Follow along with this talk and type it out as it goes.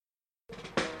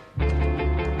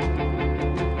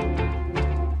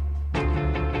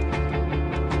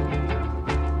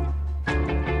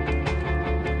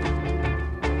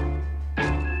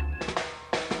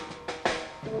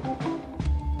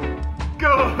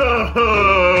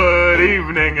Good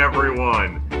evening,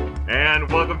 everyone, and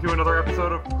welcome to another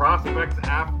episode of Prospects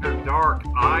After Dark.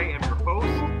 I am your host.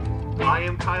 I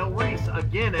am Kyle Reese.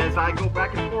 Again, as I go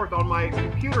back and forth on my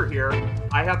computer here,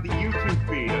 I have the YouTube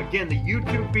feed. Again, the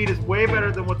YouTube feed is way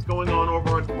better than what's going on over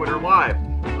on Twitter Live.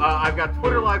 I've got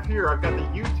Twitter Live here. I've got the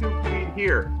YouTube feed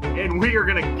here, and we are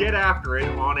going to get after it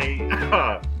on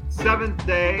a 7th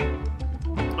day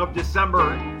of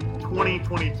December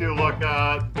 2022. Look,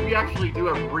 we actually do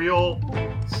have real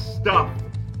stuff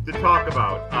to talk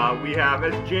about. We have,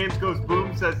 as James Goes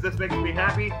Boom says, this makes me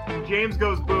happy. James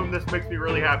Goes Boom, this makes me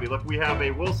really happy. Look, we have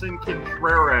a Willson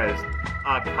Contreras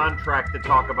contract to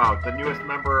talk about, the newest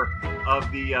member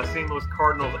of the St. Louis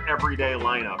Cardinals everyday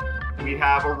lineup. We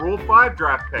have a Rule 5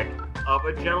 draft pick of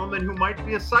a gentleman who might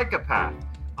be a psychopath,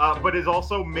 but is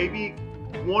also maybe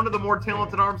one of the more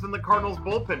talented arms in the Cardinals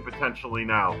bullpen potentially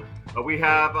now. We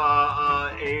have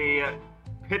a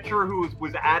pitcher who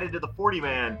was added to the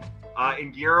 40-man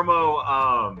in Guillermo.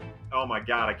 Oh my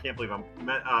God, I can't believe I'm.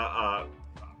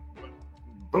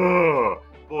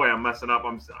 Boy, I'm messing up.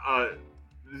 I'm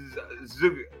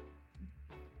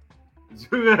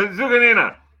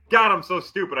Zuganina. God, I'm so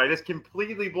stupid. I just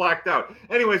completely blacked out.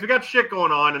 Anyways, we got shit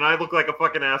going on, and I look like a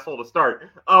fucking asshole to start.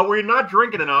 We're not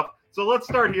drinking enough. So let's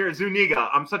start here. Zuniga.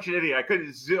 I'm such an idiot.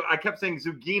 I kept saying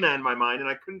Zugina in my mind, and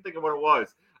I couldn't think of what it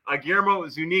was. Guillermo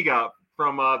Zuniga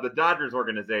from the Dodgers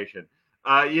organization.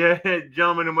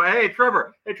 Gentlemen. Hey,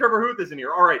 Trevor. Hey, Trevor Huth is in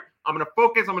here. All right. I'm going to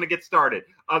focus. I'm going to get started.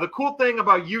 The cool thing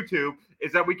about YouTube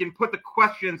is that we can put the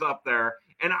questions up there,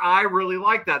 and I really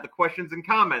like that, the questions and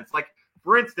comments. Like,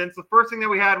 for instance, the first thing that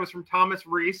we had was from Thomas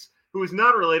Reese, who is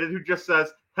not related, who just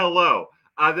says, hello.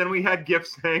 Then we had Gift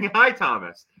saying, hi,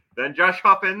 Thomas. Then Josh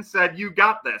Huffin said, you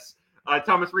got this.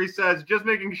 Thomas Reese says, just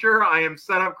making sure I am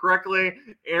set up correctly.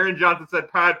 Aaron Johnson said,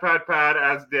 pad,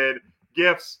 as did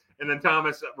Gifts. And then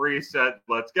Thomas Reese said,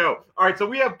 let's go. All right, so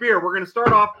we have beer. We're going to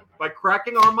start off by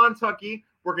cracking our Montucky.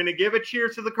 We're going to give a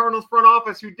cheers to the Cardinals front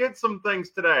office who did some things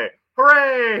today.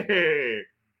 Hooray!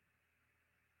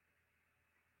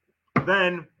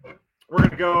 Then we're going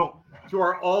to go to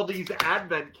our Aldi's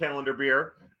Advent Calendar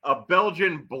beer. A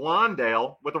Belgian blonde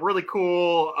ale with a really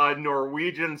cool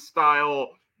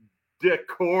Norwegian-style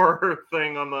decor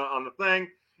thing on the thing.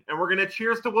 And we're going to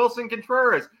cheers to Willson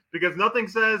Contreras because nothing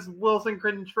says Willson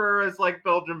Contreras like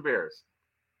Belgian beers.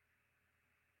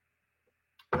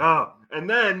 And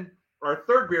then our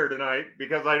third beer tonight,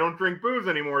 because I don't drink booze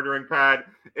anymore during PAD,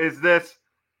 is this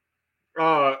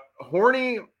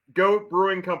Horny Goat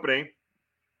Brewing Company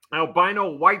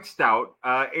Albino White Stout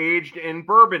aged in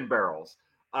bourbon barrels.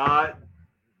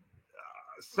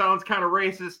 Sounds kind of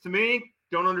racist to me.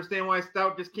 Don't understand why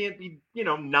stout just can't be,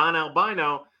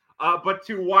 non-albino, but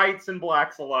to whites and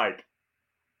blacks alike.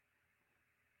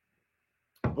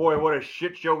 Boy, what a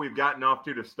shit show we've gotten off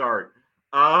to start.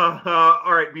 All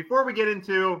right, before we get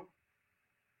into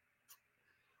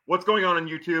what's going on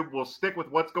YouTube, we'll stick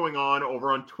with what's going on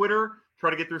over on Twitter, try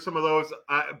to get through some of those,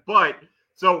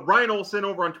 So Ryan Olson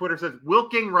over on Twitter says,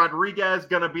 Wilking Rodriguez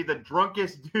going to be the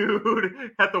drunkest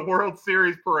dude at the World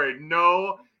Series parade.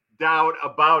 No doubt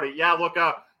about it. Yeah, look,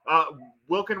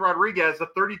 Wilking Rodriguez, a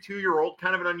 32-year-old,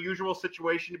 kind of an unusual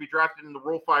situation to be drafted in the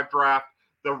Rule 5 draft.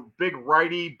 The big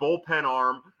righty bullpen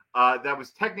arm that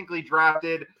was technically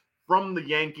drafted from the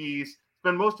Yankees.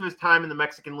 Spent most of his time in the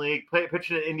Mexican League,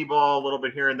 pitching at indie ball a little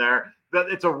bit here and there.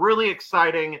 It's a really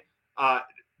exciting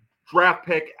draft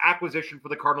pick acquisition for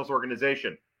the Cardinals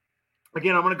organization.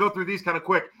 Again, I'm going to go through these kind of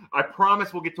quick. I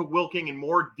promise we'll get to Wilking in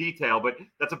more detail, but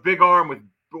that's a big arm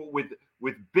with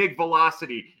big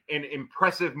velocity and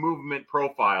impressive movement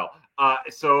profile.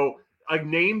 So a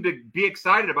name to be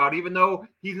excited about, even though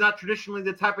he's not traditionally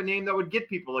the type of name that would get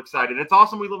people excited. It's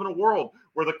awesome we live in a world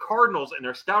where the Cardinals and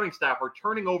their scouting staff are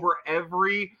turning over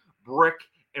every brick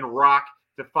and rock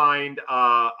to find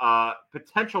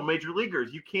potential major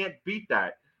leaguers. You can't beat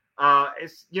that.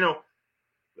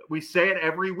 We say it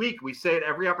every week. We say it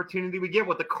every opportunity we get.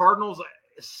 What the Cardinals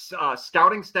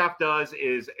scouting staff does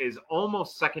is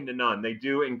almost second to none. They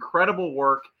do incredible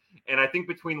work. And I think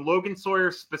between Logan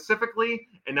Sawyer specifically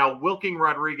and now Wilking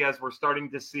Rodriguez, we're starting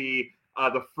to see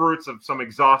the fruits of some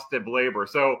exhaustive labor.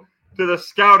 So to the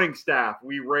scouting staff,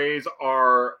 we raise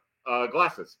our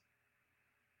glasses.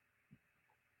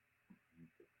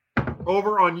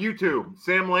 Over on YouTube,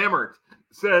 Sam Lammert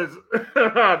says,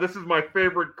 this is my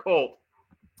favorite cult.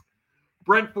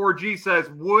 Brent 4G says,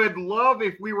 would love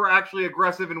if we were actually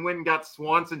aggressive and went and got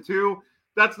Swanson too.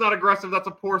 That's not aggressive. That's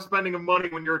a poor spending of money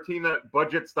when you're a team that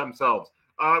budgets themselves.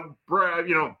 If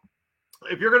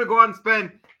you're going to go out and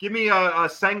spend, give me a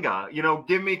Senga,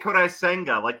 give me Kodai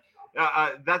Senga. Like,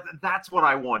 That's what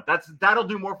I want. That'll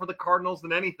do more for the Cardinals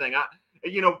than anything.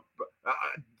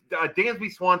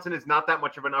 Dansby Swanson is not that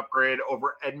much of an upgrade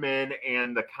over Edman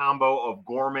and the combo of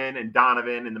Gorman and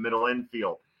Donovan in the middle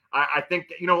infield. I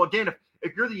think, again,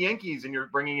 if you're the Yankees and you're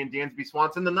bringing in Dansby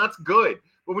Swanson, then that's good.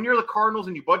 But when you're the Cardinals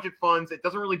and you budget funds, it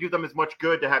doesn't really do them as much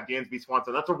good to have Dansby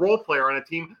Swanson. That's a role player on a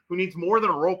team who needs more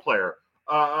than a role player.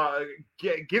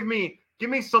 Give me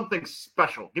something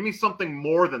special. Give me something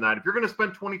more than that. If you're going to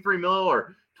spend $23 million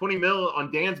or $20 million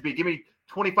on Dansby, give me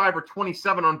 25 or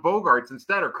 27 on Bogarts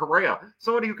instead, or Correa.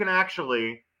 Somebody who can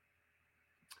actually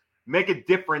make a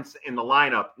difference in the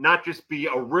lineup, not just be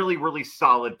a really, really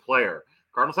solid player.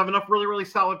 Cardinals have enough really, really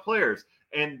solid players.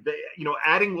 And,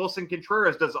 adding Wilson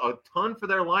Contreras does a ton for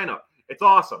their lineup. It's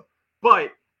awesome.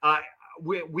 But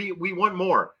we want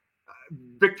more.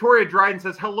 Victoria Dryden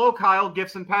says, hello, Kyle,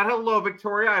 Gibson, Pat. Hello,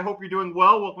 Victoria. I hope you're doing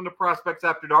well. Welcome to Prospects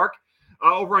After Dark.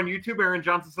 Over on YouTube, Aaron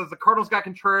Johnson says, the Cardinals got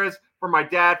Contreras for my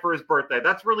dad for his birthday.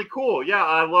 That's really cool. Yeah,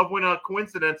 I love when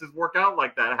coincidences work out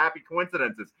like that. Happy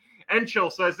coincidences.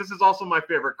 Enchill says, this is also my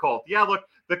favorite cult. Yeah, look,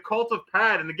 the cult of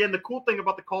Pat. And again, the cool thing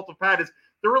about the cult of Pat is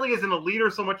there really isn't a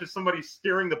leader so much as somebody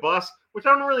steering the bus, which I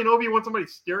don't really know if you want somebody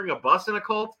steering a bus in a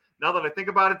cult. Now that I think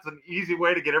about it, it's an easy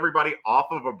way to get everybody off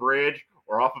of a bridge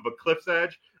or off of a cliff's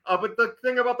edge. But the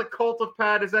thing about the cult of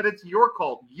Pat is that it's your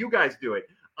cult. You guys do it.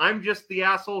 I'm just the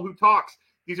asshole who talks.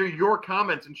 These are your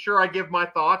comments. And sure, I give my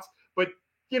thoughts, but,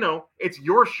 it's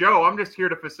your show. I'm just here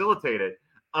to facilitate it.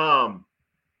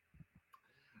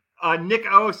 Nick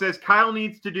O says, Kyle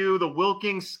needs to do the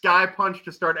Wilkins Sky Punch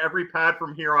to start every pad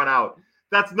from here on out.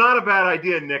 That's not a bad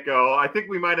idea, Nick O. I think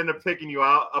we might end up taking you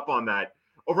up on that.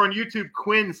 Over on YouTube,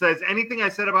 Quinn says, anything I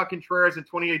said about Contreras in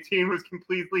 2018 was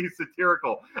completely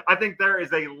satirical. I think there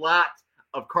is a lot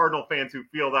of Cardinal fans who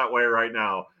feel that way right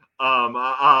now.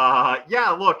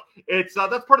 Yeah, look, it's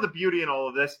that's part of the beauty in all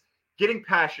of this. Getting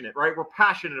passionate, right? We're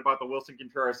passionate about the Wilson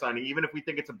Contreras signing, even if we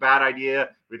think it's a bad idea,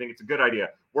 we think it's a good idea.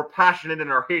 We're passionate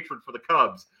in our hatred for the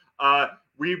Cubs.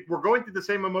 We're going through the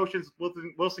same emotions with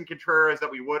Wilson Contreras that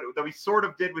we sort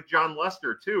of did with John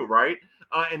Lester too, right?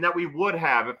 And that we would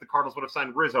have if the Cardinals would have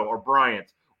signed Rizzo or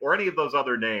Bryant or any of those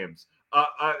other names.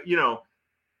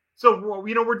 So,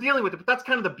 we're dealing with it, but that's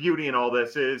kind of the beauty in all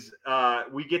this is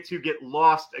we get to get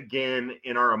lost again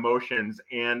in our emotions.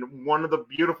 And one of the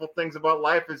beautiful things about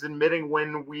life is admitting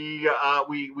when we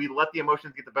let the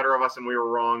emotions get the better of us and we were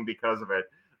wrong because of it.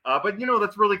 But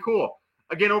that's really cool.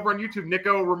 Again, over on YouTube,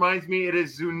 Nico reminds me it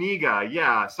is Zuniga.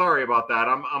 Yeah, sorry about that.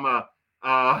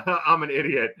 I'm an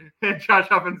idiot. And Josh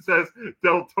Huffman says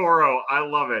Del Toro. I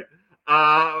love it.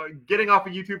 Getting off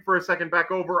of YouTube for a second,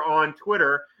 back over on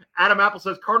Twitter, Adam Apple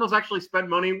says Cardinals actually spend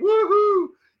money. Woohoo!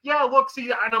 Yeah, look,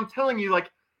 see, and I'm telling you,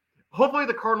 hopefully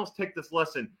the Cardinals take this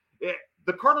lesson.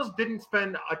 The Cardinals didn't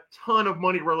spend a ton of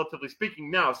money, relatively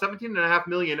speaking. Now, $17.5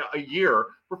 million a year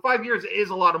for 5 years is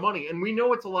a lot of money, and we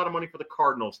know it's a lot of money for the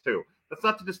Cardinals too. That's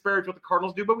not to disparage what the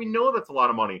Cardinals do, but we know that's a lot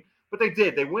of money. But they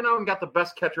did. They went out and got the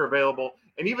best catcher available,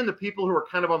 and even the people who are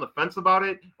kind of on the fence about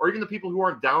it, or even the people who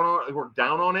are down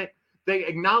on it, they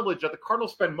acknowledge that the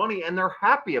Cardinals spend money, and they're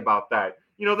happy about that.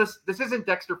 This isn't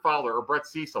Dexter Fowler or Brett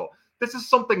Cecil. This is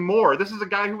something more. This is a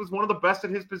guy who was one of the best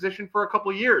at his position for a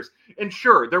couple of years. And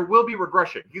sure, there will be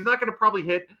regression. He's not going to probably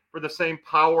hit for the same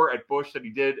power at Busch that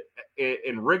he did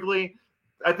in Wrigley.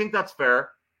 I think that's fair.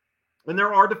 And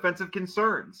there are defensive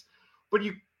concerns. But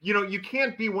you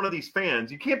can't be one of these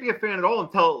fans. You can't be a fan at all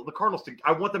and tell the Cardinals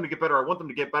I want them to get better. I want them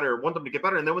to get better. I want them to get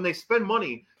better. And then when they spend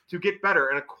money to get better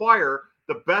and acquire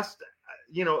the best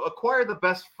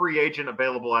free agent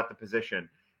available at the position.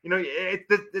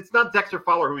 It's not Dexter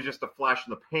Fowler who's just a flash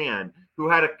in the pan,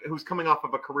 who's coming off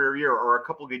of a career year or a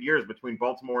couple good years between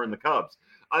Baltimore and the Cubs.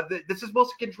 This is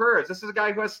Wilson Contreras. This is a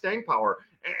guy who has staying power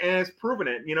and has proven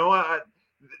it.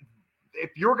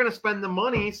 If you're going to spend the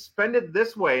money, spend it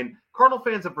this way. And Cardinal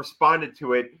fans have responded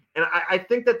to it. And I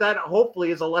think that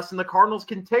hopefully is a lesson the Cardinals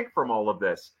can take from all of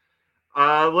this.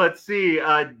 Let's see.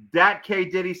 Dat K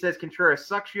Diddy says Contreras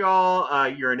sucks, y'all.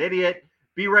 You're an idiot.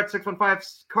 B Red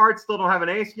 615 Cards still don't have an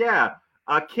ace. Yeah.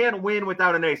 Can't win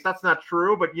without an ace. That's not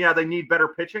true, but yeah, they need better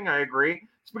pitching. I agree.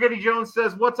 Spaghetti Jones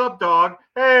says, what's up, dog?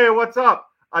 Hey, what's up?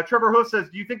 Trevor Ho says,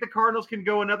 do you think the Cardinals can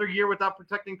go another year without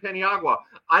protecting Paniagua?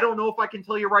 I don't know if I can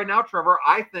tell you right now, Trevor.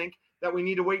 I think that we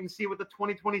need to wait and see what the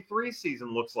 2023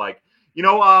 season looks like.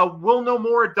 We'll know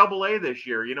more at Double-A this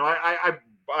year.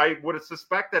 I would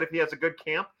suspect that if he has a good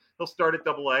camp, he'll start at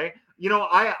Double-A.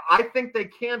 I think they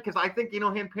can because I think,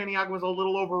 Han Paniagua was a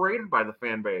little overrated by the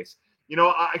fan base.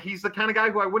 He's the kind of guy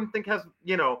who I wouldn't think has,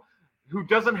 who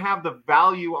doesn't have the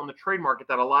value on the trade market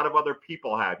that a lot of other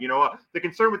people have. The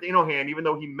concern with Inohan, even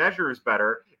though he measures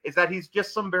better, is that he's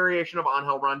just some variation of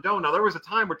Angel Rondon. Now, there was a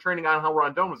time where trading Angel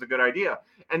Rondon was a good idea,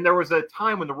 and there was a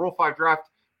time when the Rule 5 draft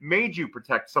made you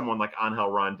protect someone like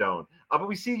Angel Rondon. But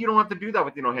we see you don't have to do that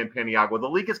with Inohan Paniagua. The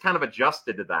league has kind of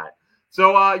adjusted to that.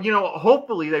 So,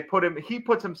 hopefully he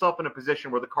puts himself in a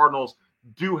position where the Cardinals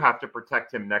do have to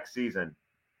protect him next season.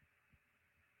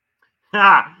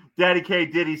 Daddy K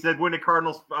Diddy said, when did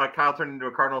Kyle turn into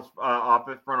a Cardinals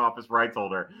front office rights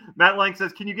holder? Matt Lang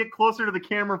says, can you get closer to the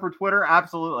camera for Twitter?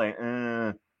 Absolutely.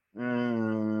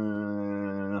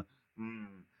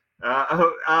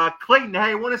 Clayton, hey,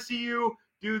 I want to see you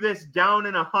do this down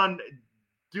in a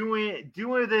doing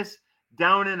this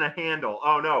down in a handle.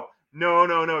 Oh,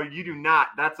 no, you do not.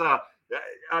 That's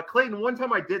Clayton, one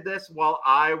time I did this while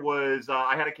I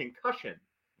had a concussion,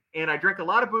 and I drank a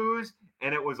lot of booze,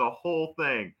 and it was a whole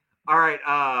thing. All right,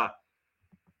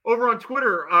 over on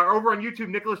Twitter, over on YouTube,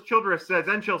 Nicholas Childress says,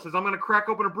 Enchill says, I'm going to crack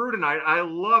open a brew tonight. I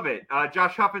love it.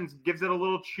 Josh Huffins gives it a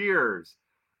little cheers.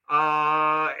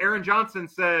 Aaron Johnson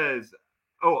says,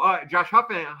 Josh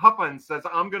Huffins says,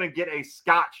 I'm going to get a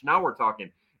scotch. Now we're talking.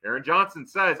 Aaron Johnson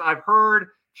says, I've heard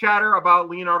chatter about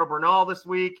Leonardo Bernal this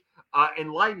week.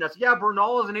 Enlighten us. Yeah,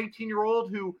 Bernal is an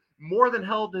 18-year-old who more than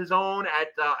held his own at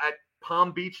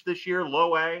Palm Beach this year,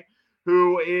 low A,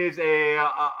 who is a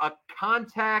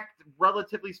contact,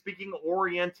 relatively speaking,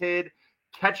 oriented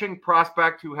catching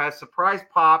prospect who has surprise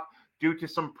pop due to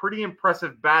some pretty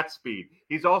impressive bat speed.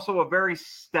 He's also a very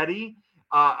steady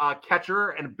catcher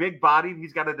and big-bodied.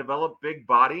 He's got to develop big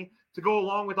body to go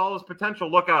along with all his potential.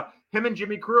 Look, him and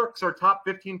Jimmy Crooks are top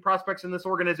 15 prospects in this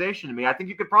organization to me. I think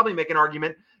you could probably make an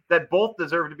argument that both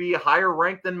deserve to be higher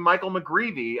ranked than Michael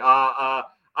McGreevy.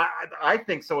 I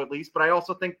think so, at least, but I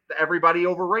also think that everybody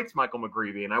overrates Michael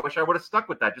McGreevy, and I wish I would have stuck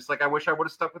with that, just like I wish I would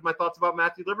have stuck with my thoughts about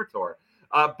Matthew Liberatore.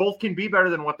 Both can be better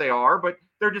than what they are, but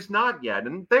they're just not yet,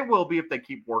 and they will be if they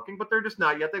keep working, but they're just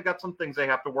not yet. They've got some things they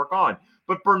have to work on.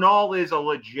 But Bernal is a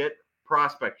legit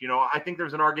prospect. I think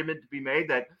there's an argument to be made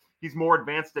that he's more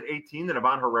advanced at 18 than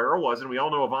Ivan Herrera was, and we all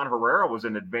know Ivan Herrera was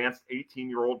an advanced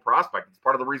 18-year-old prospect. It's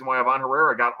part of the reason why Ivan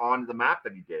Herrera got on the map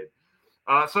that he did.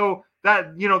 So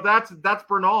that's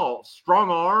Bernal.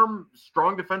 Strong arm,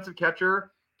 strong defensive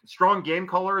catcher, strong game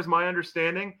caller is my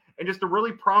understanding, and just a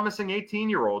really promising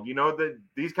 18-year-old. That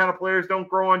these kind of players don't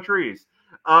grow on trees.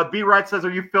 B. Wright says,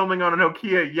 are you filming on a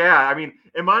Nokia? Yeah, I mean,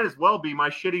 it might as well be my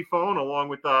shitty phone along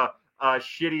with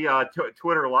shitty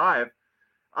Twitter Live.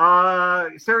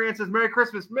 Sarah Ann says, Merry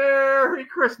Christmas. Merry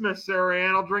Christmas, Sarah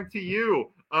Ann. I'll drink to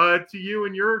you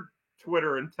and your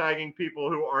Twitter and tagging people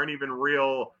who aren't even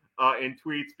real in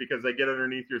tweets because they get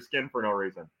underneath your skin for no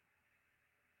reason.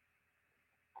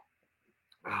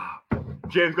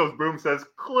 James Goes Boom says,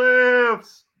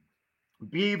 Cliffs.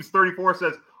 Beebs34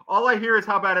 says, all I hear is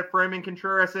how bad at framing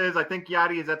Contreras is. I think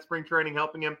Yachty is at spring training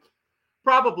helping him.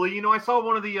 Probably. I saw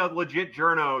one of the legit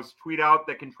journos tweet out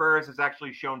that Contreras has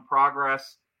actually shown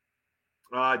progress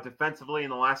defensively in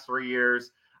the last 3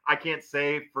 years. I can't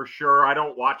say for sure. I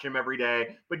don't watch him every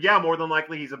day. But yeah, more than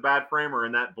likely he's a bad framer,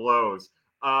 and that blows.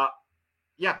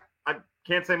 Yeah, I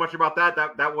can't say much about that.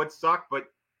 That would suck, but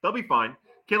they'll be fine.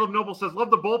 Caleb Noble says, love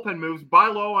the bullpen moves. Buy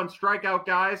low on strikeout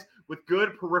guys with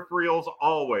good peripherals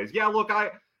always. Yeah, look,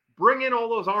 I bring in all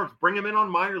those arms. Bring them in on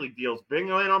minor league deals. Bring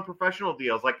them in on professional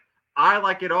deals. I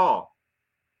like it all.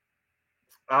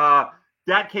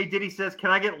 Dat K. Diddy says,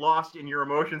 can I get lost in your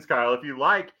emotions, Kyle? If you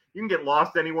like, you can get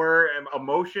lost anywhere.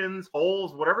 Emotions,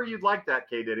 holes, whatever you'd like, Dat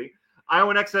K. Diddy.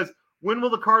 Iowa X says, when will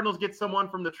the Cardinals get someone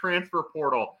from the transfer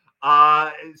portal?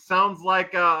 It sounds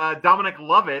like Dominic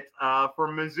Lovett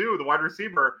from Mizzou, the wide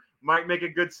receiver, might make a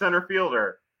good center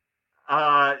fielder.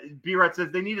 B-Rat says,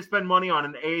 they need to spend money on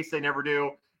an ace. They never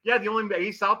do. Yeah, the only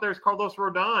ace out there is Carlos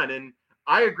Rodon, and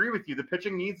I agree with you. The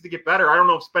pitching needs to get better. I don't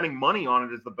know if spending money on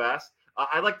it is the best.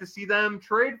 I'd like to see them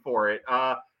trade for it.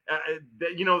 Some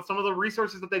of the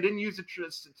resources that they didn't use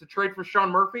to trade for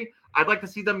Sean Murphy, I'd like to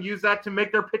see them use that to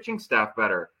make their pitching staff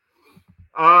better.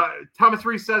 Thomas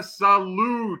Reese says,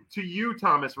 salute to you,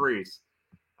 Thomas Reese.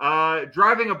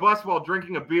 Driving a bus while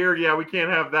drinking a beer. Yeah, we can't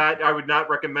have that. I would not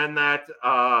recommend that.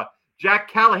 Jack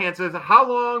Callahan says, how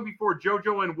long before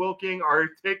JoJo and Wilking are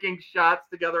taking shots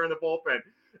together in the bullpen?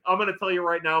 I'm going to tell you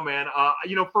right now, man.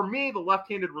 For me, the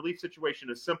left-handed relief situation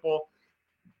is simple.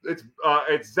 It's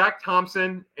Zach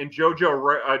Thompson and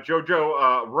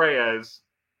JoJo Reyes.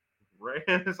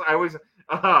 I always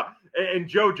and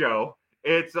JoJo.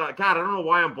 It's God. I don't know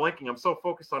why I'm blanking. I'm so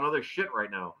focused on other shit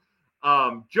right now.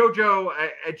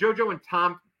 JoJo and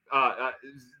Tom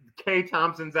K.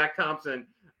 Thompson, Zach Thompson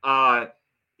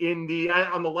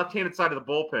on the left-handed side of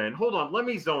the bullpen. Hold on, let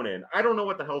me zone in. I don't know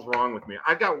what the hell's wrong with me.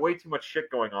 I've got way too much shit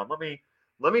going on.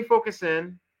 Let me focus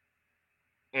in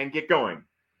and get going.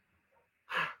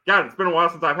 God, it's been a while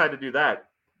since I've had to do that.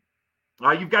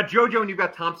 You've got JoJo and you've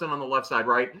got Thompson on the left side,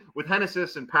 right? With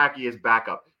Hennesis and Packy as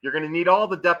backup. You're going to need all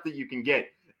the depth that you can get.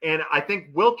 And I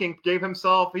think Wilking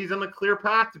he's on a clear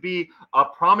path to be a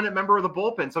prominent member of the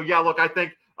bullpen. So, yeah, look, I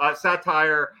think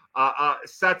Satire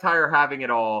having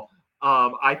it all.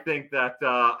 I think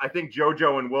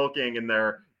JoJo and Wilking and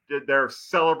their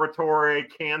celebratory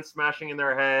can smashing in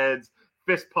their heads,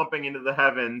 fist pumping into the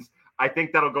heavens. I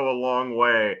think that'll go a long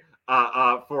way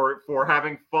for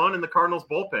having fun in the Cardinals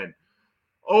bullpen.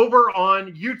 Over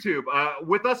on YouTube,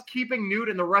 with us keeping Newt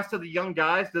and the rest of the young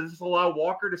guys, does this allow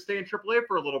Walker to stay in AAA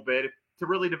for a little bit to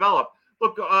really develop?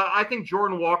 Look, I think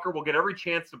Jordan Walker will get every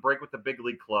chance to break with the big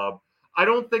league club. I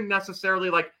don't think necessarily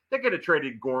they could have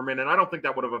traded Gorman, and I don't think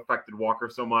that would have affected Walker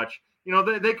so much.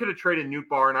 They could have traded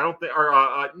Nootbaar, and I don't think,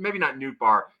 or maybe not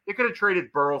Nootbaar. They could have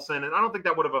traded Burleson, and I don't think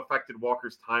that would have affected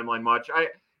Walker's timeline much.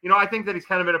 I think that he's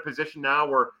kind of in a position now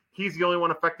where he's the only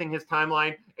one affecting his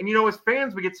timeline. And, as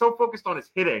fans, we get so focused on his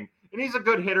hitting. And he's a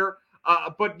good hitter.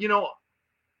 But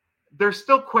there's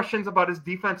still questions about his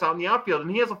defense out in the outfield.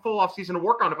 And he has a full offseason to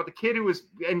work on it. But the kid who was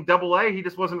in AA, he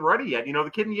just wasn't ready yet.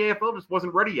 The kid in the AFL just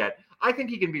wasn't ready yet. I think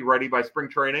he can be ready by spring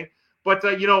training. But,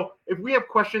 if we have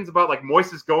questions about,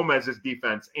 Moises Gomez's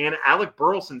defense and Alec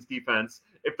Burleson's defense,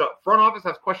 if the front office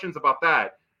has questions about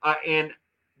that, and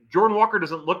Jordan Walker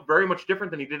doesn't look very much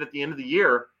different than he did at the end of the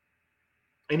year,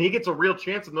 and he gets a real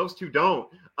chance and those two don't,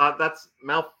 that's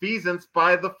malfeasance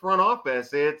by the front office.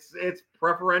 It's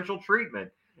preferential treatment.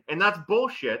 And that's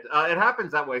bullshit. It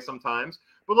happens that way sometimes.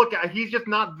 But look, he's just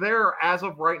not there as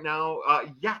of right now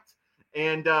yet.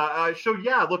 And so,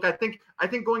 yeah, look, I think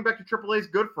going back to AAA is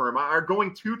good for him. Or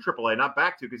going to AAA, not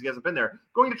back to, because he hasn't been there.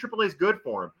 Going to AAA is good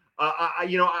for him.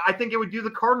 I think it would do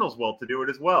the Cardinals well to do it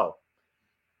as well.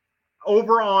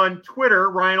 Over on Twitter,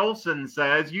 Ryan Olson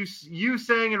says, you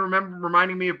saying and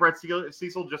reminding me of Brett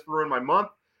Cecil just ruined my month.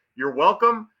 You're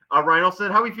welcome. Ryan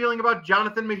Olson, how are we feeling about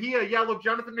Jonathan Mejia? Yeah, look,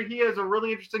 Jonathan Mejia is a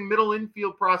really interesting middle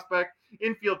infield prospect,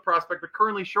 but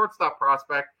currently shortstop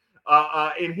prospect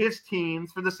in his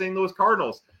teens for the St. Louis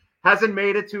Cardinals. Hasn't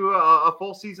made it to a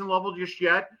full season level just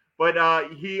yet, but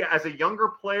he, as a younger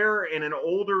player in an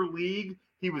older league,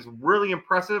 he was really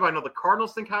impressive. I know the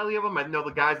Cardinals think highly of him. I know the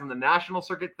guys in the national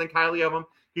circuit think highly of him.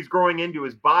 He's growing into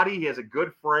his body. He has a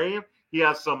good frame. He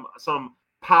has some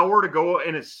power to go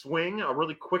in his swing, a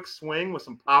really quick swing with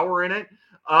some power in it.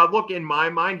 Look, in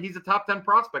my mind, he's a top 10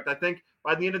 prospect. I think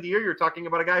by the end of the year, you're talking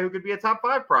about a guy who could be a top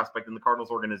 5 prospect in the Cardinals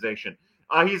organization.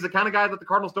 He's the kind of guy that the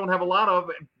Cardinals don't have a lot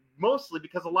of, mostly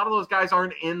because a lot of those guys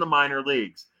aren't in the minor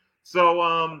leagues.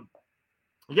 So,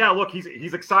 yeah, look,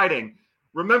 he's exciting.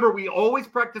 Remember, we always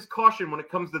practice caution when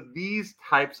it comes to these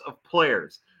types of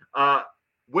players.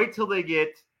 Wait till they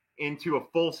get into a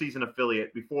full season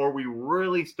affiliate before we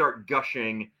really start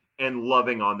gushing and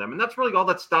loving on them. And that's really all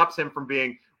that stops him from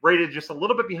being rated just a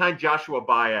little bit behind Joshua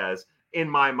Baez, in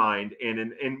my mind, and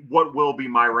in what will be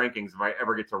my rankings if I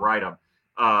ever get to write them.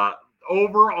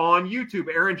 Over on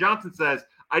YouTube, Aaron Johnson says,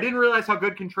 I didn't realize how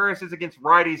good Contreras is against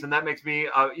righties, and that makes me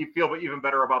feel even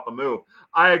better about the move.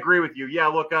 I agree with you. Yeah,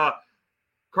 look,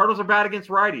 Cardinals are bad against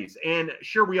righties. And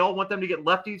sure, we all want them to get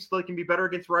lefties so they can be better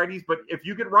against righties. But if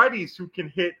you get righties who can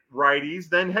hit righties,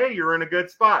 then, hey, you're in a good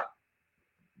spot.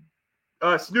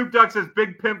 Snoop Dogg says,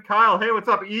 Big Pimp Kyle. Hey, what's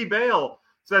up? E-Bale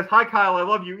says, hi, Kyle. I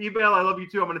love you. E-Bale, I love you,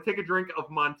 too. I'm going to take a drink of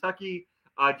Montucky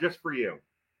just for you.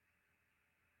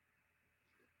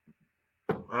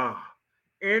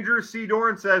 Andrew C.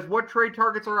 Doran says, what trade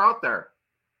targets are out there?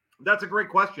 That's a great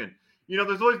question.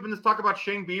 There's always been this talk about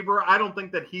Shane Bieber. I don't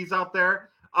think that he's out there.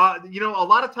 A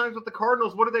lot of times with the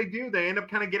Cardinals, what do? They end up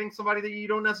kind of getting somebody that you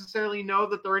don't necessarily know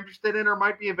that they're interested in or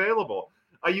might be available.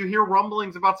 You hear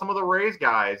rumblings about some of the Rays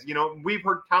guys. We've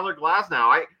heard Tyler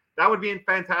Glasnow. That would be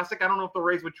fantastic. I don't know if the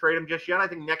Rays would trade him just yet. I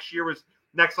think next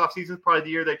offseason is probably the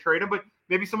year they trade him. But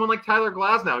maybe someone like Tyler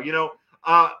Glasnow.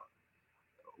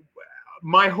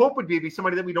 My hope would be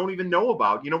somebody that we don't even know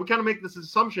about. We kind of make this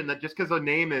assumption that just because a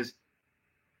name is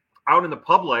out in the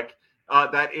public,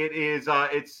 that it's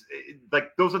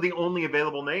like those are the only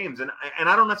available names, and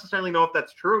I don't necessarily know if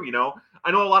that's true.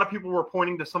 I know a lot of people were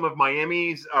pointing to some of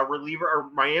Miami's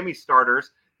Miami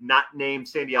starters, not named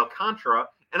Sandy Alcantara,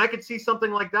 and I could see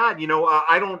something like that.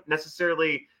 I don't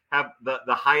necessarily have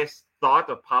the highest thought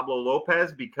of Pablo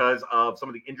Lopez because of some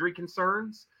of the injury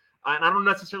concerns, and I don't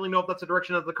necessarily know if that's a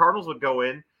direction that the Cardinals would go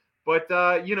in, but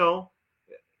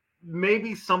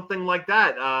maybe something like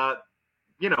that.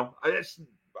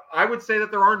 I would say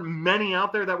that there aren't many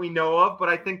out there that we know of, but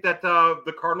I think that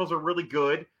the Cardinals are really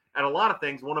good at a lot of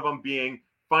things, one of them being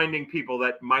finding people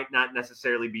that might not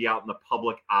necessarily be out in the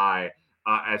public eye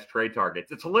as trade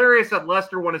targets. It's hilarious that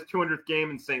Lester won his 200th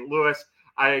game in St. Louis.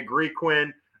 I agree,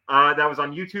 Quinn. That was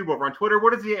on YouTube, over on Twitter.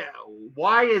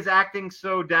 Why is acting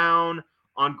so down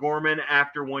on Gorman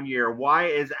after 1 year? Why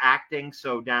is acting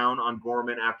so down on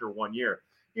Gorman after 1 year?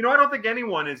 I don't think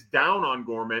anyone is down on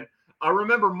Gorman.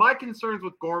 Remember, my concerns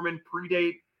with Gorman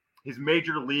predate his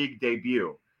major league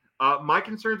debut. My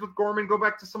concerns with Gorman go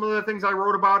back to some of the things I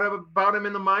wrote about him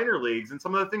in the minor leagues and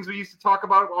some of the things we used to talk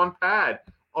about on Pad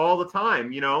all the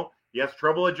time. He has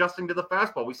trouble adjusting to the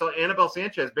fastball. We saw Anibal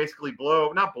Sanchez basically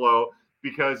not blow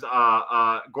because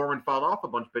Gorman fouled off a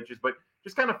bunch of pitches, but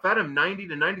just kind of fed him 90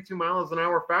 to 92 miles an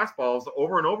hour fastballs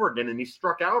over and over again, and he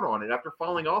struck out on it after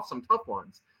fouling off some tough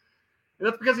ones. And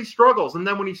that's because he struggles. And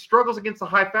then when he struggles against the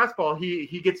high fastball,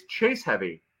 he gets chase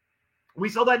heavy. We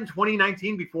saw that in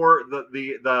 2019 before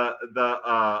the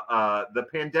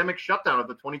pandemic shutdown of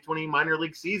the 2020 minor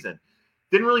league season.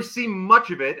 Didn't really see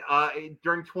much of it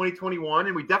during 2021,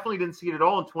 and we definitely didn't see it at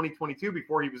all in 2022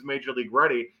 before he was major league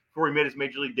ready, before he made his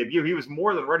major league debut. He was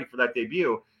more than ready for that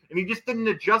debut, and he just didn't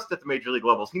adjust at the major league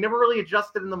levels. He never really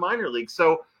adjusted in the minor league.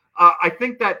 So I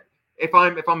think that if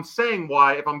I'm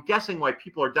guessing why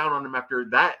people are down on him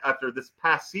after this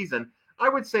past season, I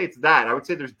would say it's that. I would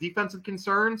say there's defensive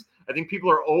concerns. I think people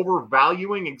are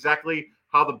overvaluing exactly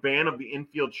how the ban of the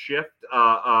infield shift,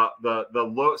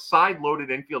 the side-loaded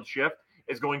infield shift,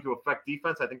 is going to affect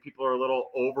defense. I think people are a little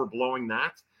overblowing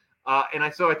that. And I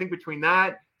think between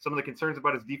that, some of the concerns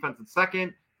about his defense at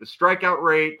second, the strikeout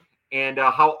rate, and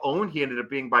how owned he ended up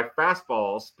being by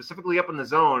fastballs, specifically up in the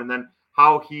zone, and then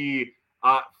how he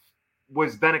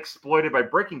was then exploited by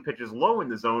breaking pitches low in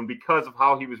the zone because of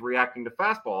how he was reacting to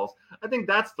fastballs. I think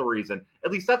that's the reason.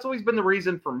 At least that's always been the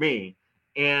reason for me.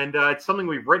 And it's something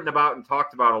we've written about and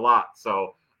talked about a lot.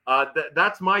 So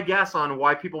that's my guess on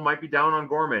why people might be down on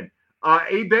Gorman.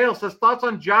 A. Bale says, thoughts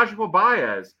on Joshua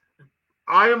Baez?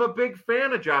 I am a big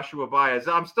fan of Joshua Baez.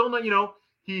 I'm still not,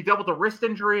 he dealt with a wrist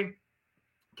injury,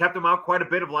 kept him out quite a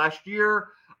bit of last year.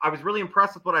 I was really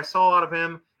impressed with what I saw out of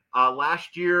him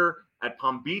last year at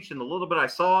Palm Beach, and the little bit I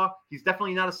saw, he's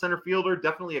definitely not a center fielder,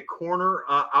 definitely a corner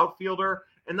outfielder,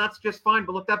 and that's just fine.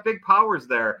 But look, that big power's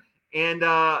there, and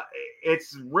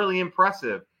it's really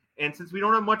impressive. And since we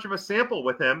don't have much of a sample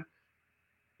with him,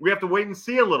 we have to wait and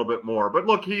see a little bit more. But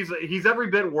look, he's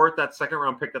every bit worth that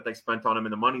second-round pick that they spent on him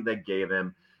and the money they gave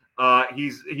him.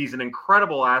 He's an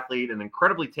incredible athlete, an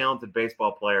incredibly talented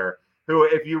baseball player who,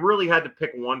 if you really had to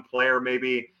pick one player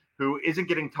maybe who isn't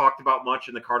getting talked about much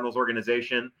in the Cardinals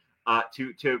organization,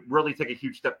 to really take a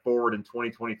huge step forward in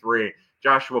 2023,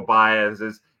 Joshua Baez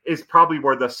is probably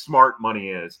where the smart money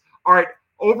is. All right,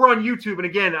 over on YouTube, and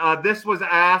again, this was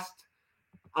asked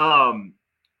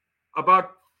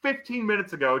about 15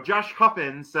 minutes ago. Josh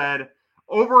Huffin said,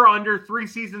 over or under 3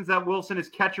 seasons that Wilson is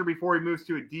catcher before he moves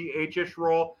to a DH-ish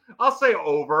role. I'll say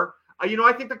over. I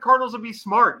think the Cardinals will be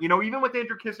smart. Even with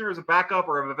Andrew Knizner as a backup,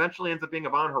 or if eventually ends up being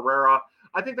Ivan Herrera,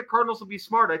 I think the Cardinals will be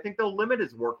smart. I think they'll limit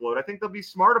his workload. I think they'll be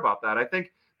smart about that. I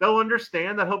think they'll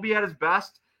understand that he'll be at his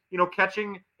best,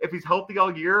 catching, if he's healthy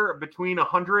all year, between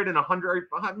 100 and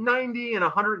 190 and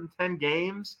 110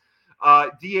 games,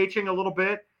 DHing a little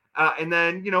bit. And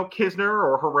then, Knizner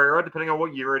or Herrera, depending on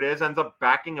what year it is, ends up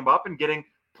backing him up and getting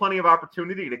plenty of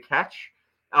opportunity to catch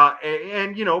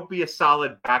and be a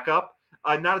solid backup,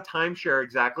 not a timeshare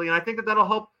exactly. And I think that'll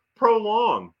help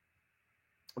prolong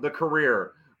the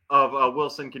career of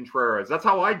Wilson Contreras. That's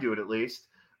how I do it, at least.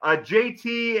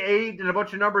 JT8 and a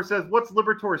bunch of numbers says, what's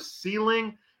Liberatore's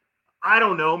ceiling? I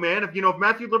don't know, man. If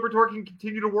Matthew Liberatore can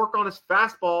continue to work on his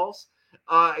fastballs,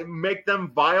 make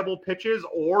them viable pitches,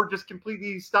 or just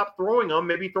completely stop throwing them,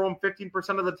 maybe throw them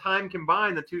 15% of the time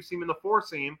combined, the 2-seam and the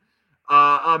 4-seam,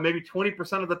 maybe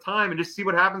 20% of the time, and just see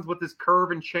what happens with this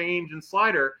curve and change and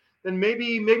slider, then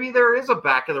maybe there is a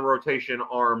back of the rotation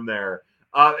arm there.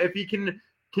 If he can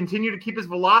continue to keep his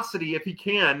velocity, if he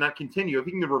can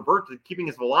revert to keeping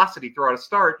his velocity throughout a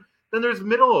start, then there's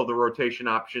middle of the rotation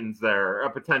options there, a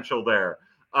potential there,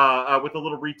 with a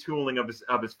little retooling of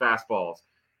his fastballs.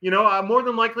 More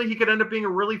than likely he could end up being a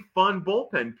really fun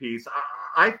bullpen piece.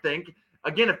 I think,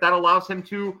 again, if that allows him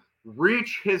to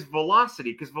reach his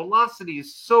velocity, because velocity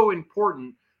is so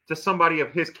important to somebody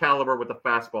of his caliber with the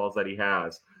fastballs that he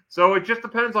has. So it just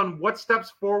depends on what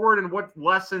steps forward and what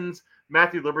lessons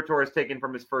Matthew Liberatore has taken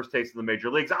from his first taste in the major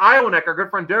leagues. Iowanek, our good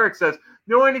friend Derek, says,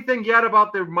 know anything yet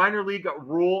about the minor league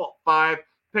Rule 5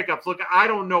 pickups? Look, I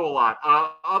don't know a lot,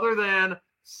 other than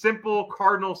simple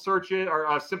cardinal searches.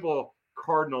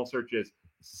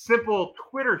 simple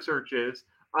Twitter searches,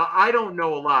 I don't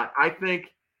know a lot. I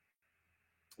think,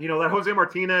 that Jose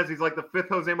Martinez, he's like the fifth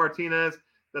Jose Martinez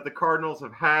that the Cardinals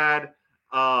have had.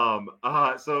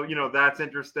 So that's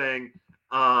interesting.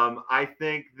 I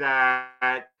think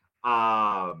that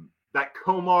that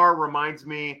Komar reminds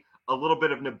me a little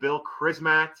bit of Nabil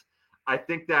Crismat. I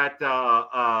think that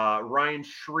Ryan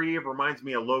Shreve reminds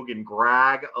me of Logan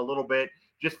Gregg a little bit,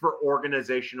 just for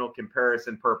organizational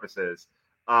comparison purposes.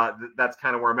 That's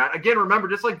kind of where I'm at. Again, remember,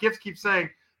 just like Gifts keeps saying,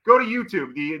 go to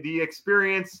YouTube. The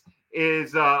experience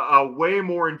is way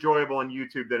more enjoyable on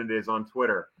YouTube than it is on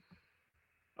Twitter.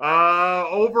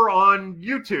 Over on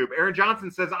YouTube, Aaron Johnson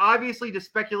says, obviously just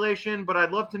speculation, but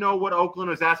I'd love to know what Oakland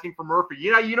was asking for Murphy.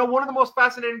 One of the most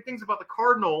fascinating things about the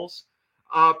Cardinals'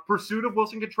 pursuit of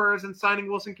Wilson Contreras and signing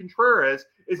Wilson Contreras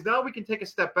is now we can take a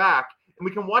step back and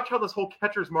we can watch how this whole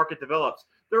catcher's market develops.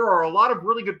 There are a lot of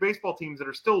really good baseball teams that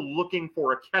are still looking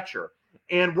for a catcher.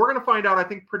 And we're going to find out, I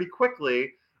think, pretty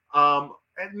quickly,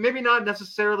 maybe not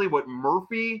necessarily what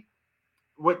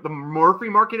the Murphy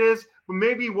market is, but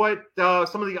maybe what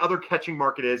some of the other catching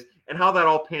market is and how that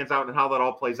all pans out and how that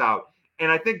all plays out.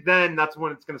 And I think then that's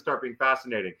when it's going to start being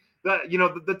fascinating.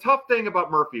 The tough thing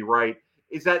about Murphy, right,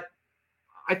 is that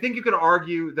I think you could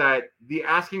argue that the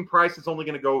asking price is only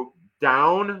going to go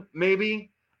down, maybe,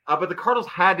 but the Cardinals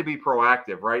had to be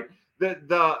proactive, right?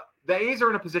 The A's are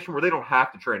in a position where they don't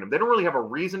have to trade him. They don't really have a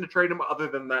reason to trade him other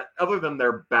than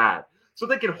they're bad. So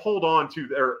they can hold on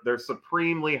to their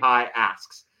supremely high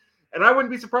asks. And I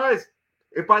wouldn't be surprised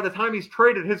if by the time he's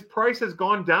traded, his price has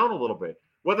gone down a little bit,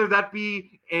 whether that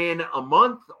be in a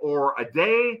month or a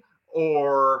day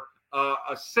or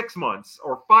 6 months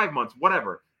or 5 months,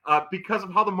 whatever. Because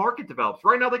of how the market develops.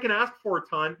 Right now, they can ask for a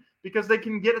ton because they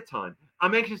can get a ton.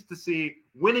 I'm anxious to see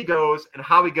when he goes and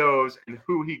how he goes and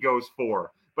who he goes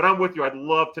for. But I'm with you. I'd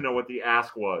love to know what the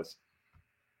ask was.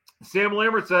 Sam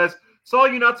Lambert says, saw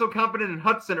you not so confident in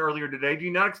Hudson earlier today. Do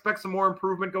you not expect some more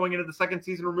improvement going into the second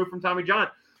season removed from Tommy John?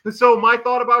 So my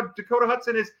thought about Dakota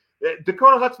Hudson is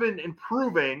Dakota Hudson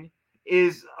improving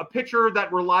is a pitcher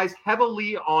that relies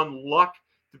heavily on luck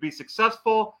to be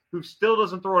successful, who still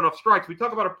doesn't throw enough strikes. We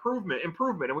talk about improvement, and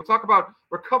we talk about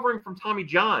recovering from Tommy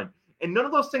John. And none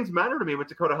of those things matter to me with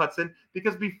Dakota Hudson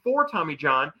because before Tommy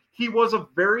John, he was a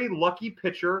very lucky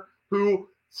pitcher who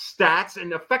stats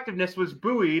and effectiveness was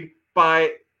buoyed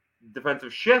by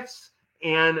defensive shifts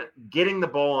and getting the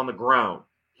ball on the ground.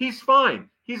 He's fine.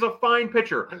 He's a fine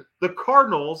pitcher. The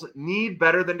Cardinals need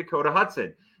better than Dakota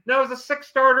Hudson. Now, as a sixth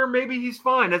starter, maybe he's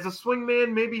fine. As a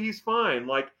swingman, maybe he's fine.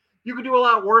 You could do a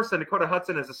lot worse than Dakota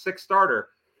Hudson as a sixth starter.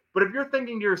 But if you're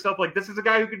thinking to yourself, this is a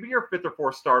guy who could be your fifth or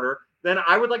fourth starter, then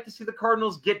I would like to see the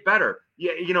Cardinals get better.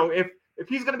 If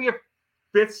he's going to be a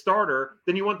fifth starter,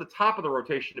 then you want the top of the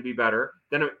rotation to be better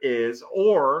than it is,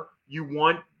 or you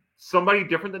want somebody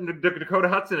different than Dakota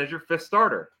Hudson as your fifth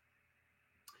starter.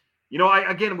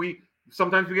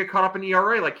 Sometimes we get caught up in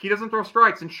ERA. He doesn't throw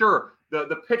strikes. And sure,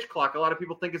 the pitch clock, a lot of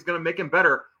people think is going to make him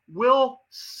better. We'll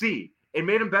see. It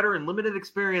made him better in limited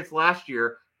experience last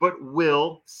year, but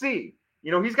we'll see.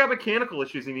 He's got mechanical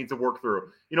issues he needs to work through.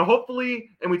 Hopefully,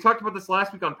 and we talked about this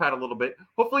last week on Pat a little bit,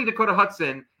 hopefully Dakota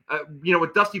Hudson,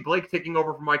 with Dusty Blake taking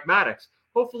over from Mike Maddox,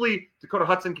 hopefully Dakota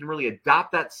Hudson can really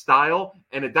adopt that style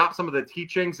and adopt some of the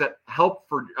teachings that help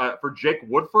for Jake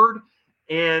Woodford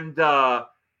and,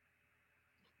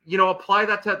 apply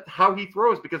that to how he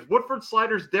throws, because Woodford's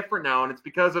slider is different now, and it's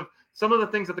because of some of the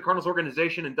things that the Cardinals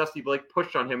organization and Dusty Blake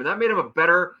pushed on him, and that made him a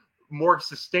better, more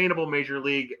sustainable major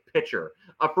league pitcher.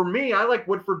 For me, I like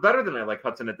Woodford better than I like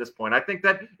Hudson at this point. I think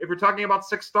that if you're talking about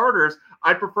six starters,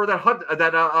 I'd prefer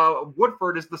that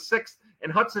Woodford is the sixth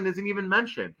and Hudson isn't even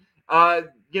mentioned.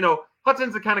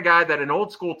 Hudson's the kind of guy that an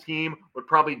old school team would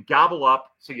probably gobble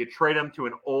up, so you trade him to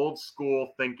an old school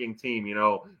thinking team.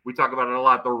 We talk about it a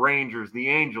lot, the Rangers, the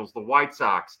Angels, the White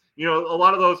Sox, a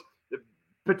lot of those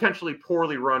potentially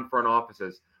poorly run front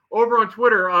offices. Over on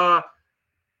Twitter,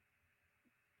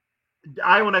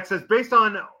 Iowanex says, based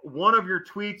on one of your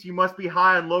tweets, you must be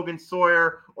high on Logan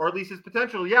Sawyer, or at least his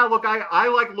potential. Yeah, look, I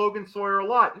like Logan Sawyer a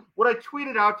lot. What I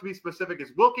tweeted out, to be specific,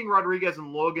 is Wilking Rodriguez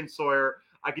and Logan Sawyer.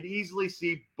 I could easily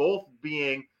see both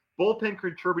being bullpen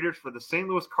contributors for the St.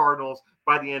 Louis Cardinals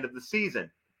by the end of the season.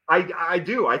 I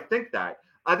do. I think that.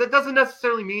 That doesn't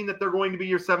necessarily mean that they're going to be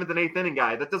your seventh and eighth inning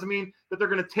guy. That doesn't mean that they're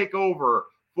going to take over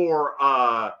for,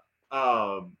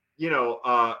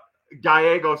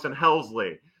 Gallegos and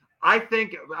Helsley. I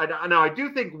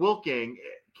do think Wilking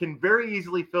can very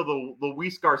easily fill the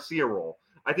Luis Garcia role.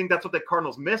 I think that's what the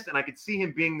Cardinals missed, and I could see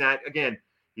him being that. Again,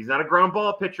 he's not a ground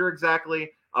ball pitcher exactly,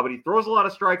 but he throws a lot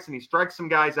of strikes and he strikes some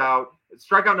guys out.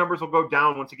 Strikeout numbers will go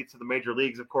down once he gets to the major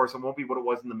leagues, of course. It won't be what it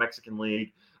was in the Mexican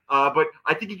League. But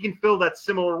I think he can fill that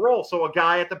similar role. So a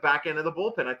guy at the back end of the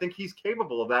bullpen, I think he's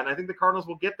capable of that, and I think the Cardinals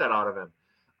will get that out of him.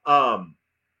 I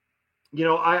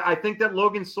think that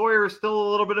Logan Sawyer is still a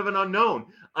little bit of an unknown.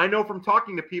 I know from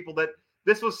talking to people that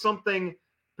this was something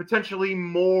potentially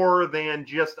more than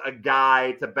just a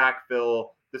guy to backfill.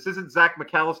 This isn't Zach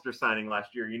McAllister signing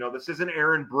last year. This isn't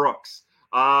Aaron Brooks.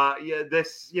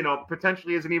 This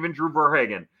potentially isn't even Drew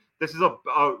Verhagen. This is a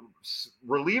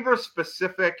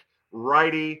reliever-specific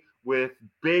righty with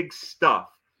big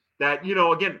stuff that,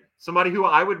 again, somebody who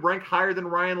I would rank higher than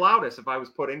Ryan Loudis if I was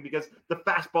putting, because the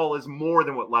fastball is more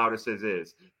than what Loudis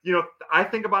is. I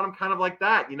think about him kind of like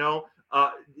that,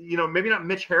 maybe not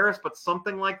Mitch Harris, but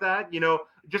something like that,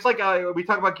 just like we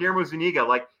talk about Guillermo Zuniga.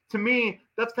 Like, to me,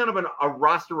 that's kind of a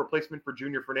roster replacement for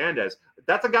Junior Fernandez.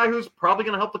 That's a guy who's probably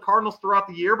going to help the Cardinals throughout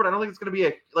the year, but I don't think it's going to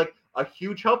be a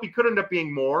huge help. He could end up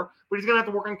being more, but he's going to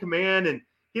have to work on command, and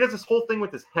he does this whole thing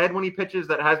with his head when he pitches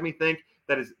that has me think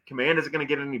that his command isn't going to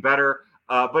get any better.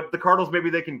 But the Cardinals, maybe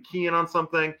they can key in on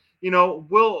something.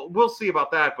 We'll see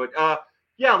about that. But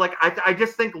I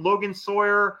just think Logan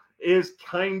Sawyer is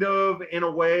kind of, in a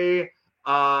way,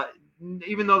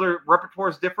 even though their repertoire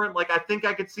is different, I think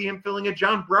I could see him filling a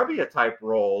John Brebbia type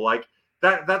role.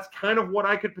 That's kind of what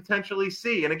I could potentially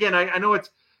see. And again, I know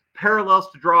it's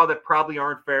parallels to draw that probably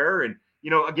aren't fair. And,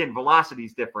 again, velocity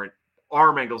is different.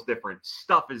 Arm angle's different.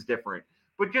 Stuff is different.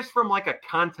 But just from a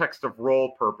context of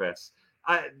role purpose,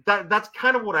 that's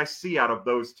kind of what I see out of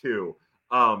those two,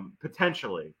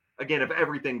 potentially. Again, if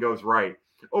everything goes right.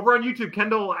 Over on YouTube,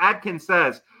 Kendall Adkins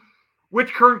says,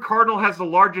 which current Cardinal has the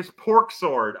largest pork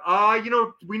sword?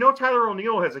 We know Tyler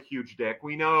O'Neill has a huge dick.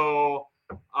 We know,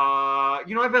 I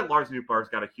bet Lars Nootbaar's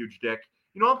got a huge dick.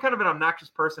 I'm kind of an obnoxious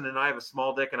person, and I have a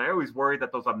small dick, and I always worry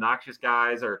that those obnoxious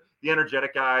guys or the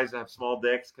energetic guys have small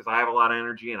dicks because I have a lot of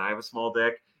energy and I have a small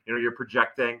dick. You're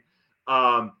projecting.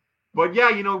 But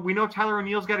yeah, we know Tyler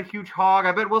O'Neill's got a huge hog.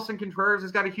 I bet Wilson Contreras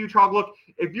has got a huge hog. Look,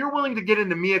 if you're willing to get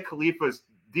into Mia Khalifa's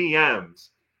DMs,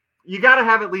 you got to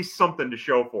have at least something to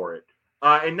show for it.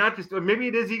 And not just, maybe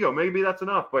it is ego. Maybe that's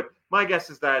enough. But my guess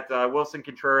is that Wilson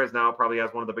Contreras now probably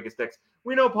has one of the biggest dicks.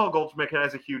 We know Paul Goldschmidt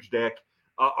has a huge dick.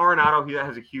 Arenado, he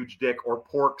has a huge dick, or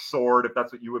pork sword, if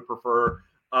that's what you would prefer.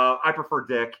 I prefer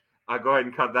dick. Go ahead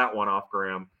and cut that one off,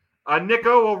 Graham.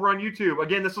 Nico over on YouTube.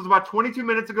 Again, this was about 22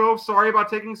 minutes ago. Sorry about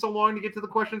taking so long to get to the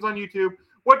questions on YouTube.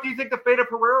 What do you think the fate of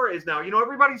Herrera is now?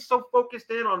 Everybody's so focused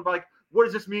in on, what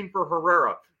does this mean for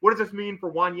Herrera? What does this mean for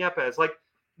Juan Yepes?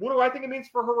 What do I think it means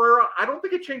for Herrera? I don't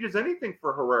think it changes anything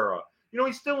for Herrera.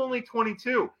 He's still only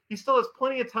 22. He still has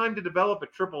plenty of time to develop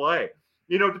at AAA.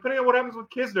 Depending on what happens with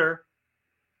Kisner,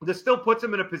 this still puts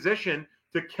him in a position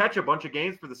to catch a bunch of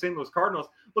games for the St. Louis Cardinals.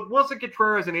 Look, Wilson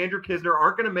Contreras and Andrew Kisner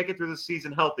aren't going to make it through the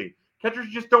season healthy. Catchers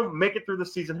just don't make it through the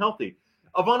season healthy.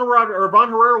 Ivan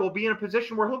Herrera will be in a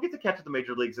position where he'll get to catch at the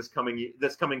major leagues this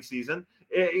coming season,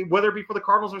 whether it be for the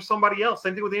Cardinals or somebody else.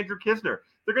 Same thing with Andrew Kisner.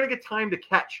 They're going to get time to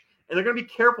catch, and they're going to be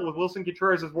careful with Wilson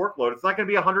Contreras' workload. It's not going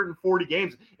to be 140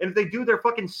 games, and if they do, they're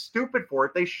fucking stupid for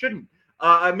it. They shouldn't.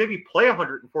 Maybe play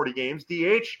 140 games,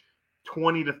 DH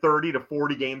 20 to 30 to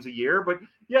 40 games a year. But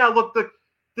yeah, look,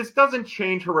 this doesn't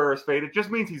change Herrera's fate. It just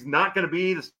means he's not going to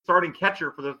be the starting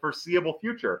catcher for the foreseeable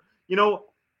future.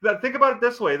 Think about it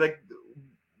this way.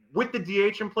 With the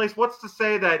DH in place, what's to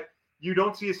say that you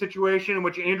don't see a situation in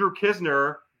which Andrew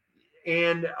Kisner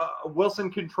and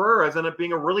Wilson Contreras end up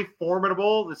being a really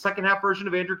formidable, the second half version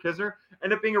of Andrew Kisner,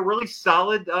 end up being a really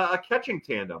solid catching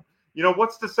tandem?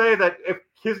 What's to say that if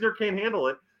Kisner can't handle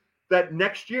it, that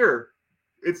next year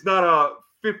it's not a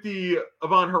 50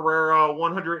 Ivan Herrera,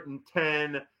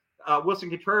 110 Wilson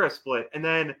Contreras split, and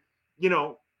then,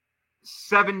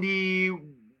 70,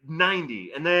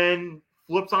 90, and then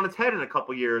flips on its head in a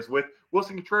couple years with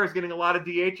Wilson Contreras getting a lot of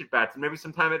DH at bats and maybe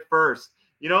some time at first.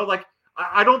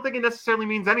 I don't think it necessarily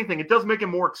means anything. It does make him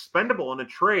more expendable in a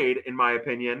trade, in my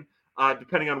opinion,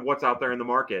 depending on what's out there in the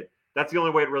market. That's the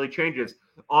only way it really changes.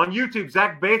 On YouTube,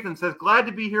 Zach Bathan says, glad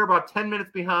to be here about 10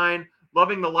 minutes behind.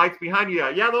 Loving the lights behind you.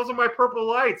 Yeah, those are my purple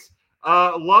lights.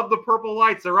 Love the purple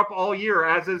lights. They're up all year,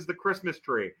 as is the Christmas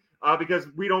tree, because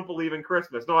we don't believe in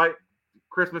Christmas.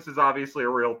 Christmas is obviously a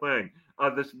real thing.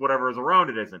 This whatever is around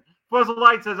it isn't. Fuzzle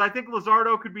Light says, I think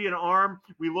Luzardo could be an arm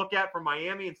we look at from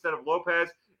Miami instead of Lopez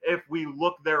if we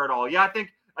look there at all. Yeah, I think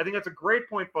that's a great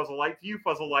point, Fuzzle Light. To you,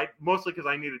 Fuzzle Light, mostly because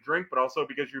I need a drink, but also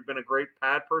because you've been a great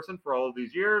pad person for all of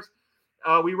these years.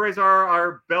 We raise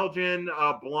our Belgian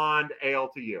blonde ale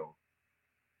to you.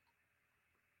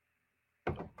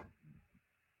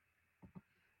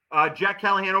 Jack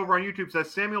Callahan over on YouTube says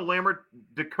Samuel Lambert,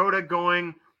 Dakota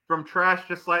going from trash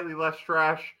to slightly less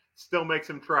trash still makes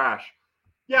him trash.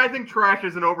 Yeah, I think trash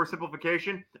is an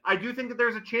oversimplification. I do think that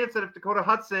there's a chance that if Dakota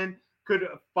Hudson could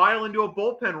file into a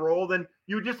bullpen role, then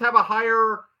you would just have a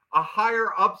higher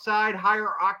upside, higher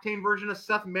octane version of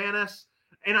Seth Maness.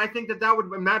 And I think that would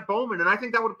Matt Bowman, and I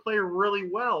think that would play really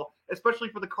well, especially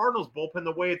for the Cardinals bullpen,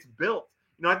 the way it's built.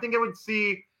 I think I would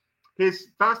see his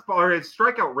fastball or his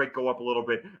strikeout rate go up a little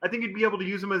bit. I think you'd be able to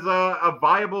use him as a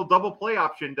viable double play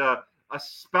option to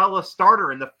spell a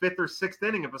starter in the 5th or 6th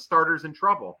inning if a starter's in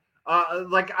trouble.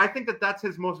 I think that's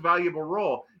his most valuable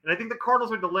role. And I think the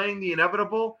Cardinals are delaying the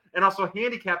inevitable and also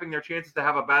handicapping their chances to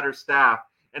have a better staff.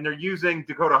 And they're using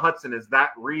Dakota Hudson as that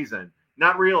reason,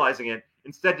 not realizing it,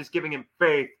 instead just giving him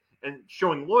faith and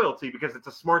showing loyalty because it's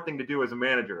a smart thing to do as a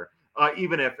manager,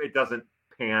 even if it doesn't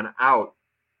pan out.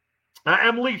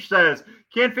 M. Leach says,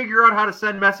 can't figure out how to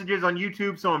send messages on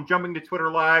YouTube, so I'm jumping to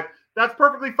Twitter Live. That's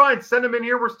perfectly fine. Send them in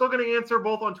here. We're still going to answer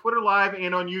both on Twitter Live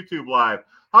and on YouTube Live.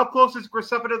 How close is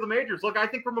Graceffo to the majors? Look, I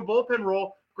think from a bullpen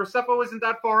role, Graceffo isn't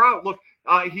that far out. Look,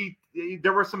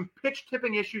 there were some pitch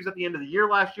tipping issues at the end of the year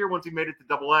last year once he made it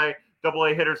to AA.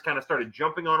 AA hitters kind of started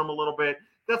jumping on him a little bit.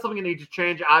 That's something that needs to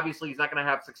change. Obviously, he's not going to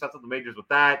have success at the majors with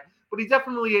that, but he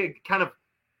definitely kind of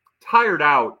tired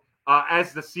out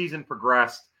as the season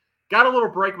progressed. Got a little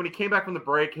break. When he came back from the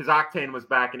break, his octane was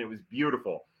back, and it was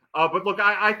beautiful. But look,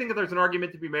 I think that there's an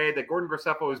argument to be made that Gordon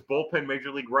Graceffo is bullpen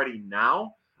major league ready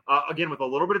now, again, with a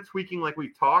little bit of tweaking like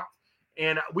we've talked.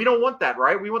 And we don't want that,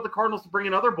 right? We want the Cardinals to bring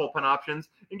in other bullpen options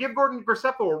and give Gordon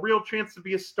Graceffo a real chance to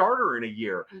be a starter in a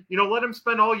year. Let him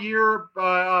spend all year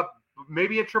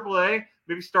maybe at AAA,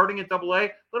 maybe starting at AA.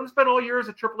 Let him spend all year as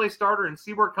a AAA starter and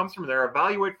see where it comes from there.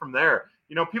 Evaluate from there.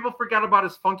 People forget about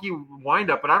his funky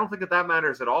windup, but I don't think that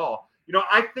matters at all.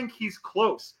 I think he's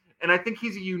close, and I think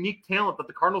he's a unique talent that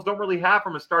the Cardinals don't really have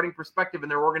from a starting perspective in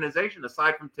their organization,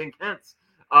 aside from Tink Hence.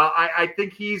 I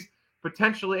think he's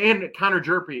potentially, and Cooper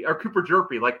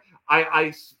Jerpy. Like,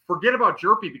 I forget about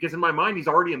Jerpy because in my mind he's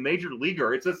already a major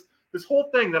leaguer. It's this whole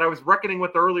thing that I was reckoning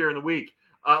with earlier in the week.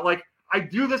 I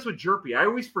do this with Jerpy. I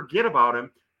always forget about him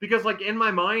because, in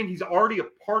my mind, he's already a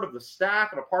part of the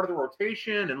staff and a part of the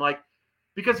rotation, and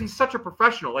because he's such a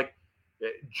professional.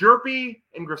 Jerpy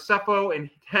and Graceffo and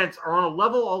Hence are on a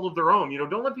level all of their own.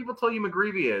 Don't let people tell you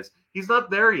McGreevy is. He's not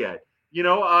there yet.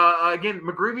 Again,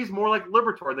 McGreevy's more like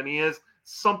Liberatore than he is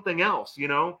something else.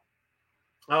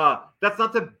 That's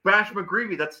not to bash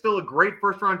McGreevy. That's still a great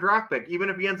first-round draft pick, even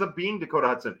if he ends up being Dakota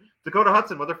Hudson. Dakota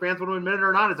Hudson, whether fans want to admit it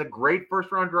or not, is a great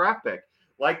first-round draft pick.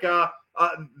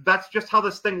 That's just how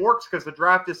this thing works because the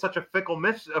draft is such a fickle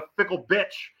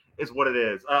bitch is what it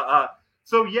is.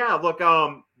 So yeah, look,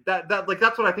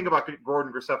 that's what I think about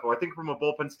Gordon Graceffo. I think from a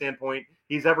bullpen standpoint,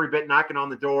 he's every bit knocking on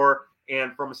the door.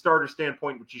 And from a starter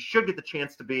standpoint, which he should get the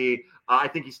chance to be, I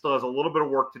think he still has a little bit of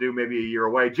work to do, maybe a year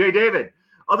away. Jay David,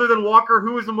 other than Walker,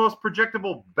 who is the most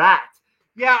projectable bat?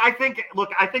 Yeah, I think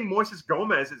Moises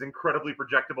Gomez is incredibly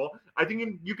projectable. I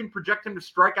think you can project him to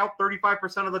strike out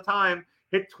 35% of the time,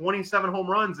 hit 27 home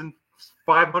runs and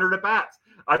 500 at-bats.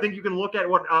 I think you can look at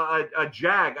what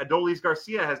Adolis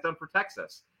Garcia has done for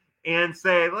Texas and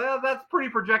say, well, that's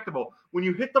pretty projectable. When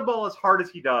you hit the ball as hard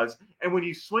as he does, and when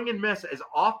you swing and miss as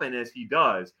often as he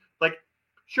does,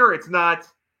 sure, it's not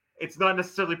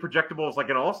necessarily projectable as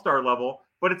an all-star level,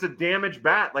 but it's a damaged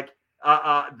bat.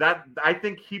 That I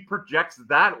think he projects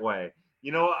that way.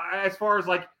 As far as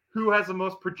who has the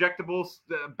most projectable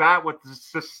bat with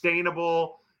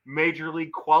sustainable major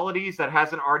league qualities that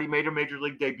hasn't already made a major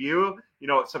league debut,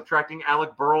 subtracting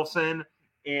Alec Burleson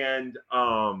and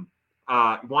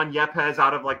Juan Yepes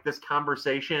out of this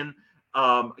conversation.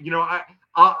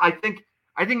 I think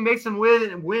Mason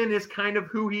Wynn is kind of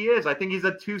who he is. I think he's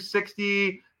a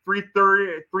 260,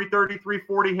 330,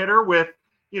 340 hitter with,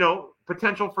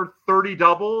 potential for 30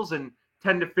 doubles and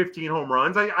 10 to 15 home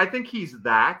runs. I think he's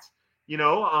that,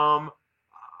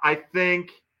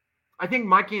 I think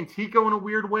Mike Antico in a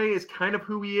weird way is kind of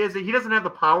who he is. He doesn't have the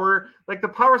power, the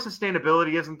power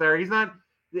sustainability isn't there.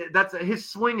 His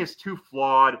swing is too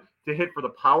flawed to hit for the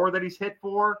power that he's hit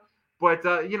for. But,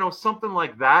 something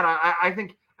like that, I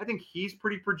think he's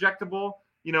pretty projectable,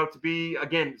 to be,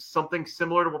 again, something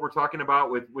similar to what we're talking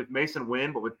about with Mason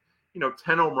Wynn, but with,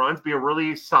 10 home runs, be a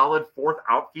really solid fourth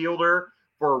outfielder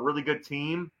for a really good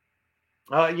team.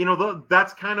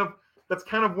 That's kind of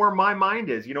where my mind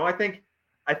is.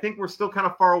 I think we're still kind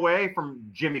of far away from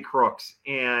Jimmy Crooks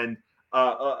and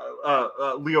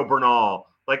Leo Bernal.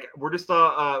 We're just,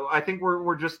 I think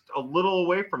we're just a little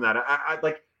away from that.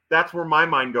 That's where my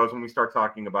mind goes when we start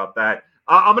talking about that.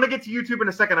 I'm going to get to YouTube in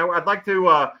a second. I'd like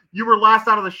to, you were last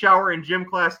out of the shower in gym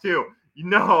class too.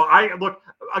 No, I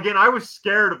was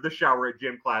scared of the shower at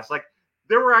gym class. Like,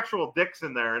 there were actual dicks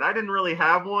in there, and I didn't really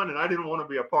have one, and I didn't want to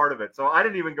be a part of it. So I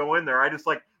didn't even go in there. I just,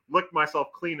 licked myself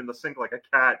clean in the sink like a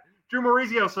cat. Drew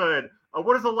Maurizio said,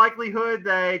 what is the likelihood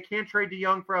they can't trade to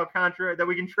Young for Alcantara, that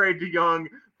we can trade to Young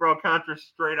for Alcantara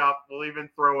straight up? We'll even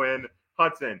throw in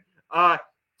Hudson.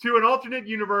 To an alternate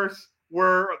universe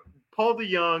where Paul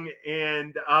DeJong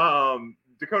and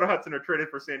Dakota Hudson are traded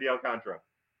for Sandy Alcantara.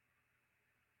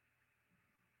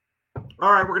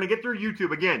 All right, we're going to get through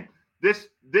YouTube again.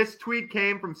 This tweet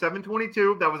came from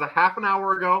 7:22. That was a half an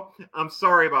hour ago. I'm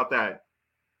sorry about that.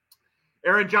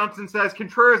 Aaron Johnson says,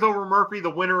 Contreras over Murphy, the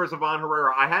winner is Ivan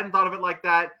Herrera. I hadn't thought of it like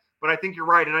that, but I think you're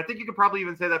right. And I think you could probably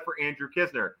even say that for Andrew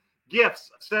Kisner. Gifts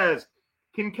says,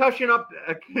 concussion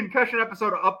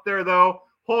episode up there, though.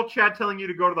 Whole chat telling you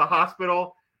to go to the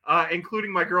hospital,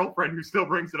 including my girlfriend, who still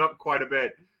brings it up quite a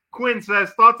bit. Quinn says,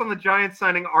 thoughts on the Giants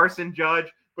signing Arson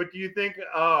Judge, but do you think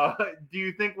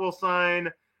we'll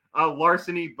sign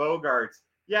Larceny Bogarts?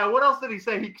 Yeah, what else did he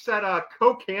say? He said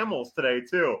Coke Camels today,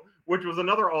 too, which was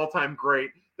another all-time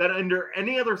great that under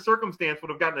any other circumstance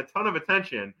would have gotten a ton of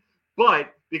attention.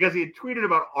 But because he had tweeted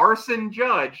about Arson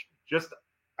Judge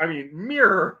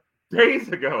mere days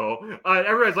ago,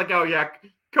 everybody's like, oh, yeah,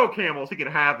 Coke Camels, he can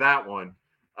have that one.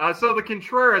 So the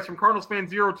Contreras from Cardinals fan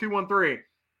 0213.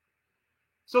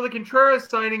 So the Contreras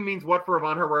signing means what for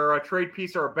Ivan Herrera? A trade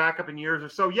piece or a backup in years or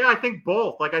so? Yeah, I think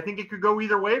both. I think it could go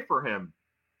either way for him.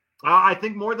 I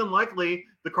think more than likely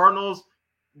the Cardinals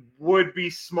would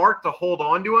be smart to hold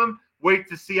on to him, wait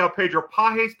to see how Pedro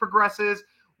Pages progresses,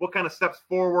 what kind of steps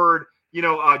forward,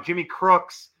 Jimmy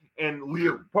Crooks and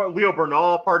Leo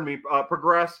Bernal,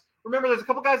 progress. Remember, there's a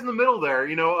couple guys in the middle there,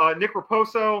 Nick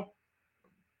Raposo,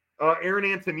 Aaron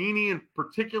Antonini in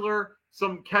particular,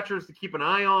 some catchers to keep an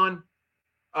eye on,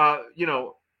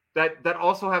 that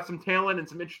also have some talent and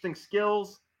some interesting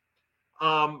skills.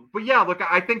 But yeah, look,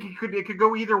 I think it could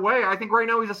go either way. I think right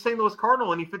now he's a St. Louis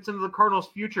Cardinal and he fits into the Cardinals'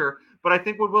 future. But I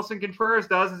think what Wilson Contreras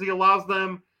does is he allows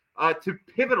them to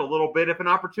pivot a little bit if an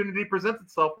opportunity presents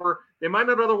itself where they might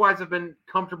not otherwise have been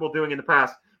comfortable doing in the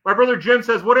past. My brother Jim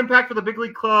says, what impact for the big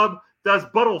league club does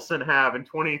Buttleson have in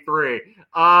 23?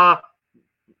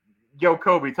 Yo,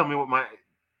 Kobe, tell me what my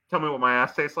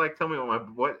ass tastes like. Tell me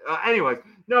anyways,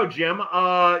 no, Jim.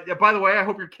 By the way, I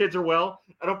hope your kids are well.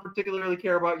 I don't particularly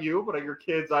care about you, but your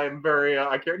kids, I am very,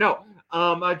 I care. No,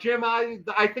 Jim, I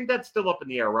think that's still up in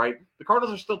the air, right? The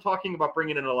Cardinals are still talking about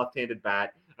bringing in a left-handed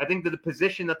bat. I think that the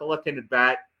position that the left-handed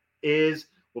bat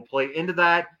will play into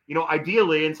that.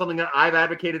 Ideally, and something that I've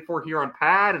advocated for here on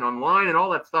Pad and online and all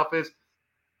that stuff is,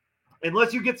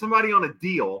 unless you get somebody on a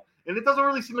deal, and it doesn't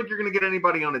really seem like you're going to get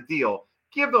anybody on a deal,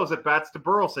 give those at-bats to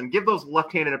Burleson. Give those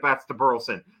left-handed at-bats to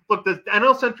Burleson. Look, the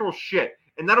NL Central shit,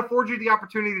 and that affords you the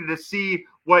opportunity to see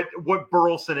what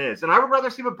Burleson is. And I would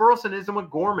rather see what Burleson is than what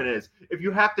Gorman is if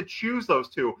you have to choose those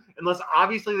two, unless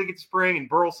obviously they get spring and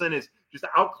Burleson is just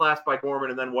outclassed by Gorman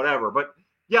and then whatever. But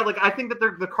yeah, I think that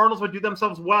the Cardinals would do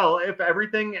themselves well if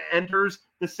everything enters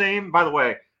the same. By the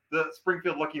way, the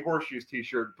Springfield Lucky Horseshoes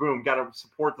t-shirt, boom, got to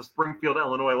support the Springfield,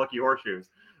 Illinois Lucky Horseshoes.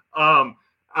 Anyway,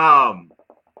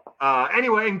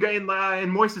 and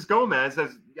Moises Gomez,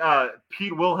 as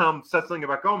Pete Wilhelm said something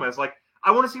about Gomez,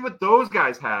 I want to see what those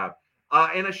guys have.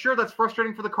 And sure, that's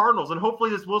frustrating for the Cardinals. And hopefully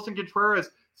this Wilson Contreras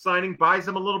signing buys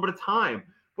them a little bit of time.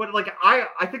 But I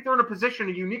think they're in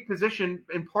a unique position,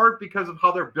 in part because of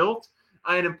how they're built,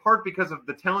 and in part because of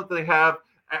the talent that they have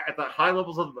at the high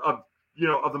levels of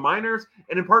the minors,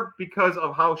 and in part because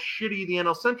of how shitty the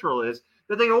NL Central is,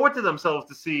 that they owe it to themselves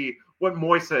to see what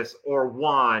Moises or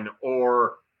Juan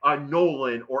or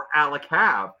Nolan or Alec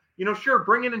have. Sure,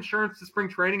 bring in insurance to spring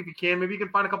training if you can. Maybe you can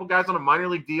find a couple guys on a minor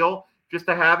league deal just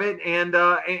to have it and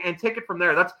take it from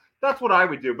there. That's what I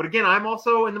would do. But again, I'm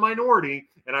also in the minority,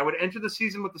 and I would enter the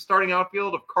season with the starting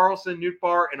outfield of Carlson,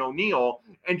 Nootbaar, and O'Neill,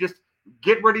 and just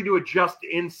get ready to adjust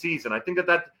in season. I think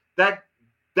that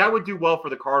would do well for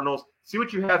the Cardinals. See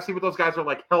what you have, see what those guys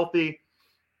are healthy,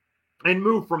 and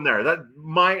move from there.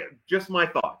 Just my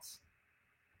thoughts.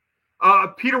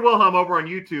 Peter Wilhelm over on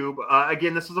YouTube.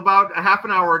 Again, this was about a half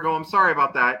an hour ago. I'm sorry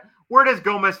about that. Where does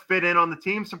Gomez fit in on the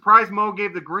team? Surprise Mo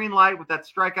gave the green light with that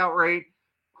strikeout rate.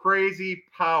 Crazy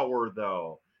power,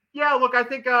 though. Yeah, look, I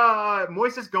think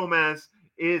Moises Gomez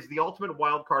is the ultimate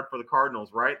wild card for the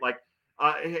Cardinals, right?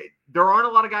 There aren't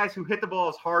a lot of guys who hit the ball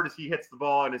as hard as he hits the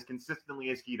ball and as consistently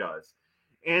as he does.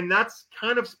 And that's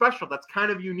kind of special. That's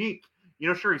kind of unique.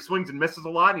 Sure, he swings and misses a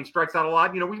lot and he strikes out a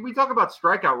lot. We talk about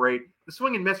strikeout rate. The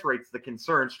swing and miss rate's the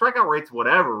concern. Strikeout rate's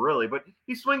whatever, really, but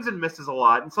he swings and misses a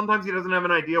lot, and sometimes he doesn't have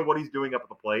an idea what he's doing up at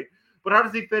the plate. But how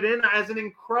does he fit in? As an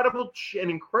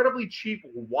incredibly cheap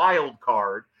wild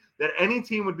card that any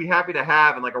team would be happy to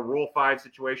have in like a Rule 5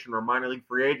 situation or a minor league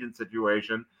free agent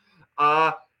situation,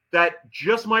 that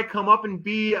just might come up and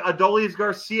be Adolis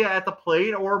Garcia at the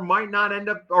plate, or might not end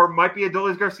up, or might be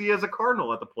Adolis Garcia as a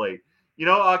Cardinal at the plate.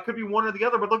 Could be one or the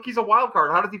other, but look, he's a wild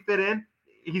card. How does he fit in?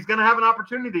 He's going to have an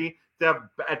opportunity to have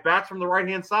at-bats from the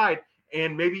right-hand side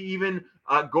and maybe even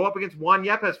go up against Juan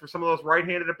Yepez for some of those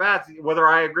right-handed at-bats, whether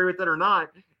I agree with it or not.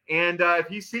 And if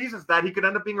he seizes that, he could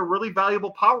end up being a really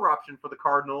valuable power option for the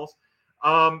Cardinals,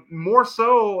 more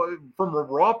so from a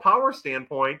raw power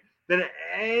standpoint than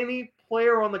any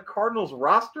player on the Cardinals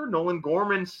roster, Nolan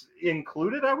Gorman's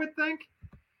included, I would think.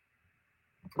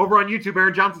 Over on YouTube,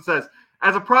 Aaron Johnson says,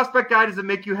 as a prospect guy, does it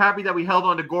make you happy that we held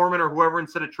on to Gorman or whoever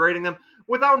instead of trading them?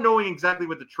 Without knowing exactly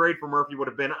what the trade for Murphy would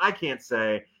have been, I can't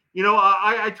say.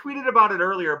 I tweeted about it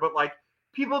earlier, but like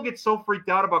people get so freaked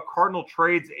out about Cardinal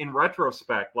trades in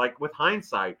retrospect, like with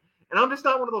hindsight. And I'm just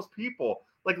not one of those people.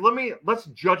 Like, let's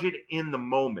judge it in the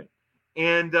moment.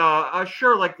 And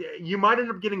sure, like you might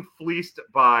end up getting fleeced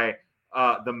by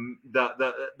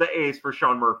the A's for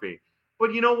Sean Murphy.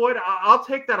 But you know what? I'll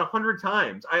take that 100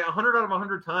 times. 100 out of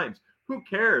 100 times. Who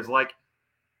cares? Like,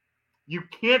 you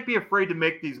can't be afraid to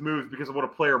make these moves because of what a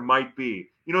player might be.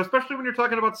 Especially when you're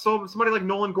talking about somebody like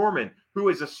Nolan Gorman, who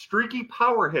is a streaky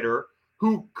power hitter,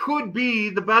 who could be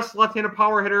the best left-handed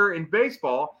power hitter in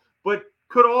baseball, but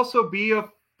could also be a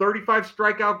 35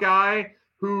 strikeout guy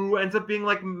who ends up being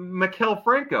like Maikel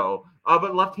Franco,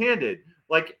 but left-handed.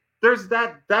 Like, there's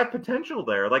that potential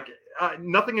there. Like,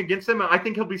 nothing against him. I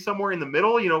think he'll be somewhere in the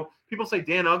middle. People say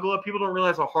Dan Uggla. People don't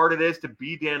realize how hard it is to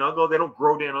be Dan Uggla. They don't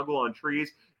grow Dan Uggla on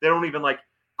trees. They don't even like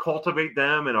cultivate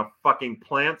them in a fucking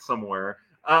plant somewhere.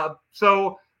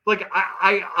 So like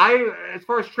I as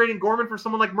far as trading Gorman for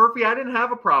someone like Murphy, I didn't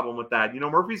have a problem with that.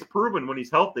 Murphy's proven when he's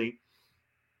healthy.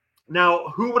 Now,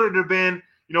 who would it have been?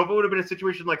 If it would have been a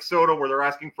situation like Soto where they're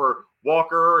asking for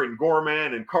Walker and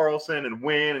Gorman and Carlson and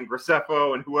Wynn and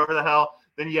Graceffo and whoever the hell,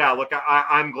 then yeah, look,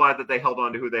 I'm glad that they held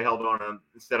on to who they held on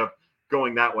instead of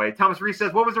going that way. Thomas Reese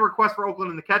says, what was the request for Oakland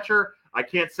and the catcher? I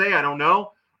can't say. I don't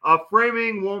know.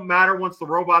 Framing won't matter once the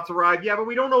robots arrive. Yeah, but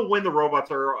we don't know when the robots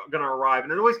are going to arrive.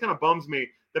 And it always kind of bums me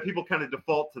that people kind of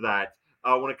default to that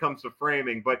when it comes to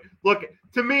framing. But look,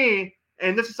 to me,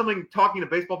 and this is something talking to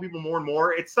baseball people more and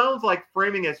more, it sounds like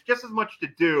framing has just as much to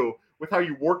do with how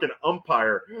you work an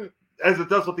umpire as it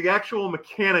does with the actual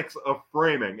mechanics of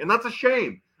framing. And that's a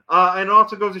shame. And it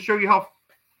also goes to show you how,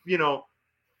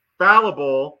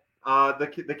 fallible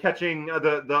the catching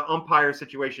the umpire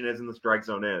situation is in the strike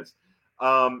zone is.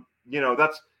 I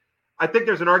think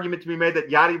there's an argument to be made that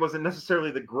Yadi wasn't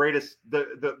necessarily the greatest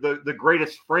the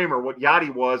greatest framer. What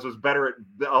Yadi was better at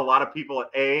a lot of people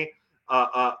at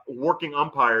working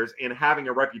umpires and having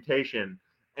a reputation.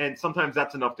 And sometimes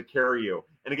that's enough to carry you.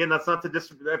 And again, that's not to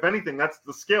if anything, that's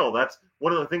the skill. That's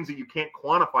one of the things that you can't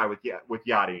quantify with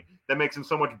Yadi. That makes him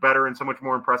so much better and so much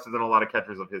more impressive than a lot of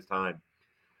catchers of his time.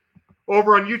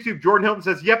 Over on YouTube, Jordan Hilton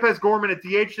says, Yepez Gorman at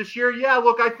DH this year. Yeah,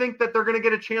 look, I think that they're going to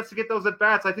get a chance to get those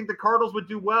at-bats. I think the Cardinals would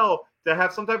do well to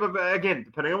have some type of, again,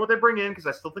 depending on what they bring in, because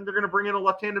I still think they're going to bring in a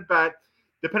left-handed bat.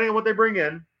 Depending on what they bring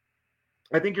in,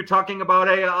 I think you're talking about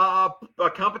a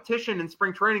competition in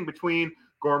spring training between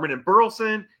Gorman and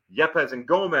Burleson, Yepez and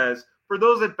Gomez for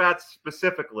those at-bats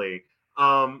specifically.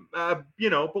 But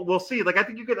we'll see. Like, I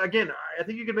think you could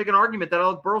make an argument that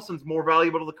Alec Burleson's more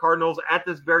valuable to the Cardinals at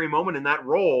this very moment in that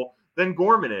role than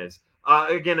Gorman is.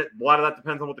 Again, a lot of that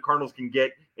depends on what the Cardinals can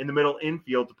get in the middle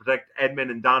infield to protect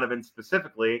Edman and Donovan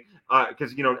specifically,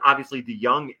 because, obviously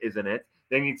DeYoung is in it.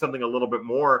 They need something a little bit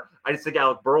more. I just think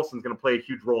Alec Burleson's going to play a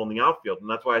huge role in the outfield, and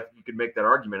that's why I think you could make that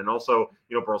argument. And also,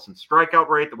 Burleson's strikeout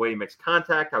rate, the way he makes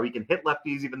contact, how he can hit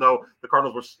lefties, even though the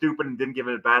Cardinals were stupid and didn't give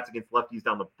him at-bats against lefties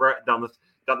down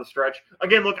the stretch.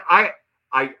 Again, look, I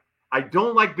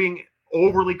don't like being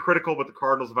overly critical with the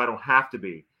Cardinals if I don't have to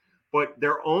be. But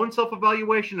their own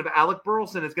self-evaluation of Alec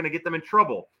Burleson is going to get them in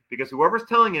trouble because whoever's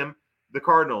telling him, the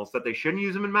Cardinals, that they shouldn't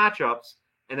use him in matchups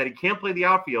and that he can't play the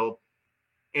outfield,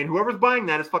 and whoever's buying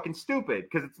that is fucking stupid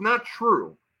because it's not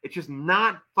true. It's just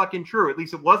not fucking true. At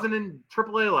least it wasn't in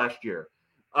AAA last year.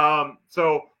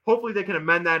 So hopefully they can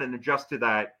amend that and adjust to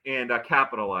that and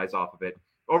capitalize off of it.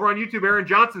 Over on YouTube, Aaron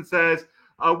Johnson says,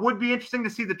 would be interesting to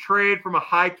see the trade from a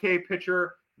high K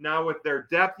pitcher now with their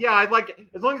depth. Yeah, I'd like it.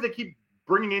 As long as they keep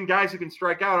bringing in guys who can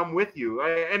strike out, I'm with you.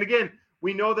 And again,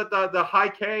 we know that the high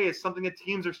K is something that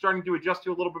teams are starting to adjust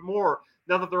to a little bit more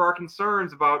now that there are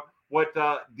concerns about what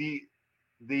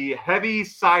the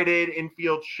heavy-sided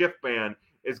infield shift ban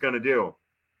is going to do.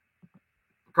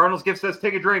 Cardinals gift says,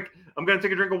 take a drink. I'm going to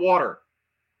take a drink of water.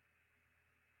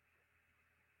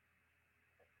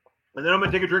 And then I'm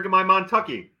going to take a drink of my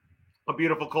Montucky. A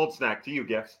beautiful cold snack. To you,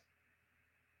 Gifts.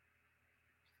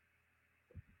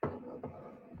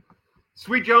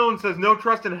 Sweet Jones says, no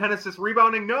trust in Hennessy's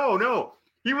rebounding. No.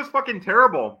 He was fucking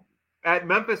terrible at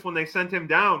Memphis when they sent him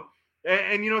down.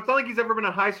 And it's not like he's ever been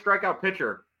a high strikeout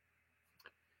pitcher.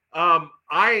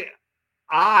 I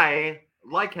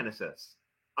like Hennessy's.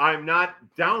 I'm not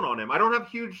down on him. I don't have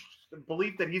huge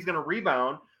belief that he's going to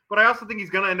rebound, but I also think he's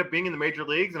going to end up being in the major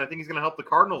leagues, and I think he's going to help the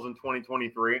Cardinals in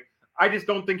 2023. I just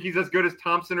don't think he's as good as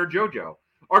Thompson or JoJo.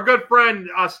 Our good friend,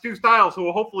 Stu Styles, who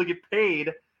will hopefully get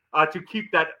paid to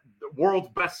keep that world's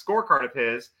best scorecard of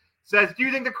his, says, do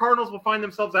you think the Cardinals will find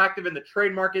themselves active in the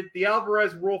trade market? The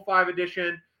Alvarez Rule 5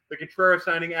 edition, the Contreras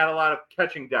signing add a lot of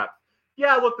catching depth.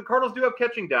 Yeah, look, the Cardinals do have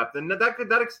catching depth, and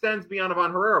that extends beyond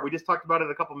Ivan Herrera. We just talked about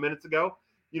it a couple minutes ago.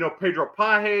 Pedro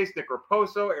Pajes, Nick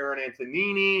Raposo, Aaron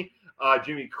Antonini,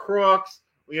 Jimmy Crooks,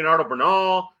 Leonardo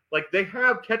Bernal. Like, they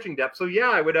have catching depth. So,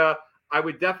 yeah, I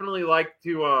would definitely like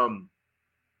to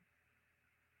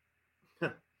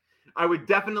I would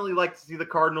definitely like to see the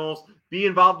Cardinals be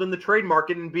involved in the trade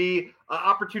market and be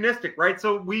opportunistic, right?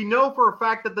 So we know for a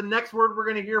fact that the next word we're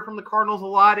going to hear from the Cardinals a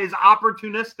lot is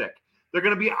opportunistic. They're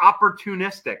going to be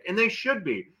opportunistic, and they should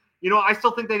be. I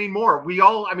still think they need more. We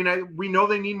know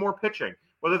they need more pitching,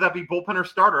 whether that be bullpen or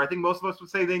starter. I think most of us would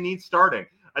say they need starting.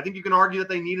 I think you can argue that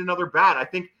they need another bat. I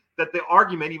think that the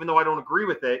argument, even though I don't agree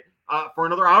with it, for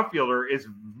another outfielder is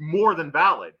more than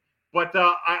valid. But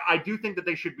I do think that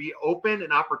they should be open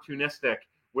and opportunistic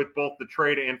with both the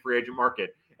trade and free agent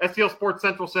market. STL Sports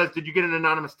Central says, did you get an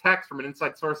anonymous text from an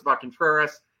inside source about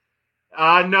Contreras?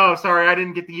 No, sorry, I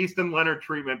didn't get the Easton Leonard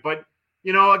treatment. But,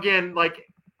 again,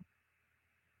 like,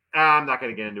 I'm not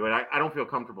going to get into it. I don't feel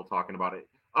comfortable talking about it.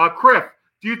 Criff,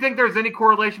 do you think there's any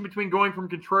correlation between going from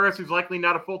Contreras, who's likely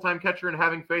not a full-time catcher, and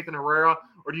having faith in Herrera?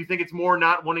 Or do you think it's more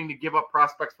not wanting to give up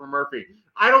prospects for Murphy?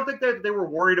 I don't think that they were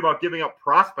worried about giving up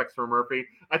prospects for Murphy.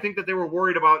 I think that they were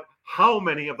worried about how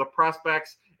many of the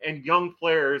prospects and young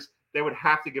players they would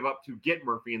have to give up to get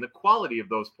Murphy and the quality of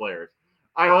those players.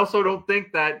 I also don't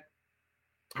think that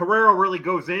Herrera really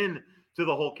goes in to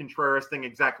the whole Contreras thing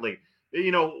exactly.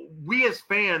 We as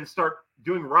fans start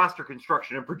doing roster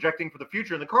construction and projecting for the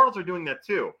future, and the Cardinals are doing that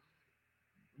too.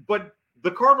 But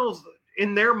the Cardinals,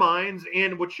 in their minds,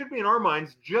 and what should be in our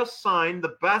minds, just signed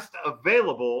the best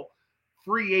available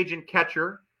free agent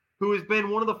catcher who has been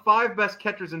one of the 5 best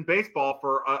catchers in baseball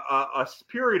for a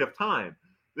period of time.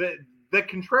 The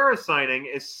Contreras signing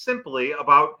is simply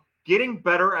about getting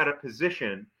better at a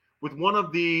position with one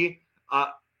of the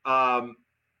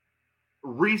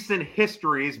recent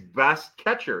history's best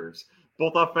catchers,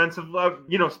 both offensive,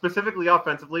 specifically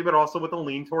offensively, but also with a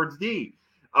lean towards D.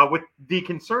 With D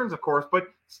concerns, of course, but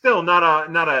still not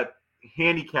a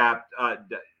handicapped,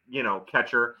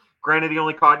 catcher. Granted, he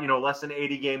only caught, less than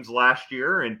 80 games last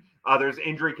year, and there's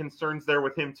injury concerns there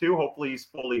with him too. Hopefully he's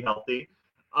fully healthy.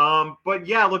 But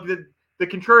yeah, look, the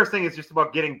Contreras thing is just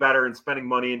about getting better and spending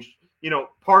money and,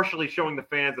 partially showing the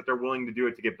fans that they're willing to do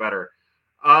it to get better.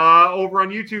 Over on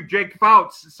YouTube, Jake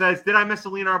Fouts says, did I miss the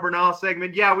Leonardo Bernal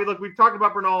segment? Yeah, we've talked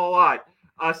about Bernal a lot.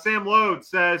 Sam Load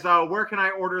says, where can I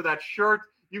order that shirt?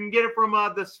 You can get it from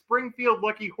the Springfield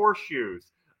Lucky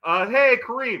Horseshoes. Hey,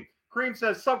 Kareem. Kareem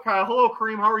says, sup, Kyle? Hello,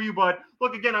 Kareem. How are you, bud?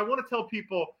 Look, again, I want to tell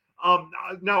people,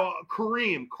 now,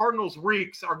 Kareem, Cardinals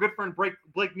Reeks, our good friend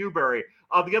Blake Newberry,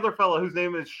 the other fellow whose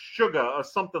name is Suga or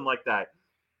something like that,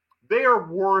 they are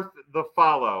worth the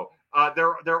follow.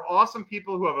 They're awesome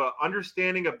people who have an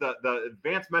understanding of the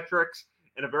advanced metrics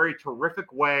in a very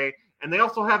terrific way, and they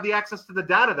also have the access to the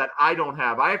data that I don't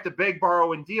have. I have to beg,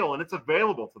 borrow, and deal, and it's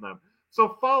available to them.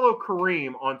 So follow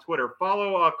Kareem on Twitter.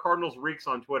 Follow Cardinals Reeks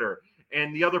on Twitter.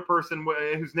 And the other person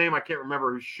whose name I can't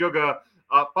remember, who's Suga,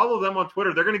 follow them on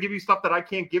Twitter. They're going to give you stuff that I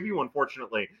can't give you,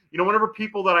 unfortunately. Whenever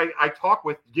people that I talk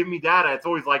with give me data, it's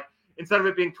always like, instead of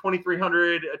it being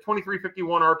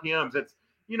 2351 RPMs, it's,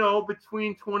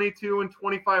 between 22 and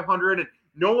 2500. And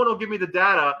no one will give me the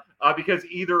data because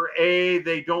either A,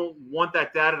 they don't want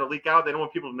that data to leak out. They don't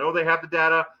want people to know they have the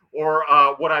data. Or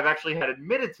what I've actually had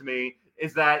admitted to me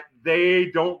is that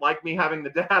they don't like me having the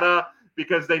data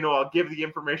because they know I'll give the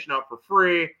information out for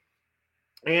free,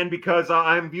 and because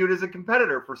I'm viewed as a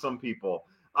competitor for some people.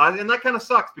 And that kind of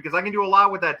sucks because I can do a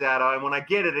lot with that data, and when I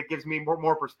get it, it gives me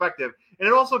more perspective. And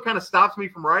it also kind of stops me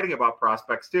from writing about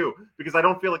prospects too, because I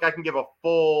don't feel like I can give a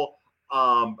full,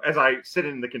 as I sit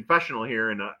in the confessional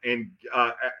here and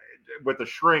with the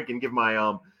shrink and give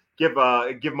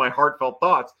give my heartfelt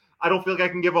thoughts. I don't feel like I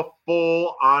can give a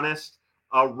full, honest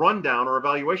rundown or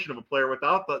evaluation of a player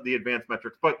without the advanced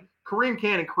metrics. But Kareem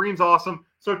can, and Kareem's awesome.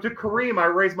 So to Kareem, I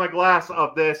raise my glass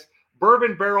of this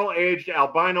bourbon barrel-aged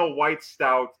albino white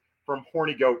stout from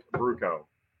Horny Goat Brew Co.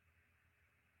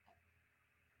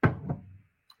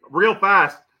 Real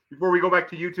fast, before we go back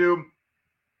to YouTube,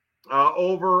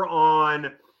 over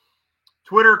on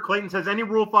Twitter, Clayton says, any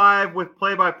Rule 5 with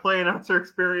play-by-play announcer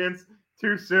experience?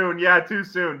 Too soon. Yeah, too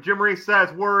soon. Jim Reese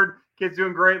says, word, kids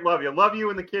doing great. Love you. Love you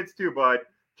and the kids too, bud.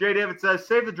 Jay David says,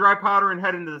 save the dry powder and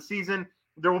head into the season.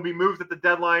 There will be moves at the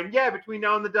deadline. Yeah, between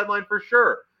now and the deadline for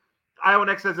sure. Iowa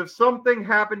Next says, if something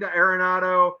happened to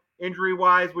Arenado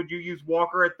injury-wise, would you use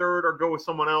Walker at third or go with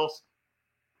someone else?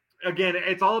 Again,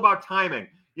 it's all about timing.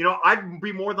 You know, I'd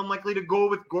be more than likely to go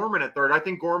with Gorman at third. I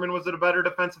think Gorman was a better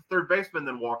defensive third baseman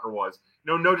than Walker was.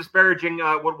 You know, no disparaging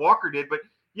what Walker did, but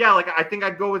yeah, like I think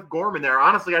I'd go with Gorman there.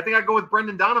 Honestly, I think I'd go with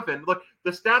Brendan Donovan. Look,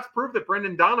 the stats prove that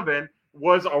Brendan Donovan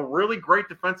was a really great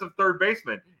defensive third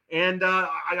baseman. And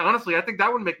I think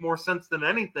that would make more sense than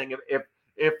anything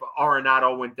if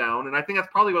Arenado went down. And I think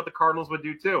that's probably what the Cardinals would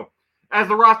do too. As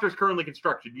the roster is currently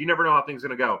constructed, you never know how things are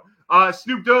going to go.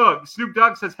 Snoop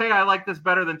Dogg says, hey, I like this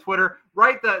better than Twitter.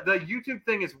 Right, the YouTube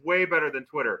thing is way better than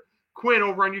Twitter. Quinn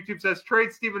over on YouTube says,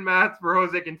 trade Steven Matz for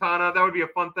Jose Quintana. That would be a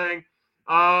fun thing.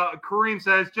 Kareem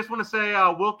says, just want to say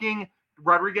Wilking,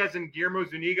 Rodriguez, and Guillermo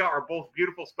Zuniga are both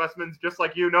beautiful specimens, just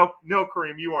like you. No,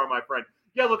 Kareem, you are my friend.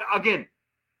 Yeah, look, again,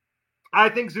 I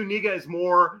think Zuniga is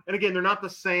more, and again, they're not the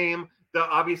same.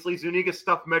 Obviously, Zuniga's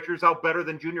stuff measures out better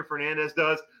than Junior Fernandez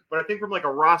does, but I think from like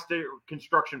a roster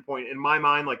construction point, in my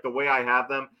mind, like the way I have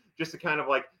them, just to kind of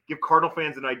like give Cardinal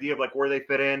fans an idea of like where they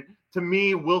fit in. To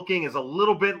me, Wilking is a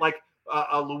little bit like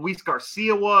Luis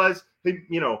Garcia was.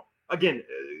 You know, again,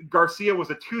 Garcia was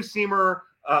a two-seamer.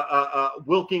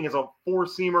 Wilking is a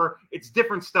four-seamer. It's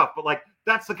different stuff, but like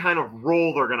that's the kind of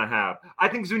role they're going to have. I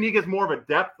think Zuniga is more of a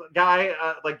depth guy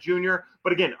like Junior,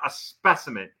 but again, a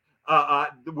specimen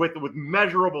with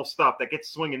measurable stuff that gets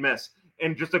swing and miss,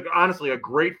 and just honestly a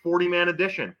great 40-man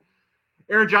addition.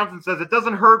 Aaron Johnson says it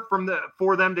doesn't hurt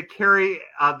for them to carry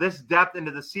this depth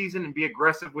into the season and be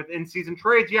aggressive with in-season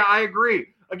trades. Yeah, I agree.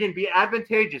 Again, be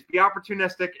advantageous, be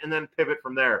opportunistic, and then pivot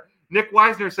from there. Nick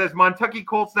Weisner says, Montucky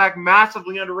Cold Snack,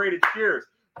 massively underrated. Cheers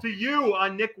to you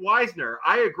on Nick Weisner.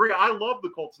 I agree. I love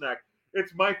the Cold Snack.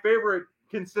 It's my favorite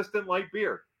consistent light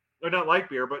beer. Or not light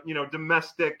beer, but, you know,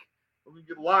 domestic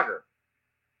lager.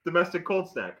 Domestic Cold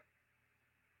Snack.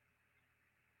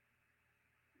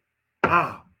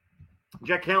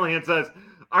 Jack Callahan says,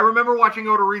 I remember watching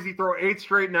Odorizzi throw 8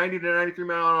 straight 90 to 93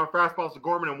 mile-an-hour fastballs to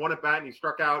Gorman and one at bat, and he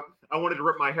struck out. I wanted to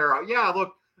rip my hair out. Yeah,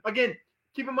 look, again,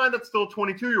 keep in mind that's still a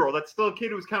 22-year-old. That's still a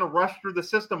kid who's kind of rushed through the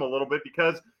system a little bit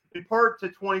because, in part, to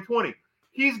 2020,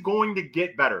 he's going to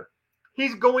get better.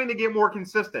 He's going to get more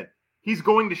consistent. He's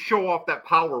going to show off that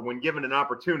power when given an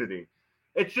opportunity.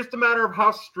 It's just a matter of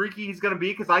how streaky he's going to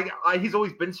be, because he's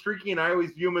always been streaky, and I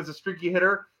always view him as a streaky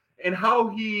hitter, and how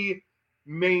he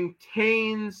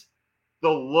maintains the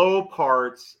low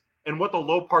parts and what the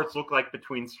low parts look like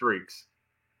between streaks.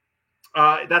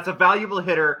 That's a valuable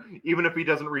hitter, even if he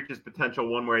doesn't reach his potential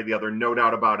one way or the other, no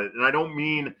doubt about it. And I don't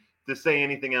mean to say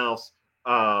anything else.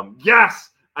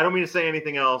 I don't mean to say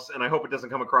anything else, and I hope it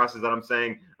doesn't come across as that I'm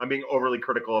saying I'm being overly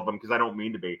critical of him, because I don't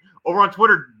mean to be. Over on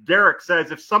Twitter, Derek says,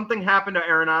 if something happened to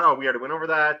Arenado, we already went over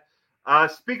that.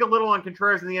 Speak a little on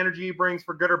Contreras and the energy he brings,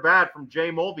 for good or bad, from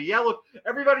Jay Mulvey. Yeah, look,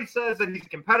 everybody says that he's a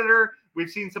competitor. We've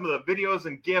seen some of the videos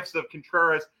and GIFs of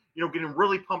Contreras, you know, getting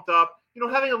really pumped up. You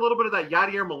know, having a little bit of that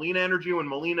Yadier Molina energy when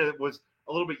Molina was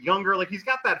a little bit younger. Like, he's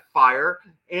got that fire.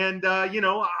 And, you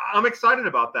know, I'm excited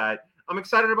about that. I'm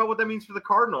excited about what that means for the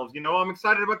Cardinals. You know, I'm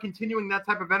excited about continuing that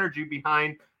type of energy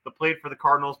behind the plate for the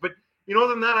Cardinals. But, you know,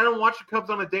 other than that, I don't watch the Cubs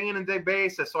on a day in and day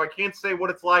basis, so I can't say what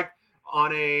it's like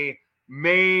on a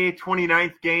May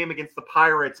 29th game against the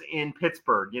Pirates in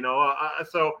Pittsburgh. You know,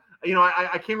 so, you know,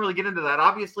 I can't really get into that.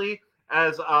 Obviously,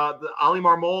 as the Ali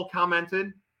Marmol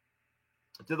commented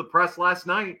to the press last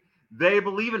night, they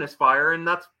believe in his fire, and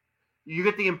that's, you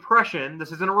get the impression,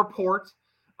 this isn't a report,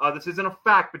 this isn't a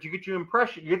fact, but you get the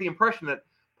impression that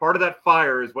part of that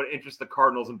fire is what interests the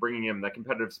Cardinals in bringing him, that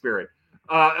competitive spirit.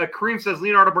 Kareem says,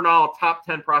 Leonardo Bernal, top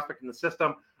 10 prospect in the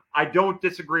system. I don't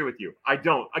disagree with you. I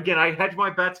don't. Again, I hedge my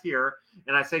bets here,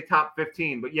 and I say top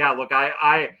 15. But yeah, look,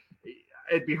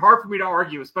 it'd be hard for me to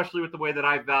argue, especially with the way that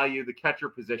I value the catcher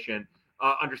position,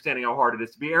 understanding how hard it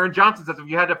is to be. Aaron Johnson says, if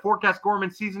you had to forecast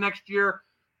Gorman's season next year,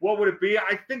 what would it be?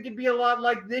 I think it'd be a lot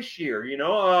like this year, you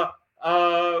know.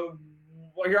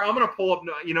 Here, I'm going to pull up,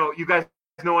 you know, you guys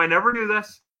know I never do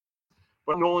this,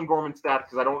 but Nolan Gorman stats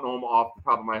because I don't know him off the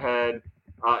top of my head,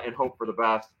 and hope for the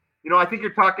best. I think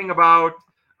you're talking about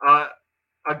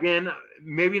again,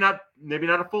 maybe not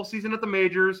a full season at the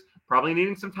majors, probably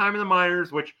needing some time in the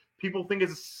minors, which people think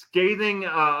is a scathing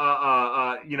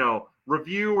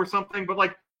review or something.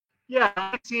 But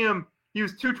I see him. He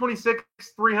was 226,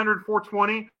 300,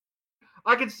 420.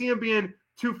 I could see him being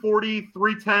 240,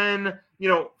 310,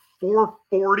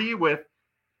 440 with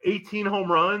 18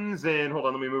 home runs and hold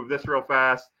on, let me move this real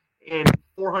fast, and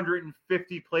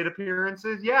 450 plate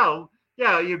appearances. Yeah,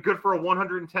 you're good for a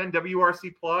 110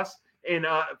 WRC plus and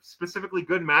specifically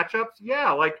good matchups.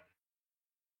 Yeah,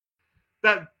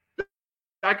 that.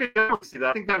 I could definitely see that.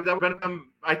 I think that would benefit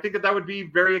them. I think that would be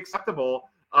very acceptable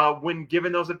when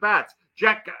given those at bats.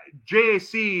 Jack,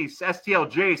 JAC, STL,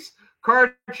 Jace,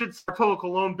 Card should Bartolo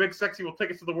Colon, Big Sexy will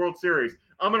take us to the World Series.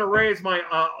 I'm going to raise my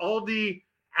Aldi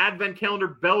Advent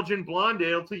Calendar Belgian Blonde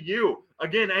Ale to you.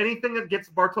 Again, anything that gets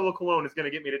Bartolo Colon is going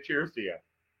to get me to cheers to you.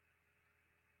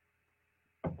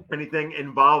 Anything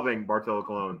involving Bartolo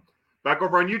Colon. Back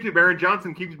over on YouTube, Aaron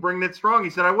Johnson keeps bringing it strong. He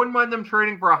said, I wouldn't mind them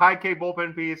trading for a high K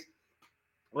bullpen piece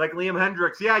like Liam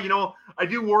Hendriks. Yeah, I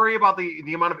do worry about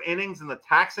the amount of innings and the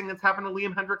taxing that's happened to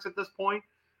Liam Hendriks at this point.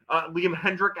 Liam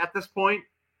Hendrick at this point.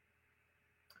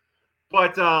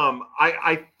 But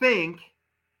I think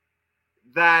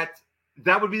that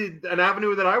would be an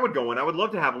avenue that I would go in. I would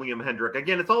love to have Liam Hendrick.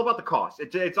 Again, it's all about the cost.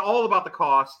 It's all about the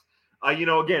cost.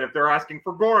 Again, if they're asking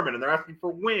for Gorman and they're asking for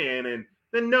Wynn, and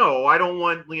then no, I don't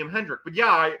want Liam Hendrick. But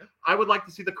yeah, I would like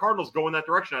to see the Cardinals go in that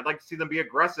direction. I'd like to see them be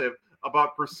aggressive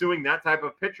about pursuing that type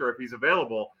of pitcher if he's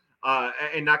available,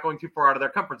 and not going too far out of their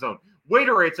comfort zone.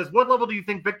 Waiterate says, what level do you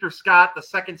think Victor Scott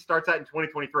II starts at in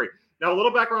 2023? Now, a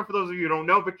little background for those of you who don't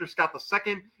know, Victor Scott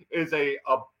II is a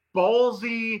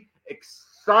ballsy,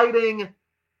 exciting,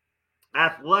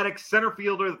 athletic center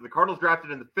fielder that the Cardinals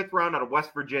drafted in the 5th round out of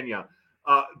West Virginia.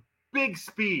 Big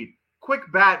speed, quick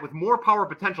bat with more power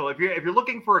potential. If you're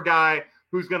looking for a guy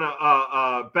who's going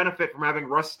to benefit from having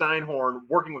Russ Steinhorn,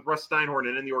 working with Russ Steinhorn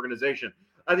and in the organization,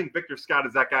 I think Victor Scott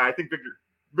is that guy. I think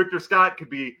Victor Scott could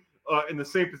be in the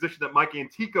same position that Mike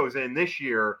Antico's in this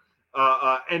year,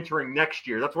 entering next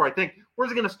year. That's where I think.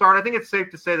 Where's he going to start? I think it's safe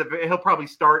to say that he'll probably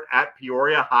start at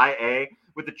Peoria, high A,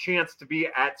 with the chance to be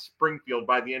at Springfield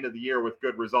by the end of the year with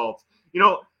good results.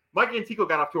 Mike Antico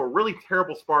got off to a really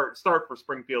terrible start for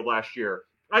Springfield last year.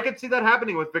 I could see that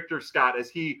happening with Victor Scott as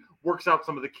he works out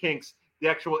some of the kinks, the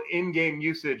actual in-game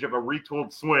usage of a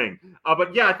retooled swing.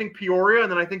 But yeah, I think Peoria,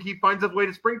 and then I think he finds his way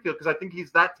to Springfield because I think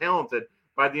he's that talented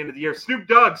by the end of the year. Snoop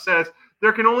Dogg says,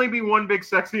 there can only be one Big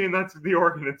Sexy, and that's the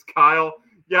org, and it's Kyle.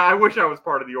 Yeah, I wish I was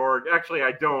part of the org. Actually,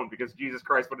 I don't, because Jesus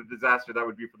Christ, what a disaster that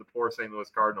would be for the poor St. Louis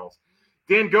Cardinals.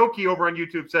 Dan Goki over on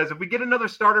YouTube says, if we get another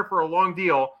starter for a long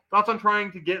deal, thoughts on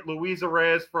trying to get Luis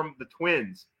Arraez from the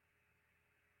Twins?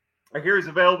 I hear he's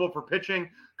available for pitching.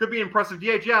 Could be impressive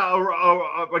DH.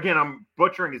 Yeah, again, I'm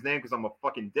butchering his name because I'm a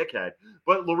fucking dickhead.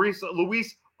 But Luis,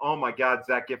 oh my God,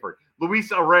 Zach Gifford.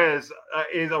 Luis Arraez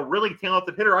is a really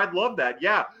talented hitter. I'd love that.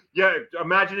 Yeah.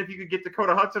 Imagine if you could get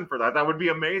Dakota Hudson for that. That would be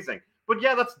amazing. But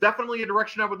yeah, that's definitely a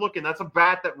direction I would look in. That's a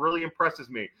bat that really impresses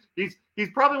me. He's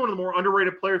probably one of the more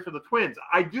underrated players for the Twins.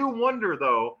 I do wonder,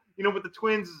 though, with the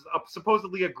Twins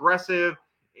supposedly aggressive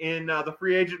in the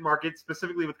free agent market,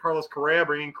 specifically with Carlos Correa,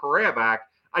 bringing Correa back,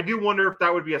 I do wonder if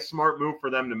that would be a smart move for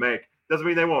them to make. Doesn't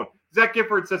mean they won't. Zach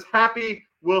Gifford says, happy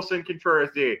Wilson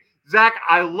Contreras Day. Zach,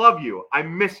 I love you. I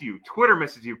miss you. Twitter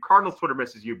misses you. Cardinals Twitter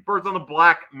misses you. Birds on the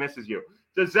Black misses you.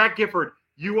 So Zach Gifford,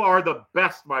 you are the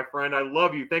best, my friend. I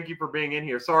love you. Thank you for being in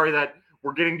here. Sorry that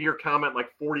we're getting to your comment like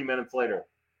 40 minutes later.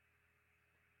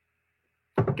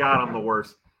 God, I'm the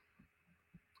worst.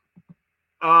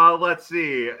 Let's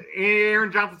see.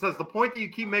 Aaron Johnson says, the point that you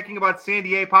keep making about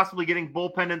Sandier possibly getting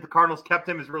bullpen into the Cardinals kept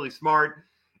him is really smart.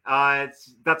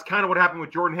 That's kind of what happened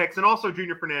with Jordan Hicks and also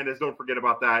Junior Fernandez. Don't forget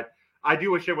about that. I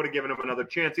do wish I would have given him another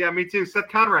chance. Yeah, me too. Seth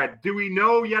Conrad, do we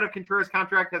know yet if Contreras'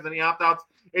 contract has any opt-outs?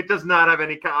 It does not have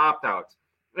any opt-outs.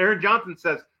 Aaron Johnson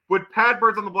says, would Pad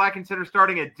Birds on the Black consider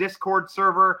starting a Discord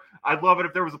server? I'd love it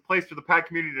if there was a place for the Pad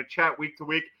community to chat week to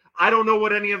week. I don't know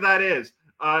what any of that is.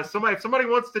 If somebody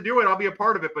wants to do it, I'll be a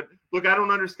part of it. But look, I don't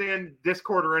understand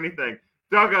Discord or anything.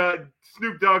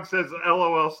 Snoop Dogg says,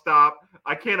 LOL, stop.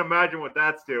 I can't imagine what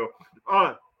that's to.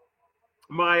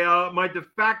 My de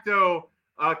facto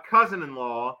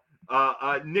cousin-in-law,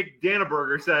 Nick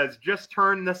Danaberger, says, just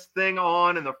turn this thing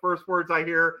on, and the first words I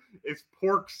hear is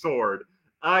pork sword.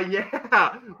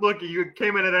 Yeah. Look, you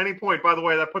came in at any point. By the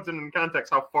way, that puts it in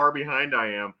context how far behind I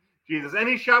am. Jesus.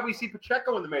 Any shot we see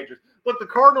Pacheco in the majors? Look, the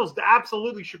Cardinals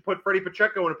absolutely should put Freddie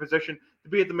Pacheco in a position to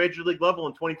be at the major league level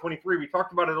in 2023. We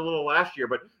talked about it a little last year,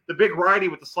 but the big righty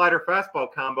with the slider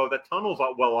fastball combo that tunnels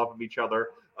well off of each other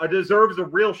deserves a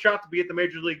real shot to be at the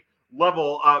major league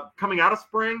level coming out of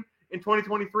spring in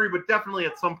 2023, but definitely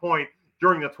at some point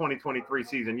during the 2023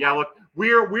 season. Yeah, look,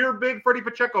 we're big Freddie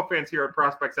Pacheco fans here at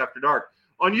Prospects After Dark.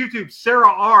 On YouTube, Sarah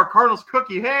R. Cardinals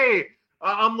Cookie. Hey,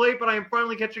 I'm late, but I am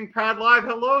finally catching Pad Live.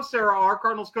 Hello, Sarah R.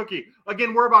 Cardinals Cookie.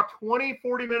 Again, we're about 40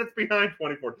 minutes behind.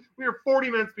 24. We are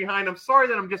 40 minutes behind. I'm sorry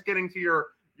that I'm just getting to your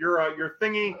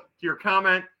thingy, to your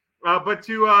comment. But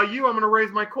to you, I'm going to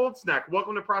raise my cold snack.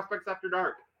 Welcome to Prospects After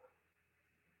Dark.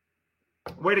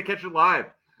 Way to catch it live.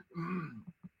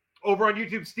 Over on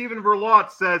YouTube, Stephen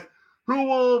Verlot says,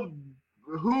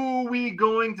 who we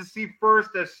going to see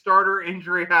first as starter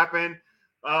injury happen?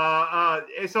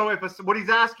 So what he's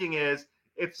asking is,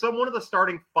 if one of the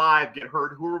starting five get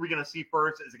hurt, who are we going to see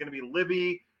first? Is it going to be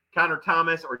Libby, Connor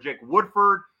Thomas, or Jake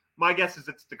Woodford? My guess is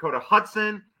it's Dakota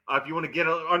Hudson. If you want to get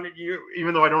on you,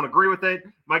 even though I don't agree with it,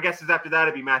 my guess is after that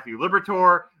it'd be Matthew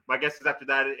Liberatore. My guess is after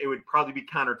that it would probably be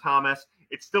Connor Thomas.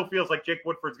 It still feels like Jake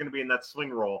Woodford's going to be in that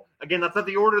swing role. Again, that's not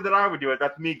the order that I would do it.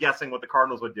 That's me guessing what the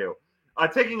Cardinals would do.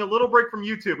 Taking a little break from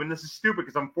YouTube, and this is stupid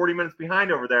because I'm 40 minutes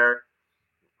behind over there.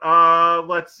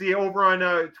 Let's see. Over on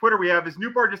Twitter, we have, is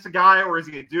Nootbaar just a guy or is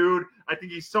he a dude? I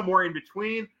think he's somewhere in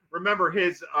between. Remember,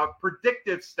 his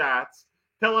predictive stats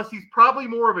tell us he's probably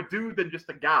more of a dude than just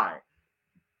a guy.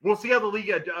 We'll see how the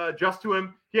league adjusts to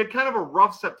him. He had kind of a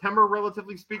rough September,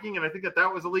 relatively speaking, and I think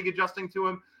that was a league adjusting to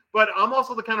him. But I'm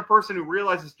also the kind of person who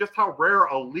realizes just how rare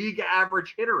a league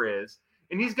average hitter is,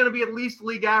 and he's going to be at least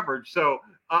league average. So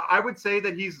I would say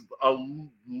that he's a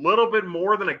little bit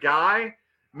more than a guy.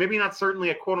 Maybe not certainly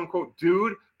a quote-unquote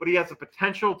dude, but he has the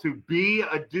potential to be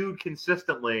a dude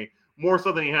consistently, more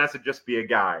so than he has to just be a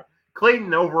guy.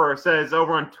 Clayton over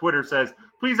on Twitter says,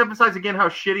 please emphasize again how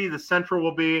shitty the Central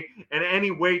will be and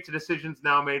any weight to decisions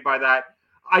now made by that.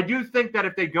 I do think that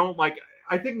if they don't,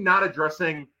 I think not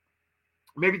addressing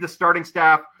maybe the starting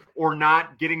staff or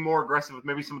not getting more aggressive with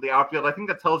maybe some of the outfield, I think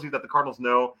that tells you that the Cardinals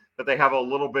know that they have a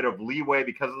little bit of leeway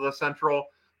because of the Central.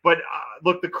 But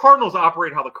look, the Cardinals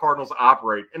operate how the Cardinals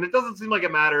operate, and it doesn't seem like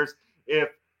it matters if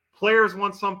players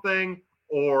want something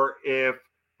or if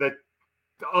the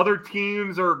other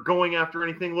teams are going after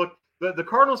anything. Look, the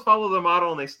Cardinals follow the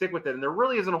model and they stick with it, and there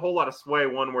really isn't a whole lot of sway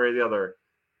one way or the other.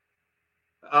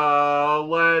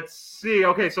 Let's see.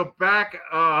 Okay, so back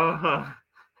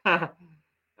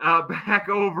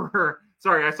over.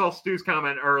 Sorry, I saw Stu's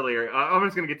comment earlier. I'm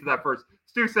just going to get to that first.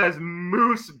 Stu says,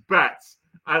 Moose Bets.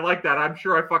 I like that. I'm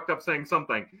sure I fucked up saying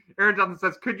something. Aaron Johnson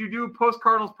says, could you do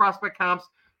post-Cardinals prospect comps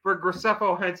for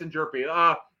Graceffo, Hentz, and Jerpy?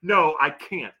 No, I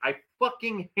can't. I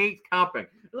fucking hate comping.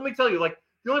 Let me tell you,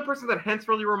 the only person that Hentz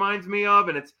really reminds me of,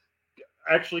 and it's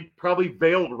actually probably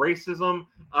veiled racism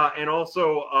and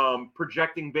also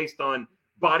projecting based on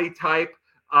body type,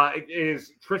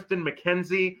 is Tristan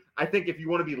McKenzie. I think if you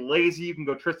want to be lazy, you can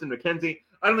go Tristan McKenzie.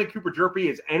 I don't think Cooper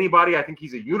Jerpy is anybody. I think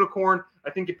he's a unicorn.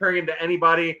 I think comparing him to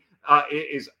anybody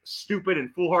is stupid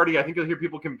and foolhardy. I think you'll hear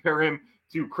people compare him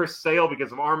to Chris Sale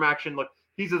because of arm action. Look,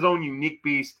 he's his own unique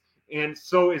beast, and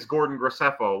so is Gordon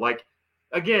Graceffo.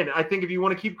 Again, I think if you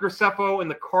want to keep Graceffo in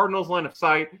the Cardinals line of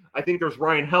sight, I think there's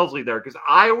Ryan Helsley there because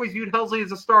I always viewed Helsley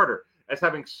as a starter, as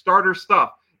having starter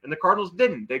stuff, and the Cardinals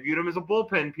didn't. They viewed him as a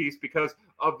bullpen piece because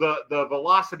of the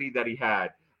velocity that he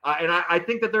had, and I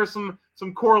think that there's some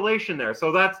correlation there.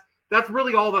 So that's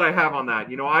really all that I have on that.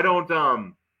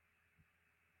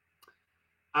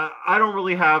 I don't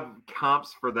really have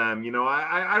comps for them.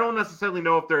 I don't necessarily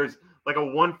know if there's like a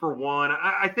 1-for-1.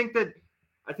 I think that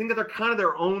they're kind of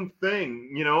their own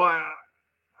thing,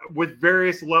 with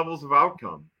various levels of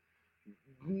outcome.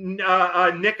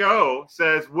 Nick O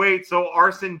says, wait, so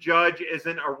Arson Judge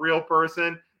isn't a real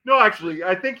person? No, actually,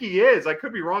 I think he is. I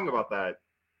could be wrong about that.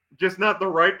 Just not the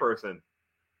right person.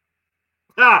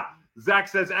 Zach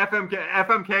says,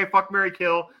 FMK, fuck, marry,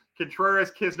 kill,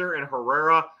 Contreras, Kisner, and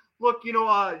Herrera. Look,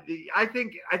 I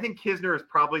think Kisner is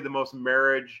probably the most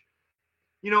marriage,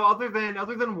 other than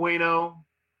Waino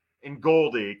and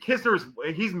Goldie.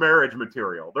 He's marriage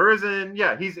material.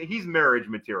 He's marriage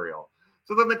material.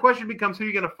 So then the question becomes, who are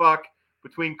you going to fuck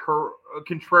between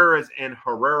Contreras and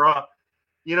Herrera?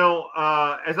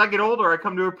 As I get older, I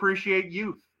come to appreciate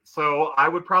youth. So I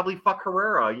would probably fuck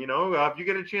Herrera. If you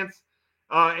get a chance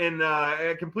in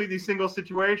a completely single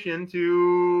situation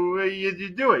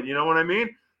you do it. You know what I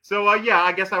mean? So,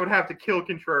 I guess I would have to kill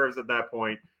Contreras at that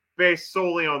point, based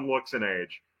solely on looks and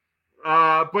age.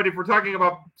 But if we're talking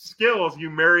about skills, you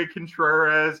marry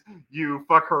Contreras, you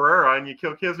fuck Herrera, and you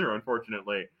kill Kisner,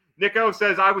 unfortunately. Nick O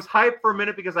says, I was hyped for a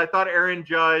minute because I thought Arson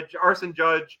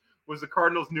Judge was the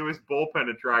Cardinals' newest bullpen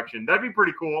attraction. That'd be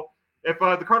pretty cool. If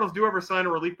the Cardinals do ever sign a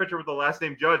relief pitcher with the last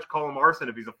name Judge, call him Arson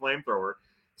if he's a flamethrower.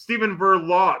 Stephen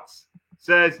Verlotz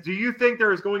says, do you think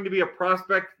there is going to be a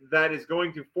prospect that is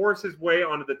going to force his way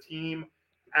onto the team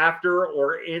after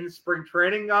or in spring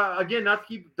training? Again, not to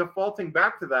keep defaulting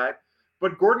back to that,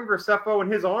 but Gordon Graceffo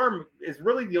and his arm is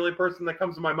really the only person that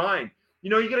comes to my mind.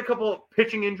 You get a couple of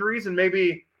pitching injuries and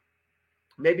maybe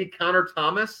Connor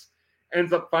Thomas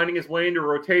ends up finding his way into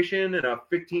rotation in a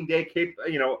 15-day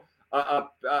in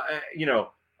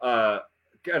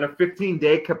a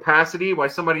 15-day capacity while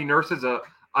somebody nurses a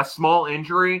small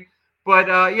injury. But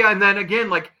and then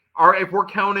again, if we're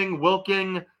counting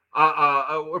Wilking,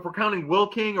 or if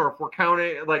we're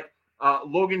counting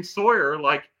Logan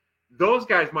Sawyer, those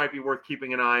guys might be worth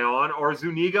keeping an eye on, or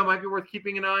Zuniga might be worth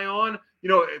keeping an eye on.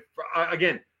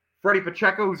 Again, Freddie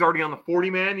Pacheco, who's already on the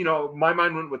 40-man. My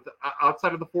mind went with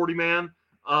outside of the 40-man.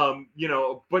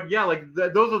 But yeah,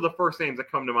 those are the first names that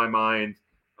come to my mind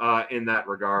in that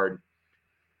regard.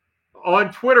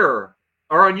 On Twitter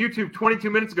or on YouTube 22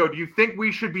 minutes ago, do you think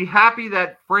we should be happy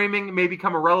that framing may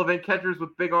become irrelevant? Catchers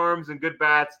with big arms and good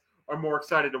bats are more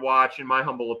excited to watch, in my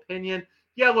humble opinion.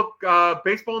 Yeah, look,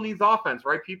 baseball needs offense,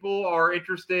 right? People are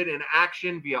interested in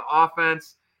action via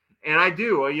offense, and I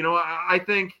do. I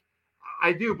think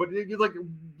I do, but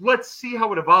let's see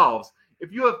how it evolves.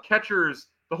 If you have catchers,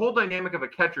 the whole dynamic of a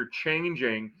catcher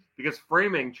changing because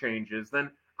framing changes, then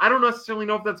I don't necessarily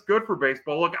know if that's good for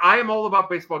baseball. Look, I am all about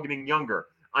baseball getting younger.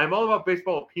 I'm all about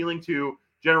baseball appealing to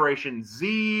Generation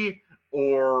Z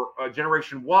or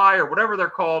Generation Y or whatever they're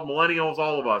called, millennials,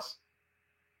 all of us.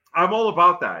 I'm all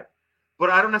about that. But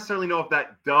I don't necessarily know if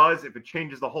it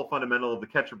changes the whole fundamental of the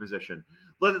catcher position.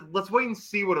 Let's wait and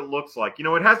see what it looks like.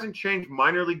 It hasn't changed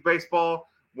minor league baseball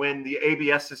when the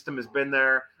ABS system has been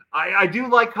there. I do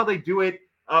like how they do it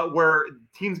where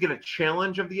teams get a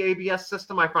challenge of the ABS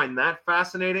system. I find that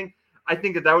fascinating. I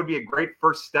think that would be a great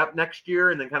first step next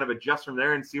year, and then kind of adjust from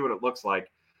there and see what it looks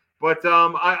like. But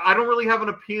I don't really have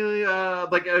a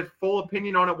full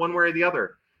opinion on it one way or the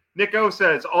other. Nick O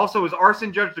says, also, is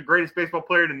Arson Judge the greatest baseball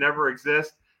player to never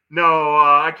exist? No,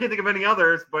 I can't think of any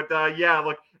others. But yeah,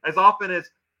 look, as often as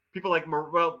people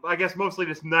I guess mostly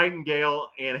just Nightingale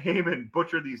and Heyman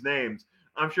butcher these names,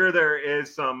 I'm sure there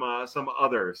is some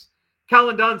others.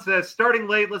 Colin Dunn says, starting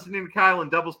late, listening to Kyle in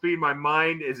double speed, my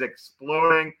mind is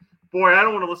exploding. Boy, I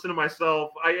don't want to listen to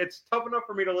myself. It's tough enough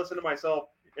for me to listen to myself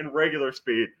in regular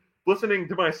speed. Listening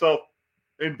to myself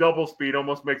in double speed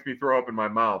almost makes me throw up in my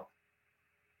mouth.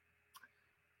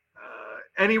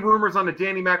 Any rumors on the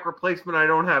Danny Mac replacement? I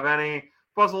don't have any.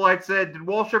 Fuzzlelight said, did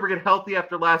Walsh ever get healthy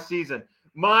after last season?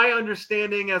 My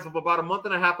understanding as of about a month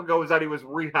and a half ago is that he was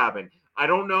rehabbing. I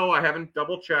don't know. I haven't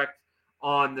double-checked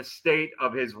on the state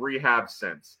of his rehab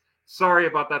since. Sorry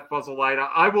about that, Fuzzlelight.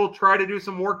 I will try to do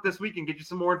some work this week and get you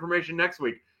some more information next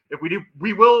week. If we do,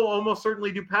 we will almost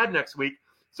certainly do Pad next week.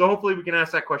 So hopefully we can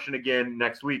ask that question again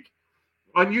next week.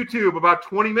 On YouTube, about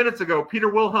 20 minutes ago, Peter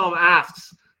Wilhelm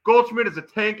asks, Goldschmidt is a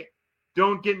tank.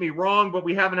 Don't get me wrong, but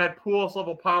we haven't had Pujols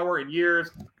level power in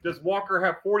years. Does Walker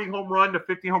have 40 home run to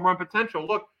 50 home run potential?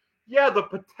 Look, yeah, the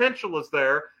potential is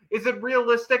there. Is it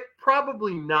realistic?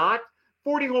 Probably not.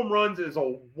 40 home runs is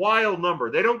a wild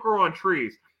number. They don't grow on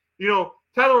trees.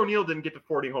 Tyler O'Neill didn't get to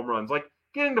 40 home runs.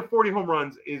 Getting to 40 home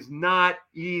runs is not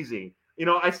easy.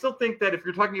 I still think that if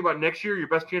you're talking about next year, your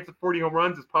best chance at 40 home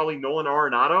runs is probably Nolan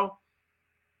Arenado.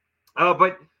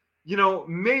 But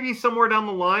maybe somewhere down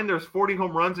the line, there's 40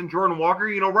 home runs in Jordan Walker.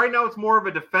 Right now it's more of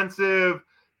a defensive,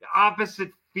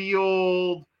 opposite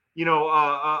field,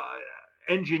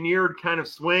 engineered kind of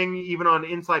swing, even on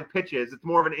inside pitches. It's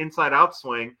more of an inside-out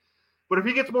swing. But if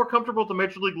he gets more comfortable at the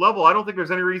major league level, I don't think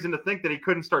there's any reason to think that he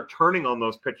couldn't start turning on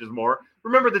those pitches more.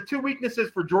 Remember, the two weaknesses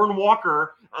for Jordan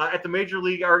Walker at the major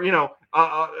league are,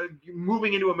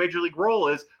 moving into a major league role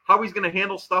is how he's going to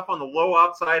handle stuff on the low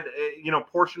outside,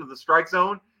 portion of the strike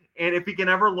zone. And if he can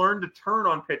ever learn to turn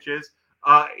on pitches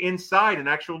inside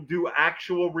and do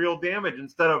actual real damage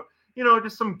instead of,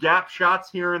 just some gap shots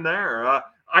here and there.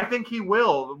 I think he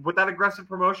will. With that aggressive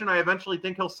promotion, I eventually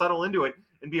think he'll settle into it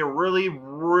and be a really,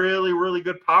 really, really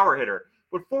good power hitter.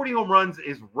 But 40 home runs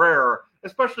is rare,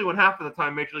 especially when half of the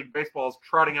time Major League Baseball is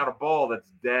trotting out a ball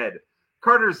that's dead.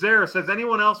 Carter Zare says,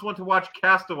 anyone else want to watch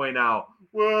Castaway now?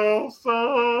 Well,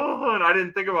 son, I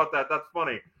didn't think about that. That's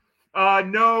funny.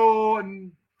 No,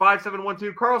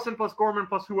 5712, Carlson plus Gorman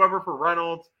plus whoever for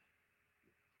Reynolds.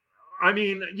 I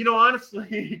mean,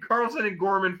 honestly, Carlson and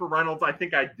Gorman for Reynolds, I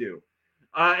think I'd do.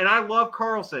 And I love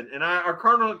Carlson.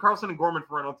 Carlson and Gorman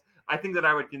for Reynolds, I think that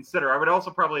I would consider. I would also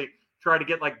probably try to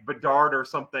get like Bedard or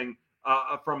something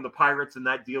from the Pirates in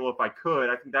that deal if I could.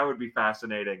 I think that would be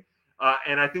fascinating.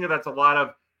 And I think that's a lot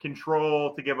of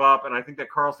control to give up. And I think that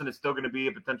Carlson is still going to be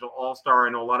a potential all-star. I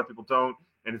know a lot of people don't,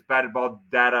 and his batted ball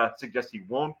data suggests he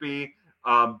won't be.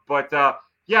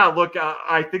 Yeah, look,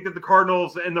 I think that the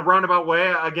Cardinals, in the roundabout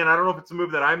way, again, I don't know if it's a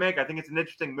move that I make. I think it's an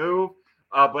interesting move.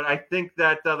 But I think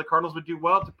that the Cardinals would do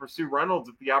well to pursue Reynolds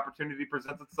if the opportunity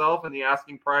presents itself and the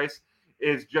asking price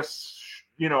is just,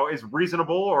 is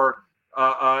reasonable, or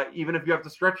even if you have to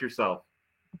stretch yourself.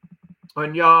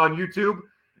 On YouTube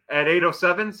at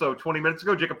 8:07, so 20 minutes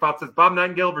ago, Jacob Fouts says, Bob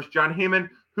Nightingale versus John Heyman.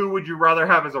 Who would you rather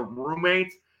have as a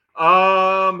roommate?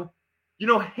 Heyman,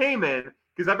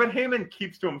 because I bet Heyman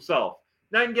keeps to himself.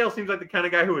 Nightingale seems like the kind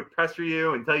of guy who would pester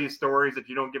you and tell you stories that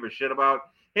you don't give a shit about.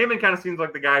 Heyman kind of seems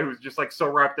like the guy who's just like so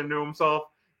wrapped into himself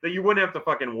that you wouldn't have to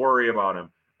fucking worry about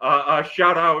him.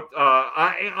 Shout out,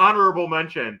 honorable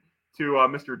mention to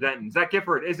Mr. Denton. Zach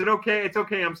Gifford, is it okay? It's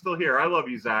okay. I'm still here. I love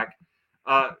you, Zach.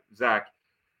 Zach.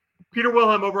 Peter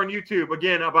Wilhelm over on YouTube,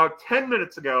 again, about 10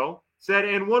 minutes ago, said,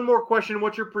 and one more question,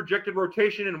 what's your projected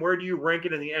rotation and where do you rank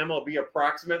it in the MLB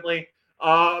approximately?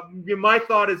 My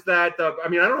thought is that, I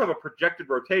don't have a projected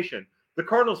rotation. The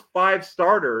Cardinals' 5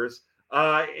 starters,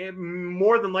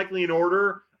 more than likely in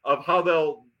order of how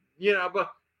they'll,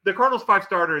 but the Cardinals' 5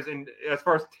 starters, and as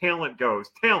far as talent goes,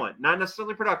 not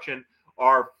necessarily production,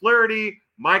 are Flaherty,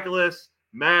 Michaelis,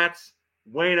 Matz,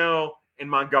 Waino, and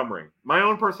Montgomery. My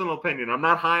own personal opinion, I'm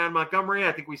not high on Montgomery.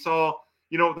 I think we saw,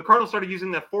 the Cardinals started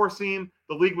using that 4-seam.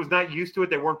 The league was not used to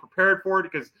it. They weren't prepared for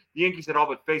it because the Yankees had all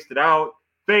but phased it out.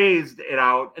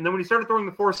 And then when he started throwing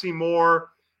the 4-seam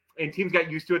more and teams got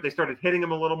used to it, they started hitting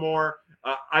him a little more.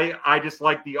 I just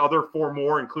like the other 4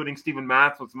 more, including Steven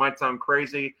Matz, which might sound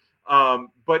crazy.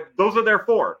 But those are their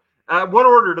 4. What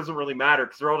order doesn't really matter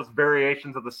because they're all just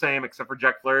variations of the same, except for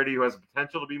Jack Flaherty, who has the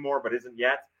potential to be more but isn't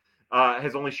yet.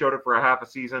 Has only showed it for a half a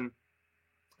season.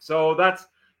 So that's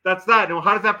that. Now,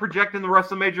 how does that project in the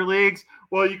rest of major leagues?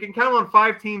 Well, you can count on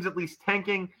 5 teams at least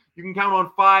tanking. You can count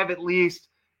on 5 at least,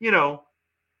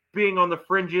 being on the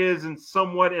fringes and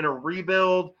somewhat in a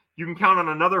rebuild. You can count on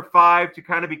another 5 to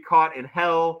kind of be caught in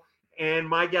hell. And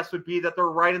my guess would be that they're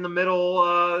right in the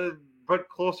middle, but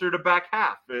closer to back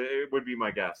half. It would be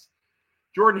my guess.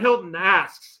 Jordan Hilton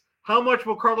asks, how much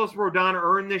will Carlos Rodon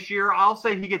earn this year? I'll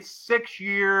say he gets 6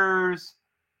 years,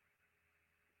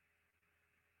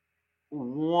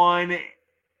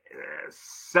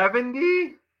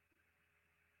 170.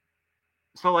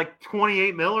 So like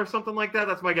 28 mil or something like that.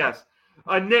 That's my guess.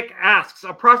 Nick asks,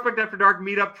 a prospect after dark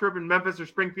meetup trip in Memphis or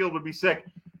Springfield would be sick.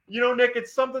 Nick,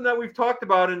 it's something that we've talked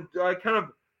about and I kind of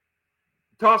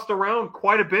tossed around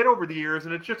quite a bit over the years,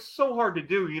 and it's just so hard to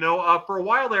do. For a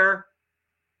while there,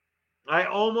 I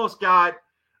almost got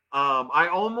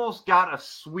a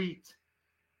suite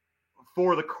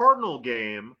for the Cardinal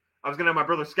game. I was going to have my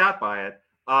brother Scott buy it,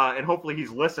 and hopefully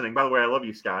he's listening. By the way, I love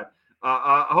you, Scott.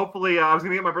 Hopefully I was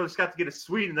going to get my brother Scott to get a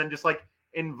suite and then just like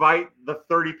invite the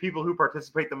 30 people who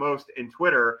participate the most in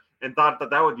Twitter, and thought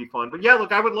that would be fun. But yeah,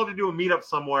 look, I would love to do a meetup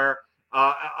somewhere.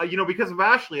 Because of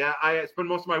Ashley, I spend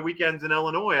most of my weekends in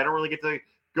Illinois. I don't really get to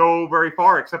go very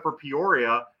far except for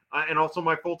Peoria. And also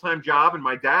my full-time job and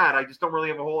my dad, I just don't really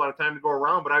have a whole lot of time to go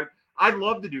around. But I'd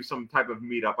love to do some type of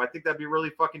meetup. I think that'd be really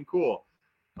fucking cool.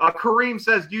 Kareem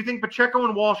says, do you think Pacheco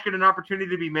and Walsh get an opportunity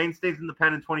to be mainstays in the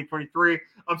pen in 2023?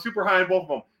 I'm super high on both of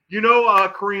them.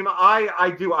 Kareem,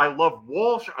 I do. I love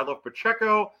Walsh. I love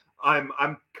Pacheco.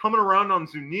 I'm coming around on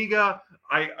Zuniga.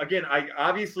 I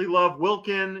obviously love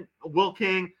Wilking.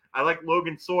 I like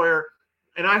Logan Sawyer.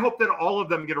 And I hope that all of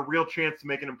them get a real chance to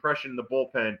make an impression in the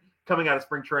bullpen coming out of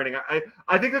spring training.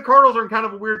 I think the Cardinals are in kind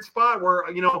of a weird spot where,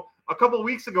 a couple of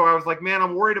weeks ago, I was like, man,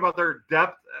 I'm worried about their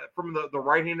depth from the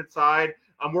right-handed side.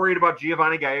 I'm worried about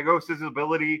Giovanni Gallegos'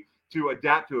 ability to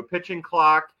adapt to a pitching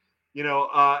clock,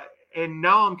 and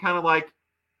now I'm kind of like,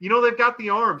 they've got the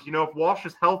arms. If Walsh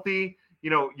is healthy,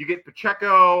 you get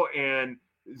Pacheco and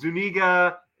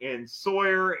Zuniga and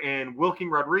Sawyer and Wilking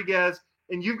Rodriguez,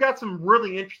 and you've got some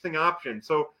really interesting options.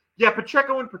 So, yeah,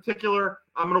 Pacheco in particular,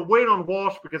 I'm going to wait on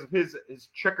Walsh because of his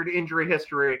checkered injury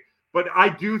history, but I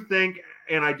do think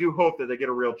and I do hope that they get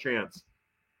a real chance.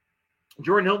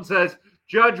 Jordan Hilton says,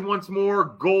 Judge wants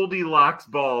more Goldilocks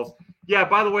balls. Yeah,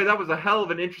 by the way, that was a hell of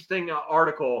an interesting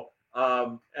article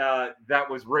that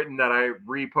was written that I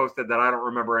reposted that I don't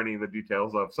remember any of the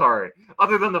details of. Sorry.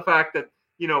 Other than the fact that,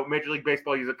 Major League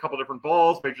Baseball used a couple different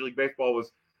balls. Major League Baseball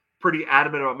was pretty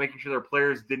adamant about making sure their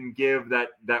players didn't give that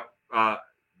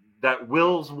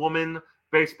Will's woman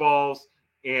baseballs,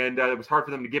 and it was hard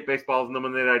for them to get baseballs. And then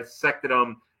when they dissected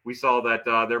them, we saw that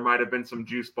there might have been some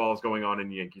juice balls going on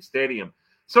in Yankee Stadium.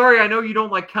 Sorry, I know you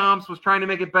don't like comps. Was trying to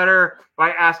make it better by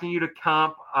asking you to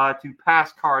comp to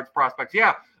pass cards prospects.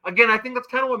 Yeah, again, I think that's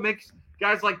kind of what makes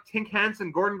guys like Tink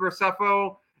Henson, Gordon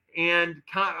Graceffo, and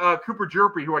Cooper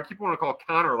Jerpy, who I keep wanting to call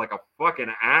Connor like a fucking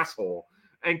asshole,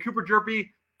 and Cooper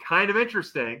Jerpy kind of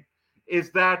interesting,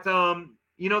 is that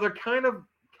they're kind of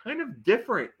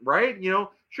different, right?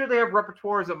 Sure, they have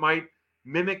repertoires that might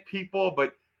mimic people,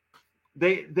 but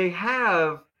they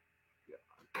have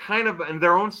kind of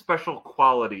their own special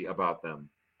quality about them.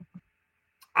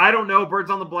 I don't know.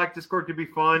 Birds on the Black Discord could be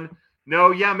fun.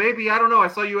 No, yeah, maybe. I don't know. I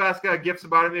saw you ask Gifts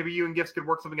about it. Maybe you and Gifts could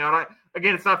work something out.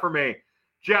 Again, it's not for me.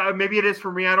 Maybe it is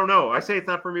for me. I don't know. I say it's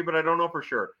not for me, but I don't know for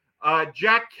sure.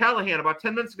 Jack Callahan, about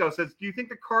 10 minutes ago, says, do you think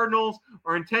the Cardinals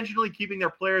are intentionally keeping their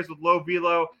players with low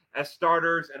velo as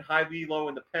starters and high velo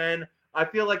in the pen? I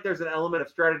feel like there's an element of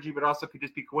strategy, but also could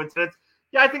just be coincidence.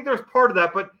 Yeah, I think there's part of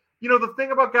that, but the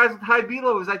thing about guys with high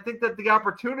velo is I think that the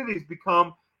opportunities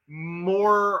become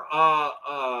more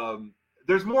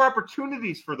there's more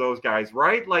opportunities for those guys,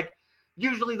 right? Like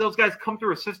usually those guys come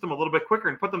through a system a little bit quicker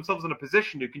and put themselves in a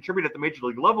position to contribute at the major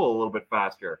league level a little bit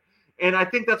faster. And I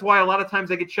think that's why a lot of times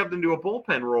they get shoved into a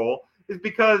bullpen role, is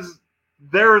because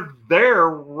they're there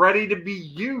ready to be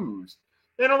used.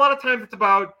 And a lot of times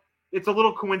it's a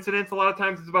little coincidence. A lot of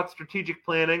times it's about strategic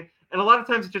planning. And a lot of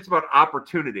times it's just about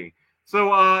opportunity. So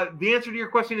the answer to your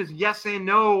question is yes and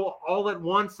no all at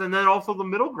once, and then also the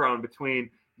middle ground between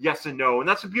yes and no. And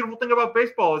that's the beautiful thing about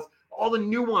baseball, is all the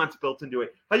nuance built into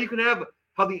it.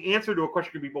 How the answer to a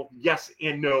question can be both yes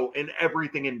and no and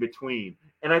everything in between.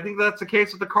 And I think that's the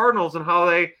case with the Cardinals and how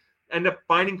they end up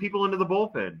finding people into the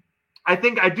bullpen. I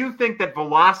do think that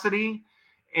velocity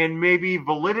and maybe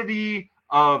validity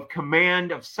of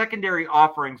command of secondary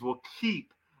offerings will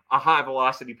keep a high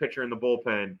velocity pitcher in the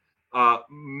bullpen.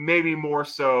 Maybe more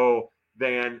so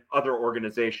than other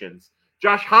organizations.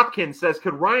 Josh Hopkins says,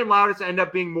 could Ryan Loudis end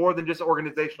up being more than just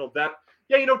organizational depth?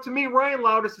 Yeah, to me, Ryan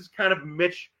Loudis is kind of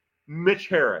Mitch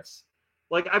Harris.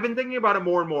 Like, I've been thinking about it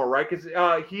more and more, right? Because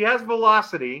he has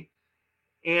velocity,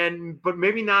 but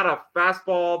maybe not a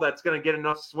fastball that's going to get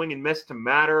enough swing and miss to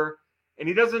matter. And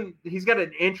he's got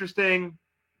an interesting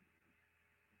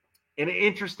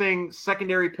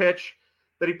secondary pitch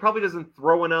that he probably doesn't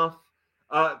throw enough.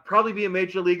 Probably be a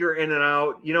major leaguer in and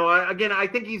out. I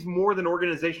think he's more than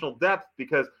organizational depth,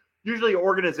 because usually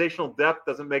organizational depth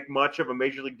doesn't make much of a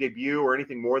major league debut or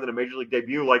anything more than a major league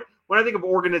debut. Like when I think of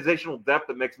organizational depth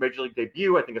that makes major league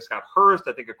debut, I think of Scott Hurst.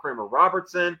 I think of Kramer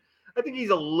Robertson. I think he's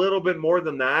a little bit more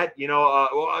than that.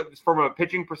 From a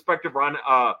pitching perspective,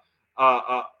 Roel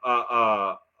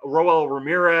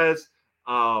Ramirez,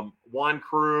 Juan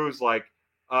Cruz,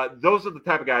 those are the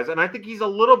type of guys. And I think he's a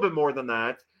little bit more than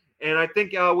that. And I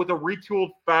think with a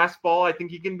retooled fastball, I think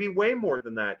he can be way more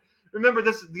than that. Remember,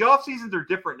 the off seasons are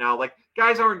different now. Like,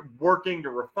 guys aren't working to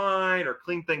refine or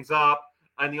clean things up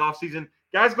in the off season.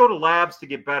 Guys go to labs to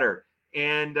get better.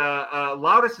 And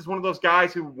Loudis is one of those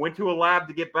guys who went to a lab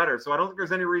to get better. So I don't think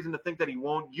there's any reason to think that he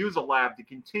won't use a lab to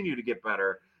continue to get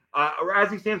better.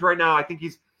 As he stands right now, I think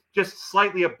he's just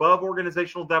slightly above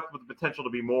organizational depth with the potential to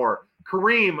be more.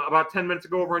 Kareem, about 10 minutes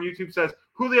ago over on YouTube, says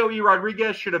Julio E.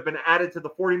 Rodriguez should have been added to the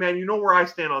 40-man. You know where I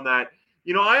stand on that.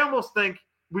 I almost think,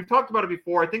 we've talked about it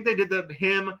before, I think they did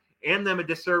him and them a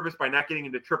disservice by not getting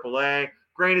into AAA.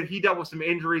 Granted, he dealt with some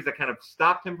injuries that kind of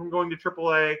stopped him from going to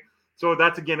AAA. So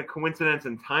that's, again, a coincidence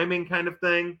and timing kind of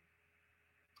thing.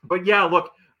 But, yeah,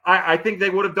 look, I think they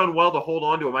would have done well to hold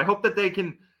on to him. I hope that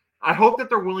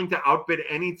they're willing to outbid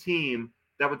any team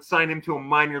that would sign him to a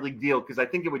minor league deal, because I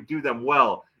think it would do them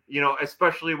well,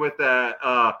 especially with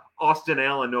Austin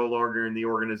Allen no longer in the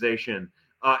organization.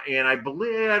 And I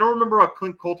don't remember about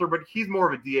Clint Coulter, but he's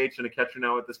more of a DH than a catcher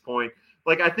now at this point.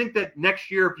 Like, I think that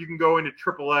next year, if you can go into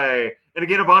AAA, and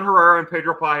again, Ivan Herrera and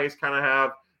Pedro Pages kind of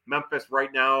have Memphis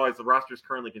right now as the roster is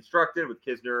currently constructed with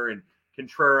Kisner and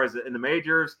Contreras in the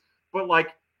majors. But,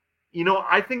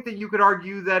 I think that you could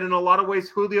argue that in a lot of ways,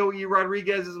 Julio E.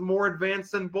 Rodriguez is more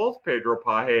advanced than both Pedro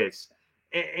Pages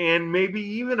and maybe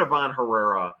even Ivan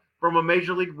Herrera from a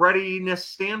major league readiness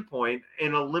standpoint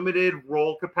in a limited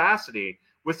role capacity,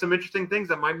 with some interesting things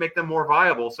that might make them more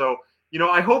viable. So,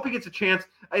 I hope he gets a chance.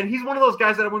 And he's one of those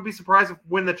guys that I wouldn't be surprised if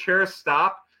when the chairs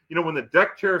stop, when the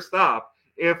deck chairs stop,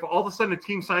 if all of a sudden a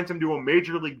team signs him to a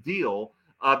major league deal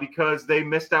because they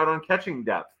missed out on catching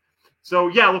depth. So,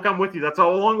 yeah, look, I'm with you. That's a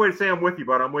long way to say I'm with you,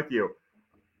 but I'm with you.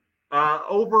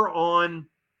 Over on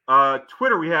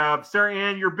Twitter, we have Sarah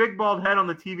Ann, your big bald head on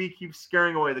the TV keeps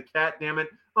scaring away the cat, damn it.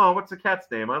 Oh, what's the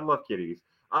cat's name? I love kitties.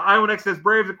 Ionex says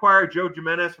Braves acquire Joe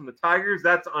Jimenez from the Tigers.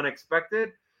 That's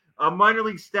unexpected. Minor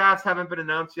league staffs haven't been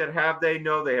announced yet, have they?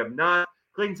 No, they have not.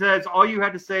 Clayton says, all you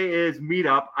had to say is meet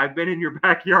up. I've been in your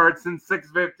backyard since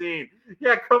 6:15.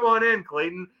 Yeah, come on in,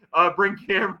 Clayton. Bring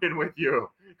Cameron with you.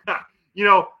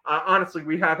 Honestly,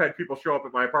 we have had people show up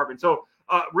at my apartment. So,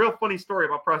 real funny story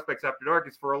about Prospects After Dark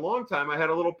is for a long time, I had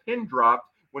a little pin dropped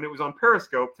when it was on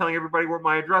Periscope telling everybody what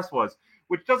my address was,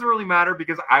 which doesn't really matter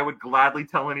because I would gladly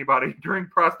tell anybody during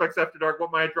Prospects After Dark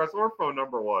what my address or phone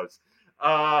number was.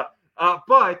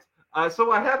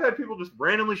 So I have had people just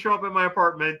randomly show up at my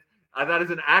apartment. That is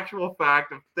an actual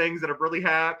fact of things that have really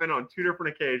happened on 2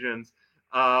 different occasions.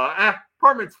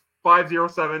 Apartment's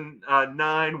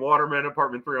 507-9 Waterman,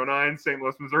 apartment 309, St.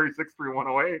 Louis, Missouri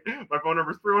 63108. My phone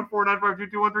number is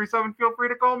 314-952-2137. Feel free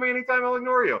to call me anytime. I'll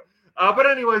ignore you. But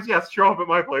anyways, yes, show up at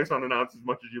my place unannounced as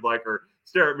much as you like, or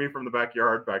stare at me from the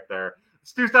backyard back there.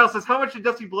 Stu Style says, how much did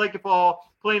Dusty Blakefall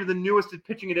play into the newest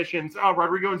pitching additions?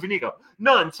 Rodrigo and Zuniga.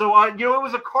 None. So, it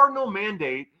was a Cardinal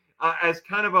mandate as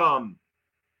kind of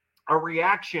a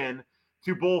reaction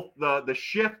to both the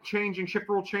shift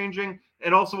rule changing,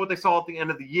 and also what they saw at the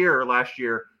end of the year last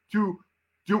year to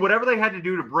do whatever they had to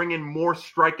do to bring in more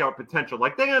strikeout potential.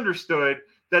 Like, they understood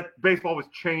that baseball was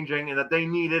changing and that they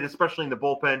needed, especially in the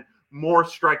bullpen, more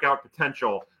strikeout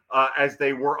potential as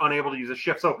they were unable to use a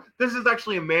shift. So this is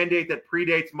actually a mandate that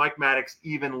predates Mike Maddox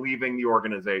even leaving the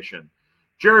organization.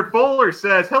 Jared Fuller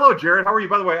says, hello, Jared. How are you?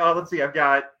 By the way, let's see. I've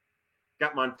got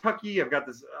Montucky. I've got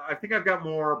this. I think I've got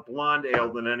more blonde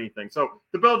ale than anything. So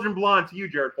the Belgian blonde to you,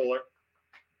 Jared Fuller.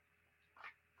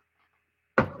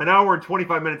 An hour and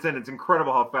 25 minutes in. It's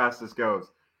incredible how fast this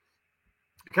goes.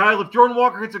 Kyle, if Jordan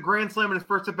Walker hits a grand slam in his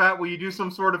first at bat, will you do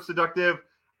some sort of seductive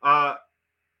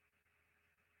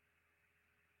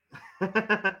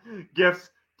Gifts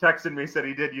texted me, said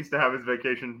he did used to have his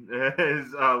location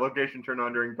turned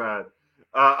on during pad.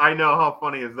 I know, how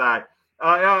funny is that?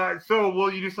 So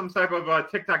will you do some type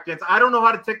of TikTok dance? I don't know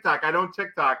how to TikTok. I don't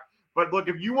TikTok. But look,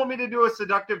 if you want me to do a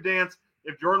seductive dance,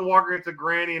 if Jordan Walker hits a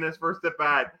granny in his first at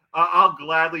bat, I'll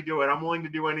gladly do it. I'm willing to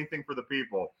do anything for the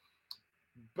people.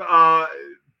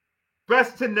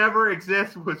 Best to never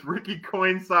exist was Ricky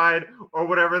Coinside or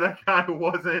whatever that guy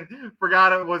wasn't.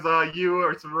 Forgot it was you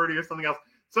or sorority or something else.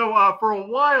 So for a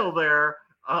while there,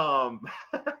 Alex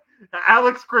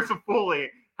Crisafulli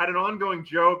had an ongoing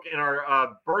joke in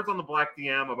our Birds on the Black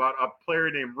DM about a player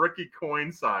named Ricky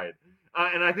Coinside.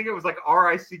 And I think it was like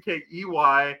Rickey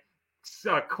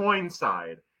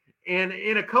Coinside. And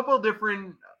in a couple of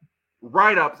different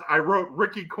write-ups, I wrote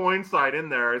Ricky Coinside in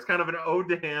there. It's kind of an ode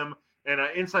to him and an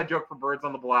inside joke for Birds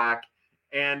on the Black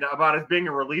and about his being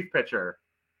a relief pitcher.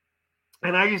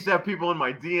 And I used to have people in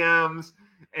my DMs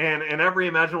and every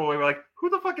imaginable way were like, who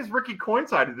the fuck is Ricky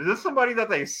Coinside? Is this somebody that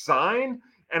they signed?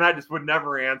 And I just would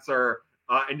never answer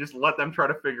and just let them try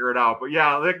to figure it out. But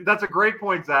yeah, that's a great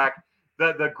point, Zach.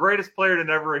 The greatest player to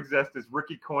never exist is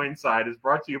Ricky Coinside is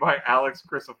brought to you by Alex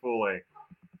Crisafulli.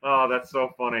 Oh, that's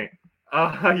so funny.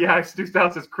 Yeah, Stu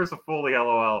Stout says Crisafulli,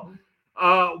 LOL.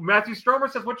 Matthew Stromer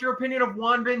says, what's your opinion of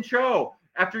Juan Bin Cho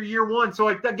after year one? So,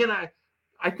 I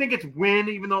think it's Win,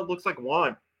 even though it looks like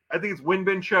Juan. I think it's Win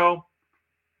Bin Cho.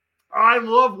 I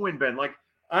love Win Bin. Like,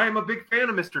 I'm a big fan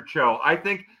of Mr. Cho. I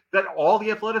think that all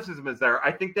the athleticism is there.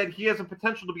 I think that he has a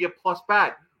potential to be a plus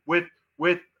bat with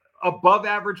above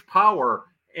average power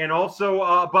and also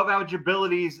above average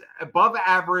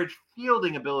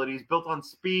fielding abilities built on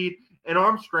speed and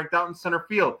arm strength out in center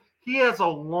field. He has a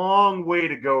long way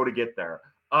to go to get there.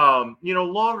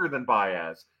 Longer than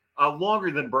Baez,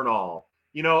 longer than Bernal,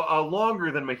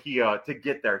 longer than Mejia to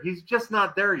get there. He's just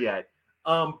not there yet.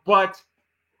 But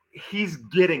he's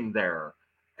getting there.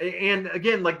 And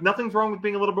again, like, nothing's wrong with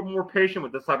being a little bit more patient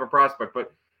with this type of prospect,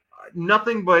 but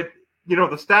nothing but,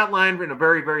 the stat line in a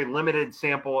very, very limited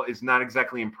sample is not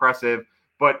exactly impressive.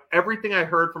 But everything I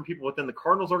heard from people within the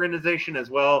Cardinals organization,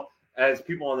 as well as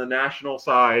people on the national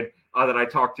side that I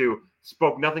talked to,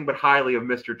 spoke nothing but highly of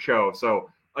Mr. Cho. So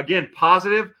again,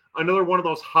 positive, another one of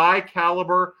those high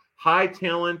caliber, high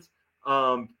talent,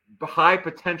 high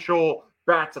potential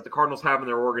bats that the Cardinals have in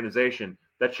their organization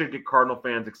that should get Cardinal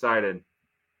fans excited.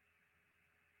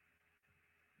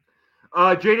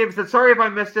 Jay Davis said, sorry if I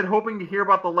missed it. Hoping to hear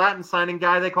about the Latin signing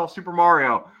guy they call Super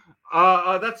Mario.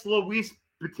 That's Luis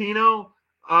Patino.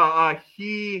 Luis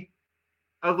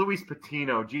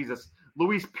Patino. Jesus.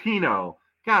 Luis Pino.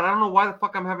 God, I don't know why the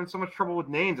fuck I'm having so much trouble with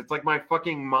names. It's like my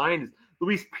fucking mind is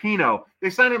Luis Pino. They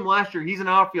signed him last year. He's an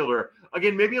outfielder.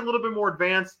 Again, maybe a little bit more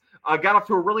advanced. Got off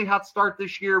to a really hot start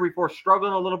this year before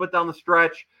struggling a little bit down the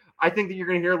stretch. I think that you're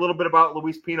going to hear a little bit about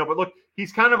Luis Pino. But look,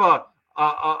 he's kind of a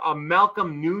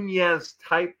Malcolm Nunez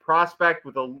type prospect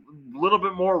with a little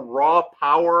bit more raw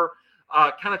power,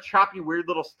 kind of choppy, weird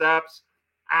little steps,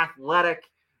 athletic.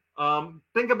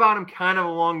 Think about him kind of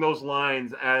along those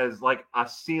lines as like a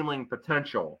ceiling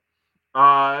potential.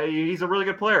 He's a really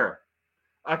good player.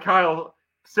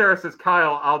 Sarah says,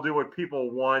 Kyle, I'll do what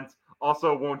people want.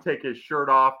 Also, won't take his shirt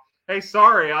off. Hey,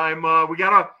 sorry, we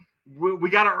gotta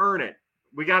earn it.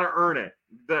 We gotta earn it.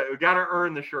 We gotta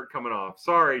earn the shirt coming off.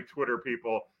 Sorry, Twitter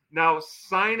people. Now,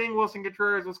 signing Wilson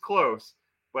Contreras was close,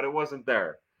 but it wasn't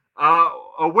there. A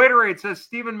Waiterade says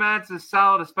Steven Matz is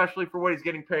solid, especially for what he's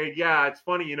getting paid. Yeah, it's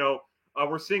funny,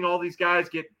 we're seeing all these guys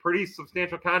get pretty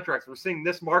substantial contracts. We're seeing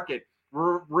this market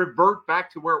revert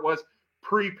back to where it was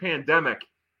pre-pandemic,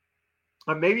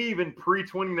 maybe even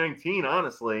pre-2019,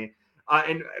 honestly.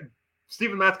 And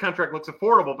Steven Matt's contract looks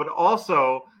affordable, but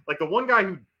also, like, the one guy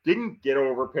who didn't get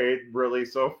overpaid really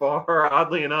so far,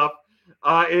 oddly enough,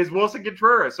 is Wilson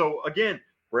Contreras. So, again,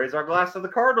 raise our glass to the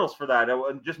Cardinals for that.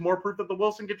 Just more proof that the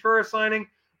Wilson Contreras signing,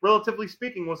 relatively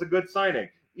speaking, was a good signing,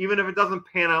 even if it doesn't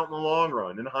pan out in the long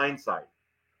run, in hindsight.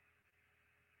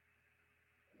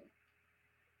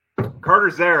 Carter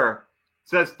Zare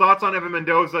says, thoughts on Evan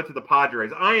Mendoza to the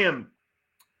Padres. I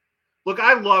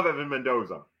love Evan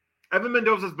Mendoza. Evan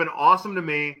Mendoza has been awesome to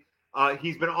me.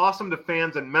 He's been awesome to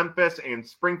fans in Memphis and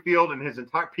Springfield and his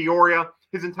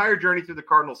entire journey through the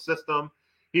Cardinals system.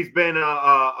 He's been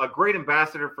a great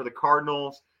ambassador for the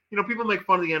Cardinals. People make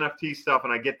fun of the NFT stuff,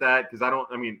 and I get that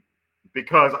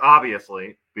because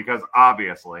obviously,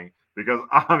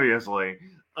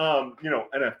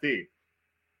 NFT.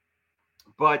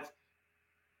 But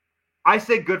I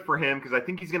say good for him because I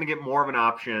think he's going to get more of an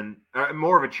option,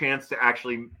 more of a chance to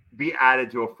actually be added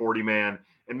to a 40-man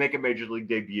and make a major league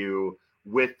debut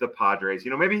with the Padres.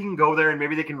 Maybe he can go there and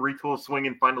maybe they can retool a swing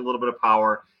and find a little bit of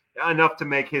power, enough to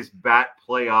make his bat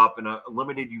play up in a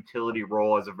limited utility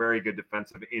role as a very good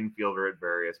defensive infielder at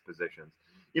various positions.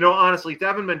 Honestly, to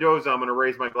Evan Mendoza, I'm going to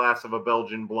raise my glass of a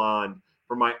Belgian blonde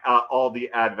for my all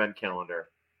the Advent calendar.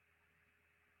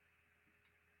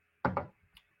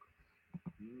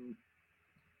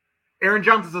 Aaron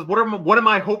Johnson says, what am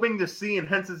I hoping to see in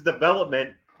Hence's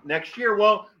development next year?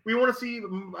 Well, we want to see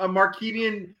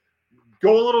Markevian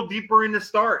go a little deeper into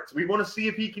starts. We want to see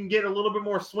if he can get a little bit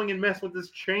more swing and miss with his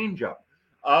changeup.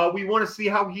 We want to see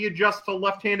how he adjusts to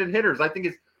left-handed hitters. I think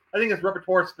his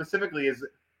repertoire specifically is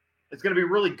going to be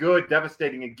really good,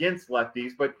 devastating against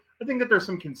lefties. But I think that there's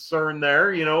some concern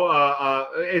there,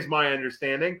 is my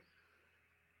understanding.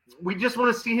 We just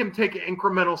want to see him take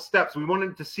incremental steps. We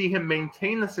wanted to see him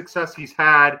maintain the success he's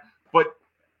had, but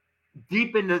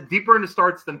deeper into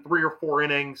starts than 3 or 4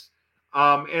 innings,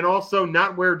 and also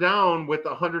not wear down with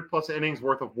 100+ innings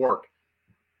worth of work.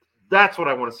 That's what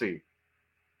I want to see.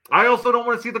 I also don't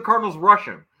want to see the Cardinals rush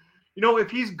him. If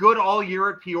he's good all year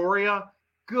at Peoria,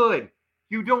 good.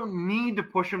 You don't need to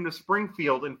push him to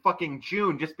Springfield in fucking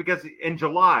June in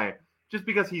July. Just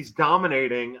because he's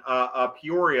dominating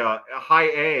Peoria high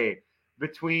A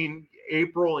between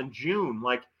April and June.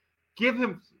 Like, give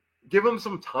him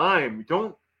some time.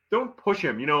 Don't push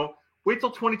him. Wait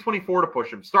till 2024 to push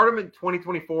him. Start him in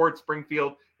 2024 at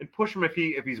Springfield and push him if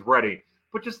he's ready.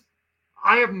 But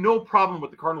I have no problem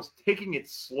with the Cardinals taking it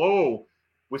slow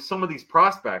with some of these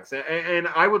prospects, and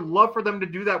I would love for them to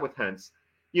do that with Hence.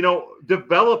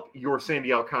 Develop your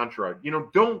Sandy Alcantara.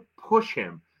 Don't push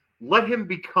him. Let him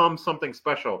become something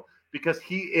special because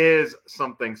he is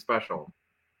something special.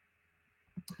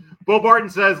 Bo Barton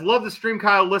says, love the stream,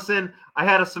 Kyle. Listen, I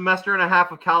had a semester and a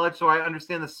half of college, so I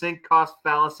understand the sink cost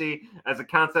fallacy as a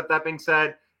concept. That being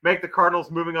said, make the Cardinals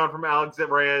moving on from Alex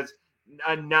Reyes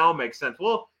now makes sense.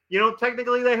 Well,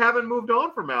 technically they haven't moved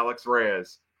on from Alex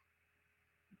Reyes.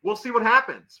 We'll see what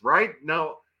happens, right?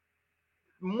 Now,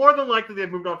 more than likely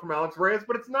they've moved on from Alex Reyes,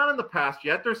 but it's not in the past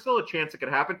yet. There's still a chance it could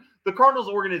happen. The Cardinals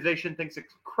organization thinks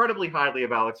incredibly highly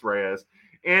of Alex Reyes.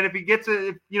 And if he gets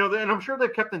it, and I'm sure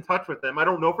they've kept in touch with him. I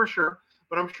don't know for sure,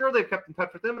 but I'm sure they've kept in touch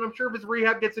with him. And I'm sure if his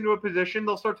rehab gets into a position,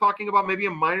 they'll start talking about maybe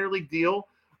a minor league deal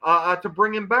to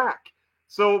bring him back.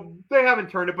 So they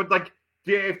haven't turned it, but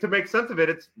to make sense of it,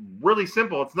 it's really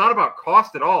simple. It's not about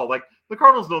cost at all. Like, the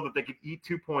Cardinals know that they could eat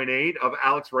 2.8 of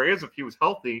Alex Reyes if he was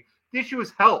healthy. The issue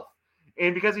is health.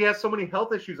 And because he has so many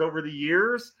health issues over the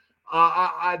years,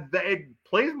 it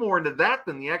plays more into that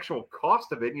than the actual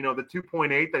cost of it. The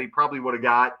 2.8 that he probably would have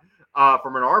got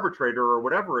from an arbitrator or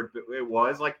whatever it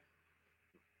was. Like,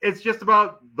 it's just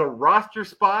about the roster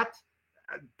spot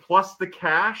plus the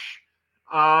cash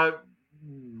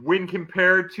when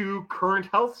compared to current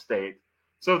health state.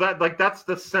 So that's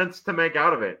the sense to make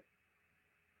out of it.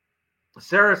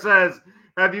 Sarah says,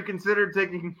 have you considered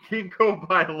taking ginkgo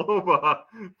biloba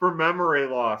for memory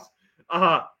loss?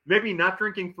 Maybe not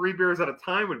drinking 3 beers at a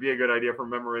time would be a good idea for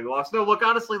memory loss. No, look,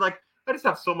 honestly, I just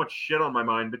have so much shit on my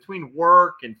mind between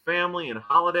work and family and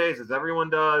holidays, as everyone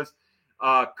does.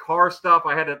 Car stuff.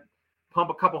 I had to pump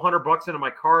a couple $100 into my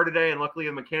car today, and luckily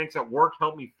the mechanics at work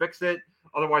helped me fix it.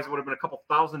 Otherwise, it would have been a couple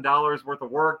 $1,000 worth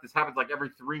of work. This happens like every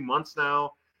 3 months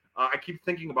now. I keep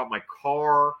thinking about my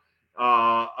car.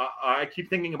 I keep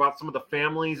thinking about some of the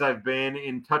families I've been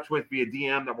in touch with via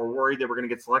DM that were worried they were going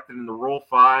to get selected in the Rule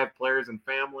 5, players and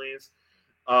families.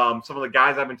 Some of the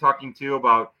guys I've been talking to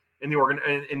about in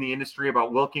the industry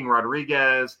about Wilking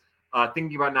Rodriguez,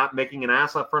 thinking about not making an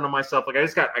ass up front of myself. Like I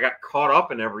got caught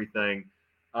up in everything,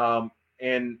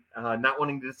 and not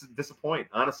wanting to disappoint,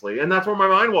 honestly. And that's where my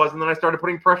mind was. And then I started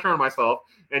putting pressure on myself.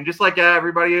 And just like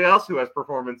everybody else who has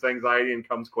performance anxiety and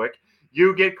comes quick,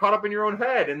 you get caught up in your own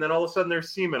head, and then all of a sudden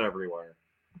there's semen everywhere.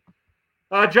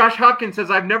 Josh Hopkins says,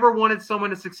 I've never wanted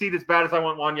someone to succeed as bad as I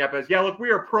want Juan Yepes. Yeah, look,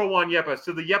 we are pro Juan Yepes.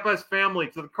 To the Yepes family,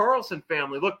 to the Carlson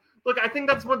family. Look, I think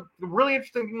that's what the really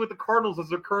interesting thing with the Cardinals is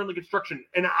they're currently construction.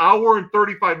 An hour and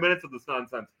 35 minutes of this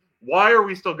nonsense. Why are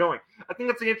we still going? I think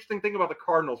that's the interesting thing about the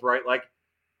Cardinals, right? Like,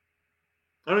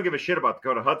 I don't give a shit about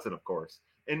Dakota Hudson, of course,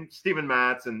 and Steven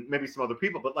Matz and maybe some other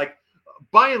people. But, like,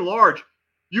 by and large,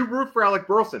 you root for Alec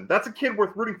Burleson. That's a kid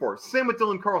worth rooting for. Same with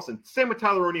Dylan Carlson. Same with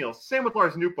Tyler O'Neill. Same with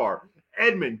Lars Nootbaar.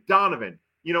 Edmund, Donovan.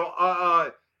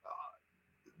 The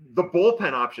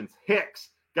bullpen options. Hicks,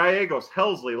 Gallegos,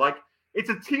 Helsley. Like,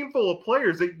 it's a team full of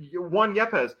players that Juan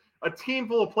Yepes, a team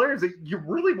full of players that you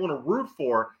really want to root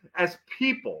for as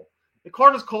people. The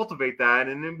Cardinals cultivate that,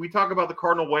 and then we talk about the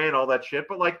Cardinal way and all that shit.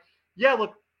 But, like, yeah,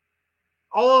 look,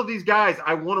 all of these guys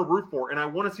I want to root for and I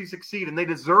want to see succeed, and they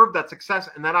deserve that success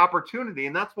and that opportunity.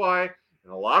 And that's why,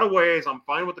 in a lot of ways, I'm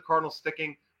fine with the Cardinals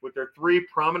sticking with their 3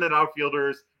 prominent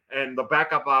outfielders and the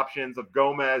backup options of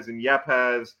Gomez and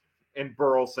Yepes and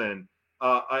Burleson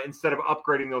instead of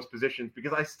upgrading those positions,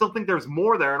 because I still think there's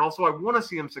more there. And also I want to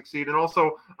see him succeed. And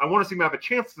also I want to see him have a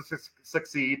chance to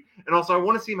succeed. And also I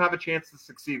want to see him have a chance to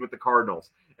succeed with the Cardinals.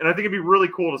 And I think it'd be really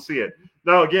cool to see it.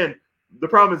 Now, again, the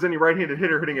problem is any right-handed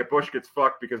hitter hitting at Bush gets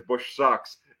fucked because Bush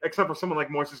sucks, except for someone like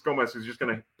Moises Gomez, who's just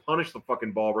going to punish the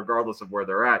fucking ball regardless of where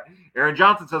they're at. Aaron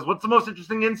Johnson says, what's the most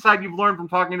interesting insight you've learned from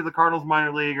talking to the Cardinals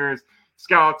minor leaguers,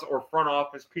 scouts, or front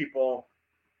office people?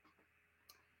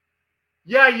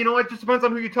 Yeah, it just depends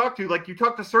on who you talk to. Like, you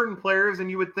talk to certain players,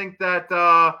 and you would think that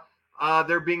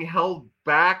they're being held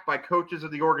back by coaches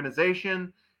of the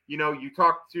organization. You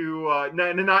talk to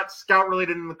not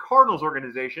scout-related in the Cardinals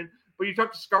organization, but you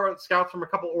talk to scouts from a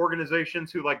couple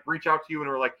organizations who, like, reach out to you and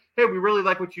are like, hey, we really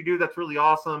like what you do. That's really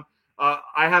awesome. I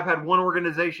have had one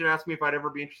organization ask me if I'd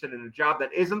ever be interested in a job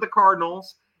that isn't the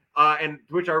Cardinals, and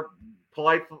which I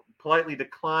politely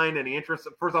declined any interest.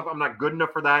 First off, I'm not good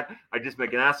enough for that. I just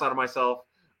make an ass out of myself.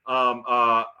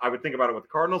 I would think about it with the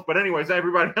Cardinals. But anyways,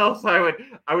 everybody else, I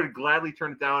would gladly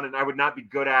turn it down, and I would not be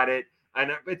good at it.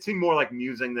 And it seemed more like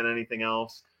musing than anything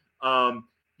else.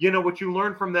 What you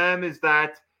learn from them is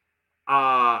that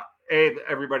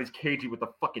everybody's cagey with the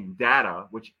fucking data,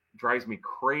 which drives me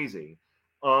crazy.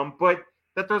 But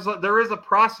that there is a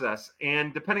process,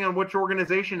 and depending on which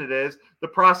organization it is, the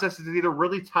process is either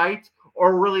really tight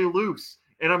or really loose.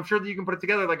 And I'm sure that you can put it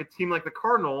together like a team like the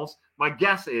Cardinals. My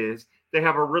guess is they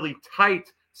have a really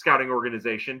tight scouting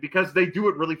organization because they do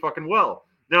it really fucking well.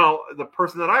 Now, the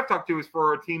person that I've talked to is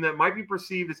for a team that might be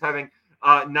perceived as having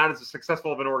not as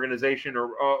successful of an organization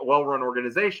or a well-run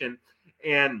organization,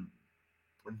 and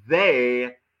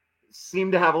they seem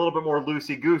to have a little bit more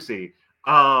loosey-goosey.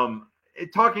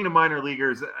 Talking to minor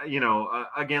leaguers,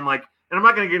 again, like, and I'm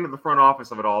not going to get into the front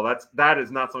office of it all. That is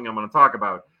not something I'm going to talk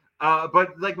about.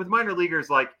 But like with minor leaguers,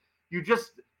 like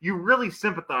you really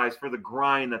sympathize for the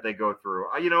grind that they go through.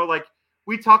 Like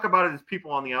we talk about it as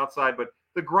people on the outside, but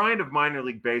the grind of minor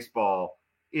league baseball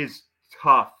is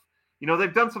tough.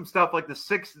 They've done some stuff like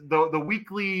the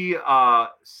weekly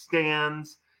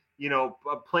stands,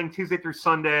 playing Tuesday through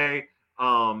Sunday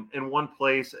in one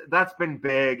place. That's been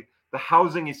big. The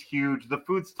housing is huge. The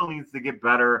food still needs to get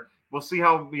better. We'll see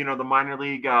how, the minor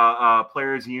league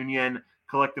players union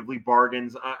collectively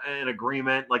bargains an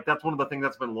agreement. Like, that's one of the things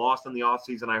that's been lost in the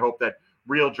offseason. I hope that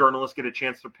real journalists get a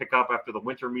chance to pick up after the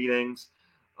winter meetings.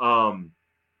 You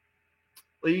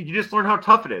just learn how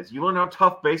tough it is. You learn how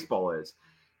tough baseball is.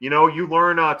 You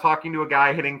learn talking to a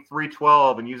guy hitting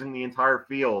 312 and using the entire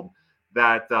field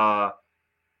that, how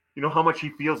much he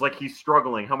feels like he's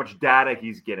struggling, how much data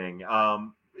he's getting.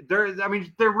 There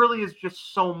really is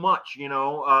just so much,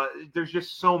 there's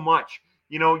just so much,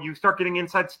 you start getting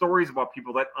inside stories about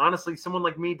people that honestly, someone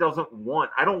like me doesn't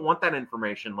want. I don't want that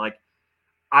information. Like,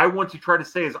 I want to try to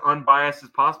stay as unbiased as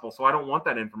possible. So I don't want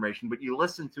that information, but you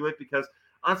listen to it because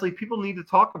honestly, people need to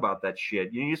talk about that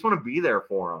shit. You just want to be there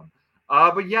for them.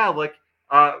 But yeah, like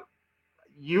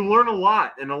you learn a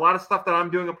lot, and a lot of stuff that I'm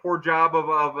doing a poor job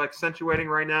of accentuating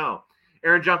right now.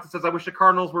 Aaron Johnson says, I wish the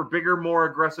Cardinals were bigger, more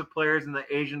aggressive players in the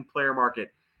Asian player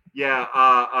market. Yeah,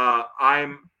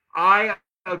 I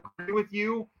agree with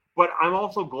you, but I'm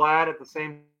also glad at the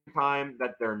same time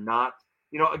that they're not.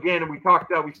 Again, we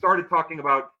started talking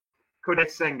about Kodai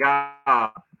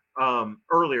Senga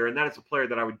earlier, and that is a player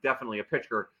that I would definitely, a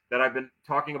pitcher that I've been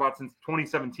talking about since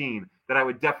 2017, that I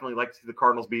would definitely like to see the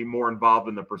Cardinals be more involved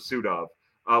in the pursuit of.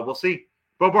 We'll see.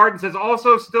 Bo Barton says,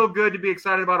 also still good to be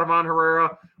excited about Ivan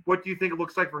Herrera. What do you think it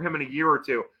looks like for him in a year or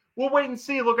two? We'll wait and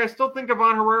see. Look, I still think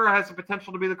Ivan Herrera has the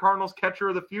potential to be the Cardinals' catcher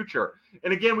of the future.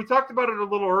 And again, we talked about it a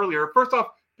little earlier. First off,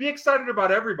 be excited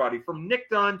about everybody, from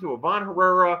Nick Dunn to Ivan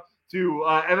Herrera to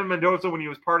Evan Mendoza when he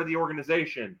was part of the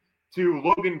organization, to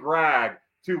Logan Gregg,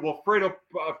 to Wilfredo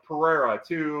Pereira,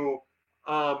 to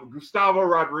Gustavo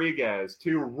Rodriguez,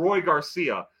 to Roy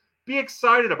Garcia. Be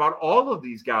excited about all of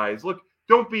these guys. Look,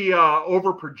 don't be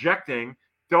over-projecting.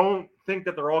 Don't think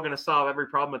that they're all going to solve every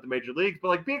problem at the major leagues,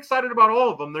 but be excited about all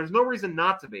of them. There's no reason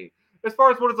not to be. As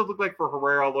far as what does it look like for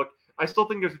Herrera, look, I still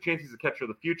think there's a chance he's a catcher of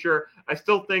the future. I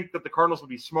still think that the Cardinals will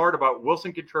be smart about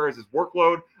Wilson Contreras'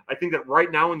 workload. I think that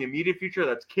right now in the immediate future,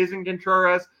 that's Kiz and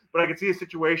Contreras, but I can see a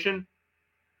situation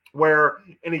where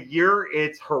in a year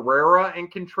it's Herrera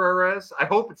and Contreras. I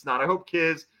hope it's not. I hope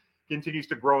Kiz continues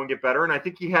to grow and get better, and I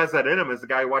think he has that in him as the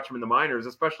guy who watched him in the minors,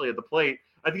 especially at the plate.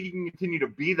 I think he can continue to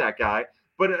be that guy.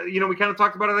 But, we kind of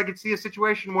talked about it. I could see a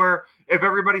situation where if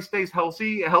everybody stays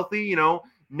healthy,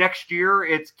 next year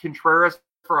it's Contreras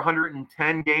for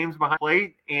 110 games behind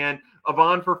plate and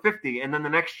Ivan for 50. And then the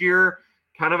next year,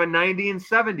 kind of a 90 and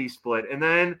 70 split. And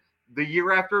then the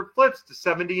year after it flips to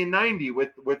 70 and 90 with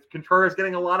Contreras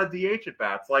getting a lot of DH at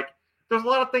bats. There's a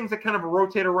lot of things that kind of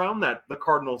rotate around that. The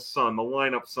Cardinals' sun, the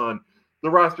lineup sun, the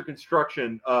roster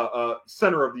construction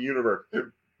center of the universe.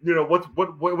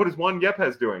 What is Juan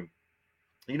Yepes doing?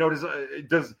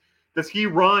 Does he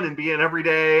run and be an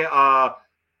everyday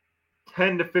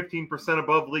 10 to 15%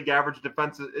 above league average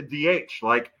defensive DH?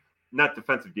 Not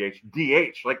defensive DH.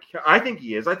 I think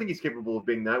he is. I think he's capable of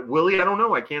being that. Will he? I don't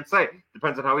know. I can't say.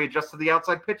 Depends on how he adjusts to the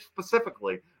outside pitch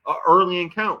specifically, early in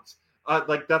counts.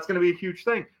 That's going to be a huge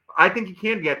thing. I think he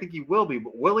can be. I think he will be.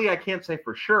 But will he? I can't say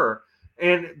for sure.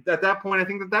 And at that point, I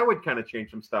think that would kind of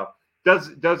change some stuff. Does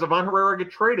Ivan Herrera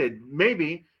get traded?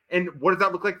 Maybe. And what does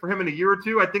that look like for him in a year or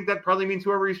two? I think that probably means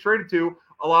whoever he's traded to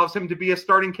allows him to be a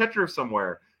starting catcher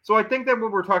somewhere. So I think that when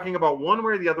we're talking about one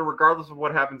way or the other, regardless of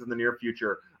what happens in the near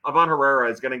future, Ivan Herrera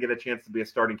is going to get a chance to be a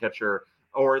starting catcher,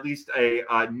 or at least a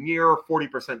near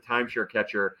 40% timeshare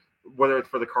catcher, whether it's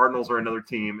for the Cardinals or another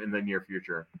team in the near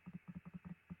future.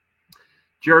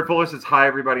 Jared Fuller says, hi,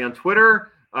 everybody on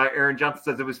Twitter. Aaron Johnson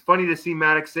says, it was funny to see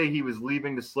Maddox say he was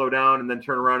leaving to slow down and then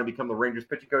turn around and become the Rangers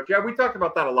pitching coach. Yeah, we talked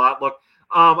about that a lot. Look,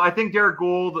 I think Derek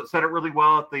Gould said it really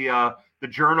well at the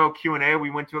Journo Q&A we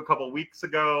went to a couple of weeks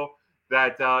ago,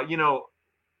 that,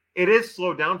 it is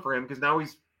slowed down for him because now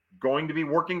he's going to be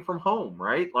working from home,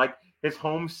 right? His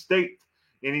home state,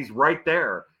 and he's right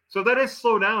there. So that is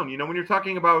slowed down. When you're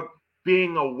talking about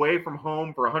being away from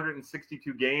home for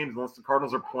 162 games, unless the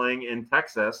Cardinals are playing in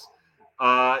Texas,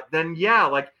 then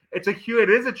yeah, it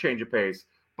is a change of pace.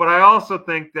 But I also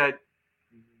think that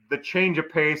the change of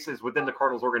pace is within the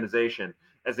Cardinals organization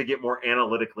as they get more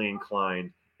analytically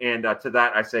inclined. And to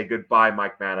that, I say goodbye,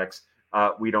 Mike Maddox.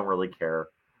 We don't really care.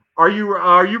 Are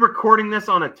you recording this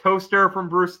on a toaster from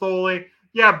Bruce Foley?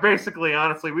 Yeah, basically,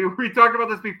 honestly. We talked about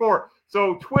this before.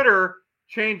 So Twitter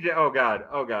changed it. Oh,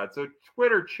 God. So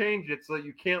Twitter changed it so that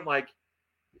you can't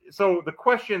so the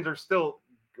questions are still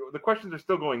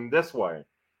going this way.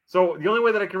 So the only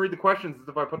way that I can read the questions is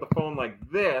if I put the phone like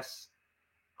this.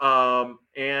 So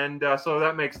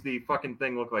that makes the fucking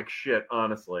thing look like shit,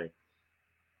 honestly.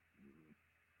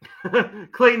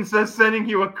 Clayton says, sending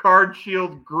you a Card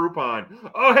Shield Groupon.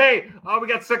 Oh, hey, we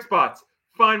got 6 bots.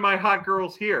 Find my hot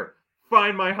girls here.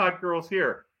 Find my hot girls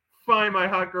here. Find my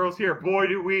hot girls here. Boy,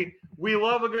 do we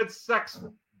love a good sex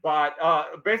bot.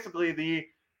 Basically,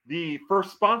 the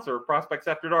first sponsor of Prospects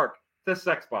After Dark, the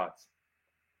sex bots.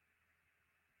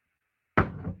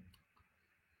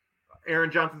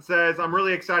 Aaron Johnson says, I'm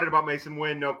really excited about Mason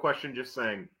Wynn. No question, just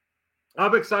saying.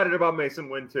 I'm excited about Mason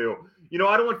Wynn, too. I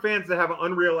don't want fans to have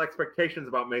unreal expectations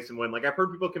about Mason Wynn. I've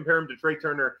heard people compare him to Trey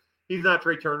Turner. He's not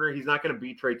Trey Turner. He's not going to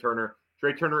beat Trey Turner.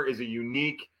 Trey Turner is a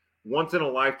unique,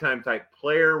 once-in-a-lifetime type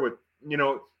player with,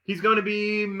 he's going to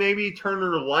be maybe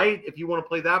Turner light if you want to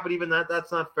play that, but even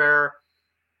that's not fair.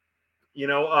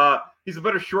 He's a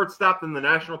better shortstop than the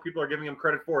national people are giving him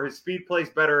credit for. His speed plays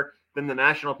better than the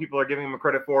national people are giving him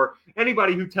credit for.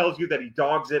 Anybody who tells you that he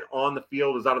dogs it on the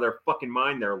field is out of their fucking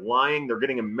mind. They're lying. They're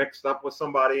getting him mixed up with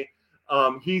somebody.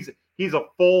 He's a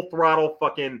full throttle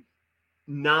fucking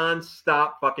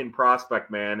non-stop fucking prospect,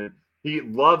 man. And he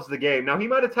loves the game. Now, he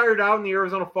might have tired out in the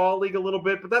Arizona Fall League a little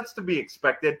bit, but that's to be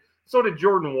expected. So did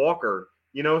Jordan Walker.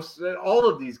 All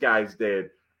of these guys did.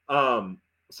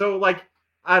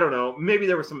 I don't know. Maybe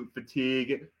there was some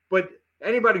fatigue, but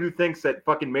anybody who thinks that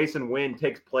fucking Mason Wynn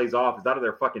takes plays off is out of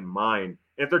their fucking mind.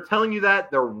 And if they're telling you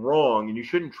that, they're wrong, and you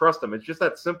shouldn't trust them. It's just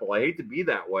that simple. I hate to be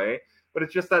that way, but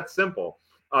it's just that simple.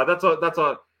 That's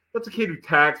a kid who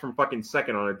tags from fucking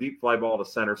second on a deep fly ball to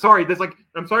center. Sorry,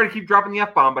 I'm sorry to keep dropping the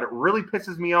F-bomb, but it really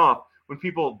pisses me off when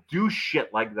people do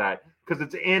shit like that because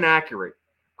it's inaccurate.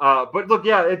 But look,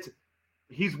 yeah,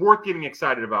 he's worth getting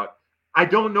excited about. I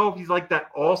don't know if he's like that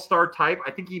all-star type.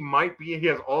 I think he might be. He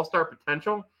has all-star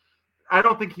potential. I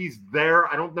don't think he's there.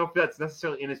 I don't know if that's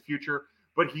necessarily in his future,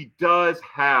 but he does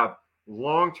have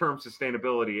long-term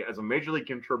sustainability as a major league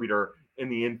contributor in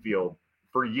the infield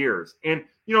for years. And,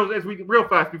 real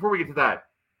fast, before we get to that,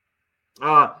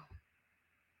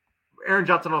 Aaron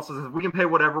Johnson also says, we can pay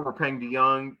whatever we're paying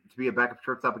DeYoung to be a backup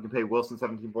shortstop. We can pay Wilson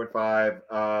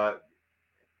 17.5.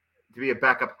 To be a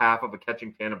backup half of a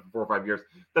catching tandem for 4 or 5 years.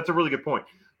 That's a really good point.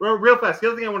 Well, real fast, the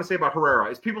other thing I want to say about Herrera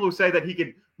is people who say that he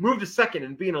can move to second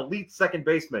and be an elite second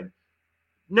baseman.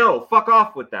 No, fuck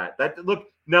off with that.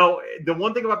 The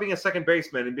one thing about being a second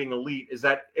baseman and being elite is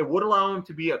that it would allow him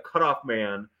to be a cutoff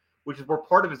man, which is where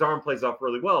part of his arm plays off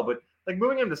really well. But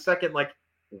moving him to second,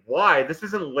 why? This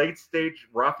isn't late stage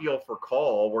Rafael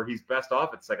Furcal where he's best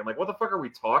off at second. What the fuck are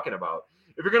we talking about?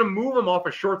 If you're going to move him off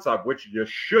a shortstop, which you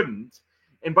shouldn't.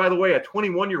 And by the way, a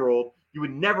 21-year-old, you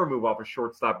would never move off a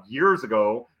shortstop years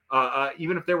ago,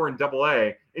 even if they were in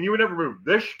Double-A, and you would never move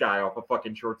this guy off a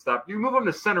fucking shortstop. You move him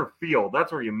to center field.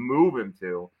 That's where you move him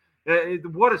to.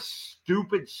 What a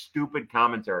stupid, stupid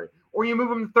commentary. Or you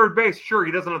move him to third base. Sure,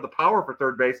 he doesn't have the power for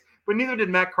third base, but neither did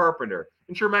Matt Carpenter.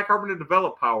 And sure, Matt Carpenter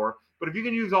developed power, but if you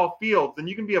can use all fields, then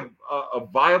you can be a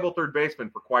viable third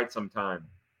baseman for quite some time.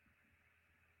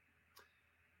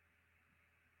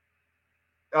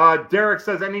 Derek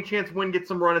says, any chance Wynn gets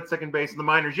some run at second base in the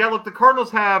minors? Yeah, look, the Cardinals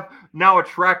have now a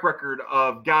track record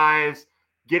of guys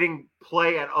getting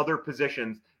play at other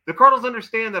positions. The Cardinals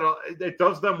understand that it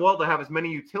does them well to have as many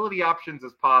utility options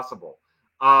as possible.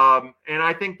 And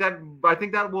I think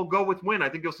that will go with Wynn. I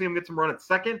think you'll see him get some run at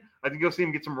second. I think you'll see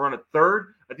him get some run at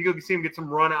third. I think you'll see him get some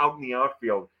run out in the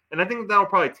outfield. And I think that'll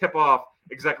probably tip off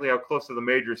exactly how close to the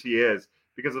majors he is,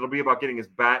 because it'll be about getting his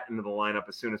bat into the lineup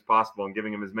as soon as possible and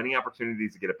giving him as many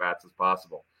opportunities to get at bats as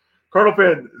possible. Cardinal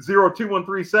fan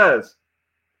 0213 says,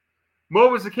 Mo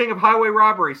was the king of highway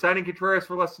robbery. Signing Contreras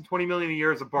for less than $20 million a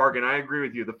year is a bargain. I agree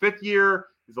with you. The 5th year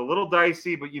is a little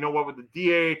dicey, but you know what? With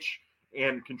the DH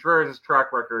and Contreras'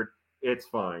 track record, it's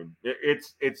fine.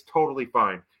 It's totally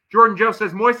fine. Jordan Joe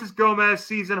says, Moises Gomez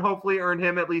season hopefully earned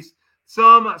him at least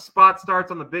some spot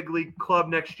starts on the big league club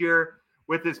next year.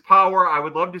 With his power, I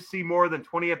would love to see more than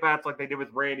 20 at-bats like they did with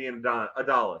Randy and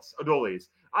Adolis.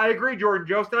 I agree, Jordan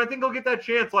Jost, and I think he'll get that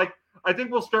chance. I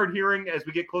think we'll start hearing as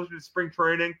we get closer to spring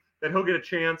training that he'll get a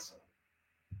chance.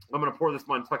 I'm going to pour this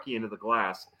Montucky into the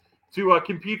glass to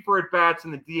compete for at-bats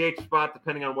in the DH spot,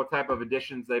 depending on what type of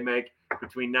additions they make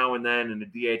between now and then in the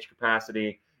DH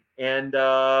capacity. And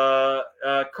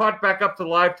caught back up to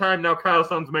live time. Now Kyle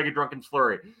sounds mega drunk and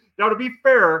slurry. Now, to be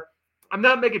fair, I'm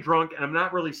not mega drunk and I'm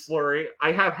not really slurry.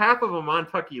 I have half of a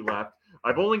Montucky left.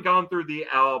 I've only gone through the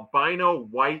albino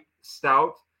white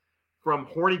stout from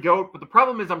Horny Goat, but the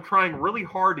problem is I'm trying really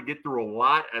hard to get through a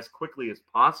lot as quickly as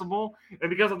possible, and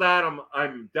because of that,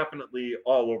 I'm definitely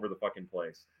all over the fucking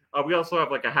place. We also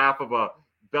have a half of a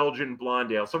Belgian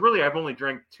blonde ale, so really I've only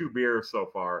drank 2 beers so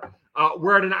far.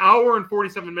 We're at an hour and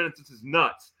 47 minutes. This is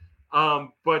nuts.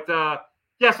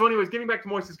 Yeah. So, anyways, getting back to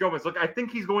Moises Gomez, look, I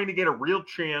think he's going to get a real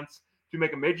chance to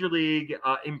make a major league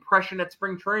impression at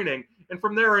spring training. And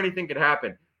from there, anything could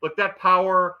happen. Look, that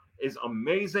power is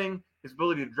amazing. His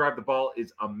ability to drive the ball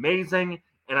is amazing.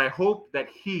 And I hope that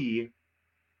he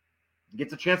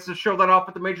gets a chance to show that off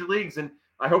at the major leagues. And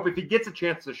I hope if he gets a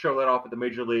chance to show that off at the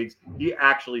major leagues, he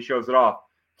actually shows it off.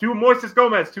 To Moises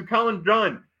Gomez, to Colin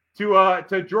Dunn,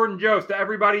 to Jordan Jost, to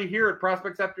everybody here at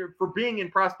Prospects After, for being in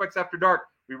Prospects After Dark,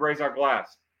 we raise our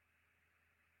glass.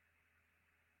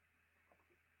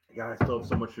 God, I still have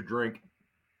so much to drink.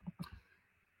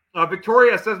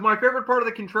 Victoria says, my favorite part of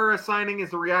the Contreras signing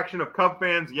is the reaction of Cub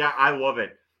fans. Yeah, I love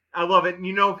it. I love it. And,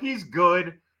 if he's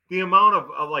good, the amount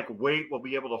of weight we'll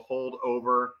be able to hold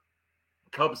over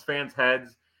Cubs fans'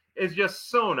 heads is just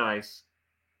so nice.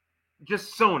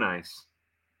 Just so nice.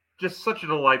 Just such a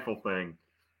delightful thing.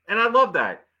 And I love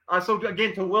that. So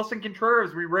again, to Wilson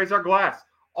Contreras, we raise our glass.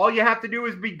 All you have to do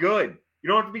is be good. You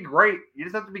don't have to be great. You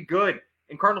just have to be good.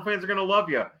 And Cardinal fans are going to love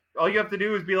you. All you have to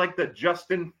do is be like the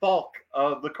Justin Falk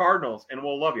of the Cardinals, and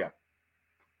we'll love you.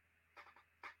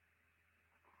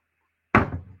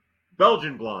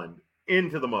 Belgian Blonde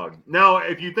into the mug. Now,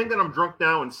 if you think that I'm drunk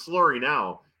now and slurry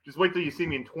now, just wait till you see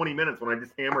me in 20 minutes when I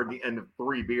just hammered the end of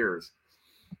 3 beers.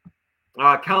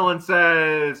 Colin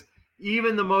says,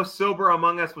 even the most sober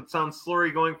among us would sound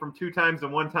slurry going from 2 times to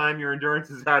 1 time. Your endurance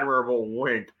is admirable.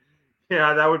 Wink.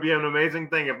 Yeah, that would be an amazing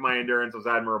thing if my endurance was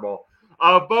admirable.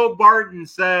 Bo Barton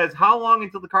says, how long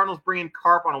until the Cardinals bring in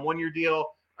Carp on a 1-year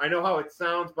deal? I know how it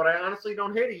sounds, but I honestly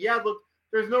don't hate it. Yeah, look,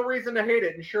 there's no reason to hate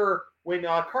it. And sure, when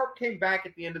Carp came back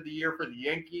at the end of the year for the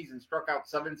Yankees and struck out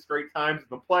 7 straight times in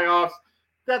the playoffs,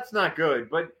 that's not good.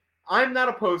 But I'm not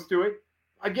opposed to it.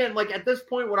 Again, like at this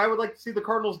point, what I would like to see the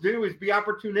Cardinals do is be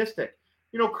opportunistic.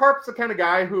 You know, Carp's the kind of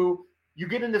guy who you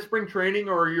get into spring training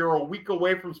or you're a week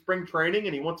away from spring training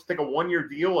and he wants to take a 1-year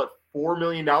deal at $4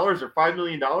 million or $5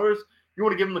 million. You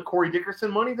want to give him the Corey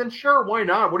Dickerson money? Then sure, why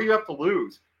not? What do you have to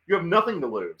lose? You have nothing to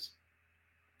lose.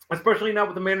 Especially now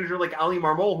with a manager like Ali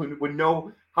Marmol, who would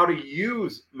know how to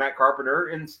use Matt Carpenter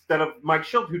instead of Mike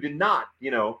Shildt, who did not, you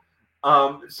know.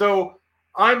 So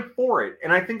I'm for it.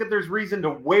 And I think that there's reason to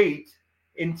wait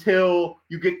until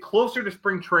you get closer to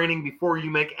spring training before you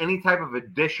make any type of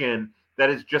addition that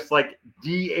is just like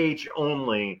DH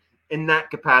only in that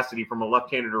capacity from a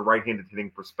left-handed or right-handed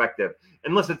hitting perspective.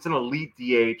 Unless it's an elite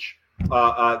DH,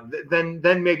 then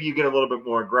maybe you get a little bit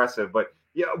more aggressive. But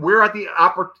yeah, we are at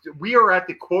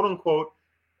the quote-unquote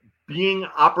being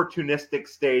opportunistic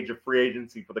stage of free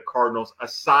agency for the Cardinals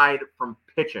aside from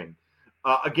pitching.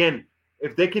 Again,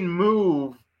 if they can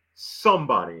move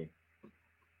somebody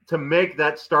to make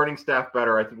that starting staff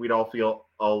better, I think we'd all feel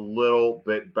a little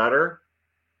bit better.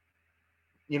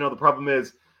 You know, the problem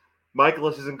is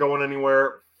Michaelis isn't going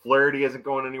anywhere. Flaherty isn't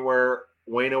going anywhere.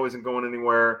 Waino isn't going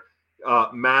anywhere.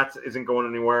 Matz isn't going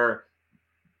anywhere.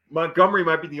 Montgomery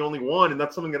might be the only one, and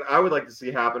that's something that I would like to see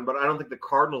happen, but I don't think the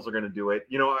Cardinals are going to do it.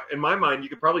 You know, in my mind, you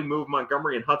could probably move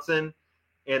Montgomery and Hudson,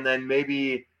 and then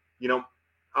maybe, you know,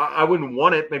 I wouldn't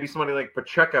want it. Maybe somebody like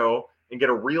Pacheco and get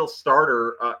a real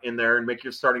starter in there and make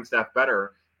your starting staff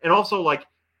better. And also, like,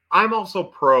 I'm also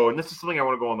pro, and this is something I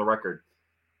want to go on the record.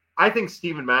 I think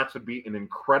Steven Matz would be an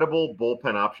incredible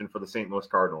bullpen option for the St. Louis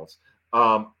Cardinals.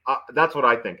 That's what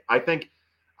I think. I think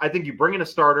you bring in a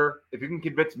starter. If you can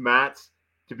convince Matz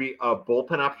to be a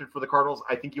bullpen option for the Cardinals,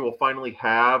 I think you will finally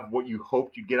have what you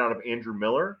hoped you'd get out of Andrew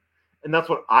Miller. And that's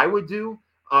what I would do.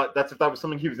 That's if that was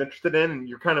something he was interested in, and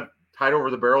you're kind of tied over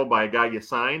the barrel by a guy you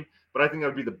signed. But I think that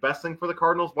would be the best thing for the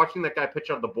Cardinals. Watching that guy pitch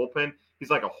out of the bullpen, he's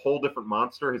like a whole different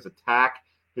monster. His attack,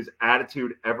 his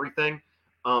attitude, everything.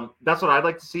 That's what I'd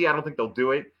like to see. I don't think they'll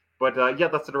do it. But, yeah,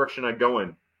 that's the direction I'd go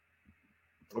in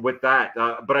with that.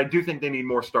 But I do think they need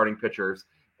more starting pitchers.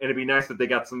 And it'd be nice if they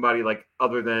got somebody like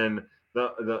other than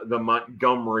the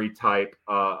Montgomery type,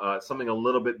 something a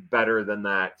little bit better than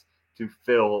that to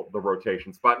fill the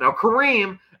rotation spot. Now,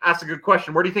 Kareem asked a good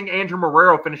question. Where do you think Andrew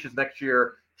Marrero finishes next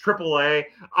year? AAA.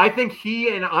 I think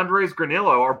he and Andres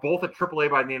Granillo are both at AAA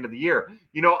by the end of the year.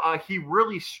 You know, he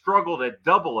really struggled at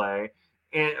AA,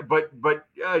 but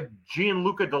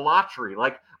Gianluca Delatri.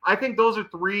 Like, I think those are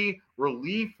 3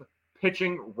 relief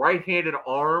pitching right-handed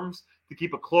arms to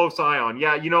keep a close eye on.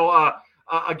 Yeah, you know,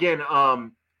 again,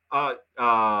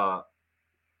 I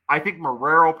think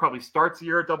Marrero probably starts the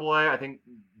year at AA. I think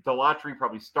Delatri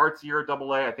probably starts the year at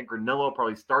AA. I think Granillo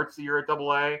probably starts the year at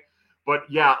AA. But,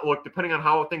 yeah, look, depending on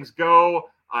how things go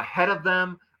ahead of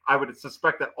them, I would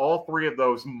suspect that all 3 of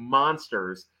those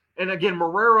monsters, and again,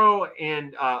 Marrero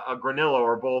and Granillo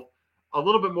are both a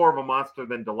little bit more of a monster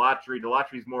than Delatri.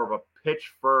 Delatri's more of a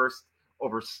pitch first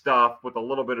over stuff with a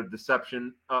little bit of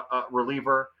deception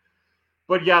reliever.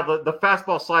 But, yeah, the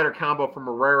fastball slider combo from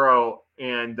Marrero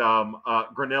and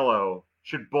Granillo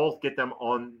should both get them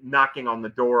on knocking on the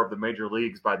door of the major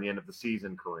leagues by the end of the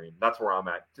season, Kareem. That's where I'm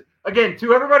at. Again,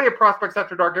 to everybody at Prospects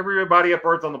After Dark, everybody at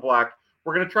Birds on the Black,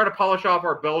 we're going to try to polish off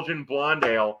our Belgian Blonde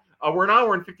Ale. We're an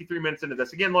hour and 53 minutes into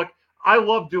this. Again, look, I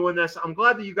love doing this. I'm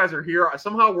glad that you guys are here.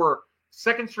 Somehow we're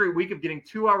second straight week of getting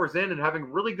 2 hours in and having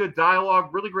really good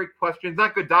dialogue, really great questions.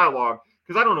 Not good dialogue,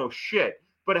 because I don't know shit,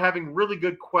 but having really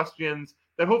good questions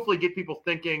that hopefully get people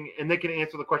thinking, and they can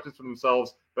answer the questions for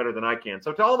themselves better than I can.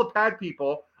 So to all the pad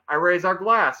people, I raise our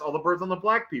glass. All the Birds on the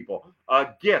Black people,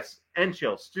 Gifts,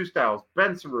 Enchill, Stu Styles,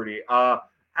 Ben Cerruti,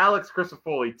 Alex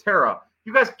Crisafoli, Tara,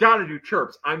 You guys got to do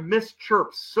chirps. I miss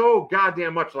chirps so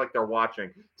goddamn much like they're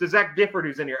watching. To Zach Gifford,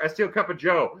 who's in here, STO Cup of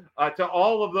Joe, to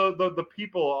all of the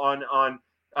people on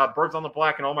Birds on the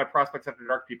Black and all my Prospects After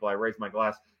Dark people, I raise my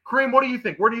glass. Kareem, what do you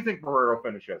think? Where do you think Barrero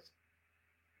finishes?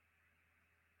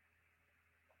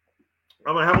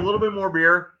 I'm going to have a little bit more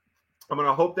beer. I'm going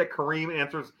to hope that Kareem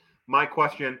answers my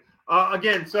question.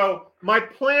 Again, so my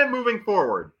plan moving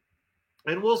forward,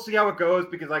 and we'll see how it goes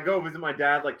because I go visit my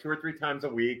dad like 2 or 3 times a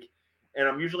week, and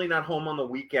I'm usually not home on the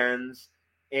weekends,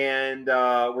 and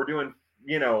we're doing,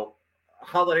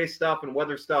 holiday stuff and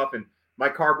weather stuff, and my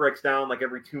car breaks down like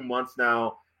every 2 months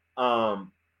now. I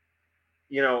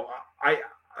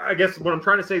guess what I'm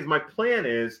trying to say is my plan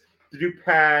is to do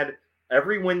pad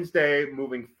every Wednesday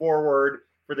moving forward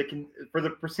for the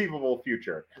perceivable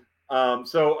future.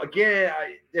 So again,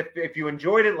 if you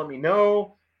enjoyed it, let me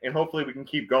know, and hopefully we can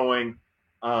keep going.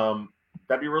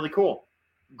 That'd be really cool.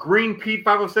 Green Pete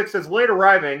 506 says, late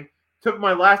arriving, took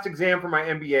my last exam for my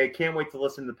MBA. Can't wait to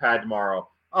listen to the pad tomorrow.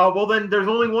 Well then there's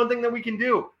only one thing that we can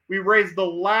do. We raise the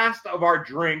last of our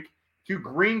drink to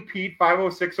Green Pete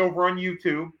 506 over on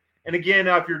YouTube. And again,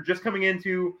 if you're just coming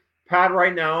into pad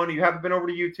right now and you haven't been over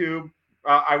to YouTube,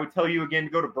 I would tell you again to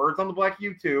go to Birds on the Black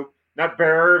YouTube, not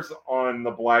Bears on the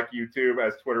Black YouTube,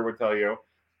 as Twitter would tell you.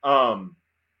 I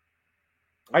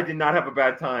did not have a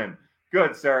bad time.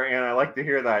 Good, Sarah Ann. I like to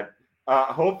hear that.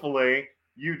 Hopefully,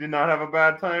 you did not have a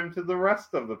bad time to the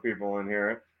rest of the people in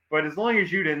here. But as long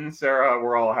as you didn't, Sarah,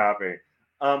 we're all happy.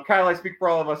 Kyle, I speak for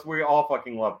all of us. We all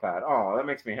fucking love Pat. Oh, that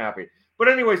makes me happy. But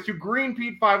anyways, to Green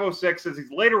Pete 506, as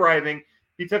he's late arriving,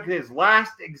 he took his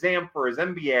last exam for his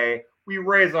MBA. We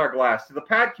raise our glass to the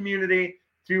pad community,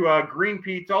 to Green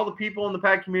Pete, to all the people in the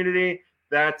pad community.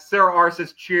 That Sarah R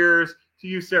says cheers to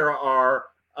you, Sarah R.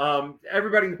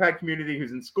 Everybody in the pad community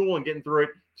who's in school and getting through it.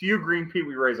 To you, Green Pete,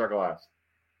 we raise our glass.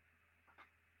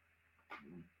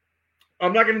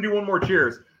 I'm not going to do one more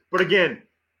cheers. But again,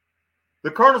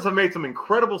 the Cardinals have made some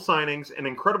incredible signings and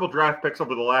incredible draft picks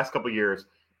over the last couple of years.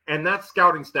 And that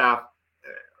scouting staff,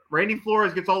 Randy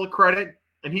Flores gets all the credit,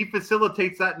 and he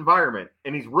facilitates that environment.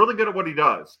 And he's really good at what he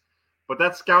does. But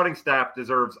that scouting staff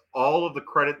deserves all of the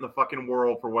credit in the fucking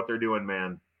world for what they're doing,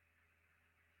 man.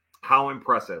 How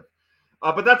impressive.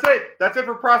 But that's it. That's it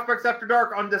for Prospects After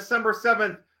Dark on December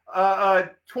 7th,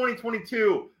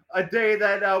 2022. A day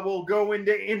that will go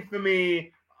into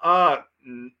infamy all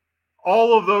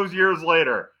of those years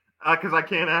later. Because I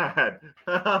can't add.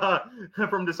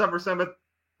 From December 7th,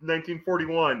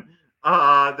 1941.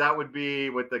 That would be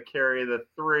with the carry of the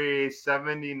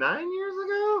 379 years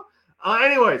ago?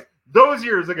 Anyways, those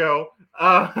years ago,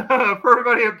 for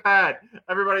everybody at PAD,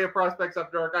 everybody at Prospects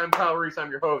After Dark, I'm Kyle Reese. I'm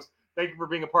your host. Thank you for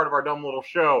being a part of our dumb little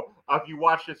show. If you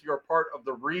watch this, you're a part of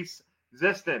the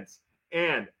Reese-sistance.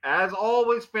 And as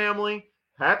always, family,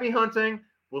 happy hunting.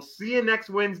 We'll see you next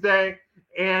Wednesday.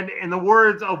 And in the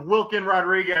words of Wilkin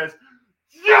Rodriguez,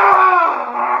 yeah!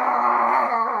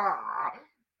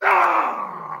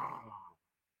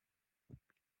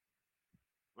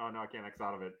 Oh, no, I can't X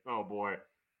out of it. Oh, boy.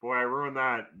 Boy, I ruined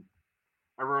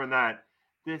that.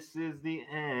 This is the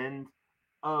end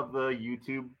of the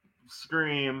YouTube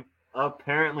stream.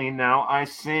 Apparently now I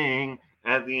sing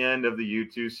at the end of the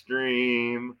YouTube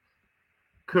stream.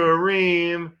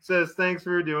 Kareem says, thanks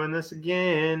for doing this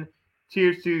again.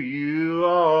 Cheers to you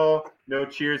all. No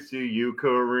cheers to you,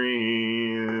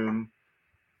 Kareem.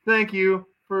 Thank you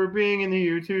for being in the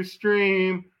YouTube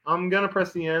stream. I'm going to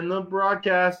press the end of the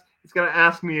broadcast. It's going to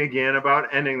ask me again about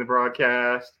ending the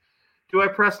broadcast. Do I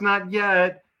press not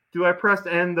yet? Do I press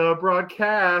end the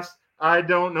broadcast? I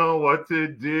don't know what to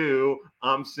do.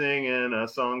 I'm singing a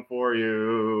song for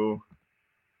you.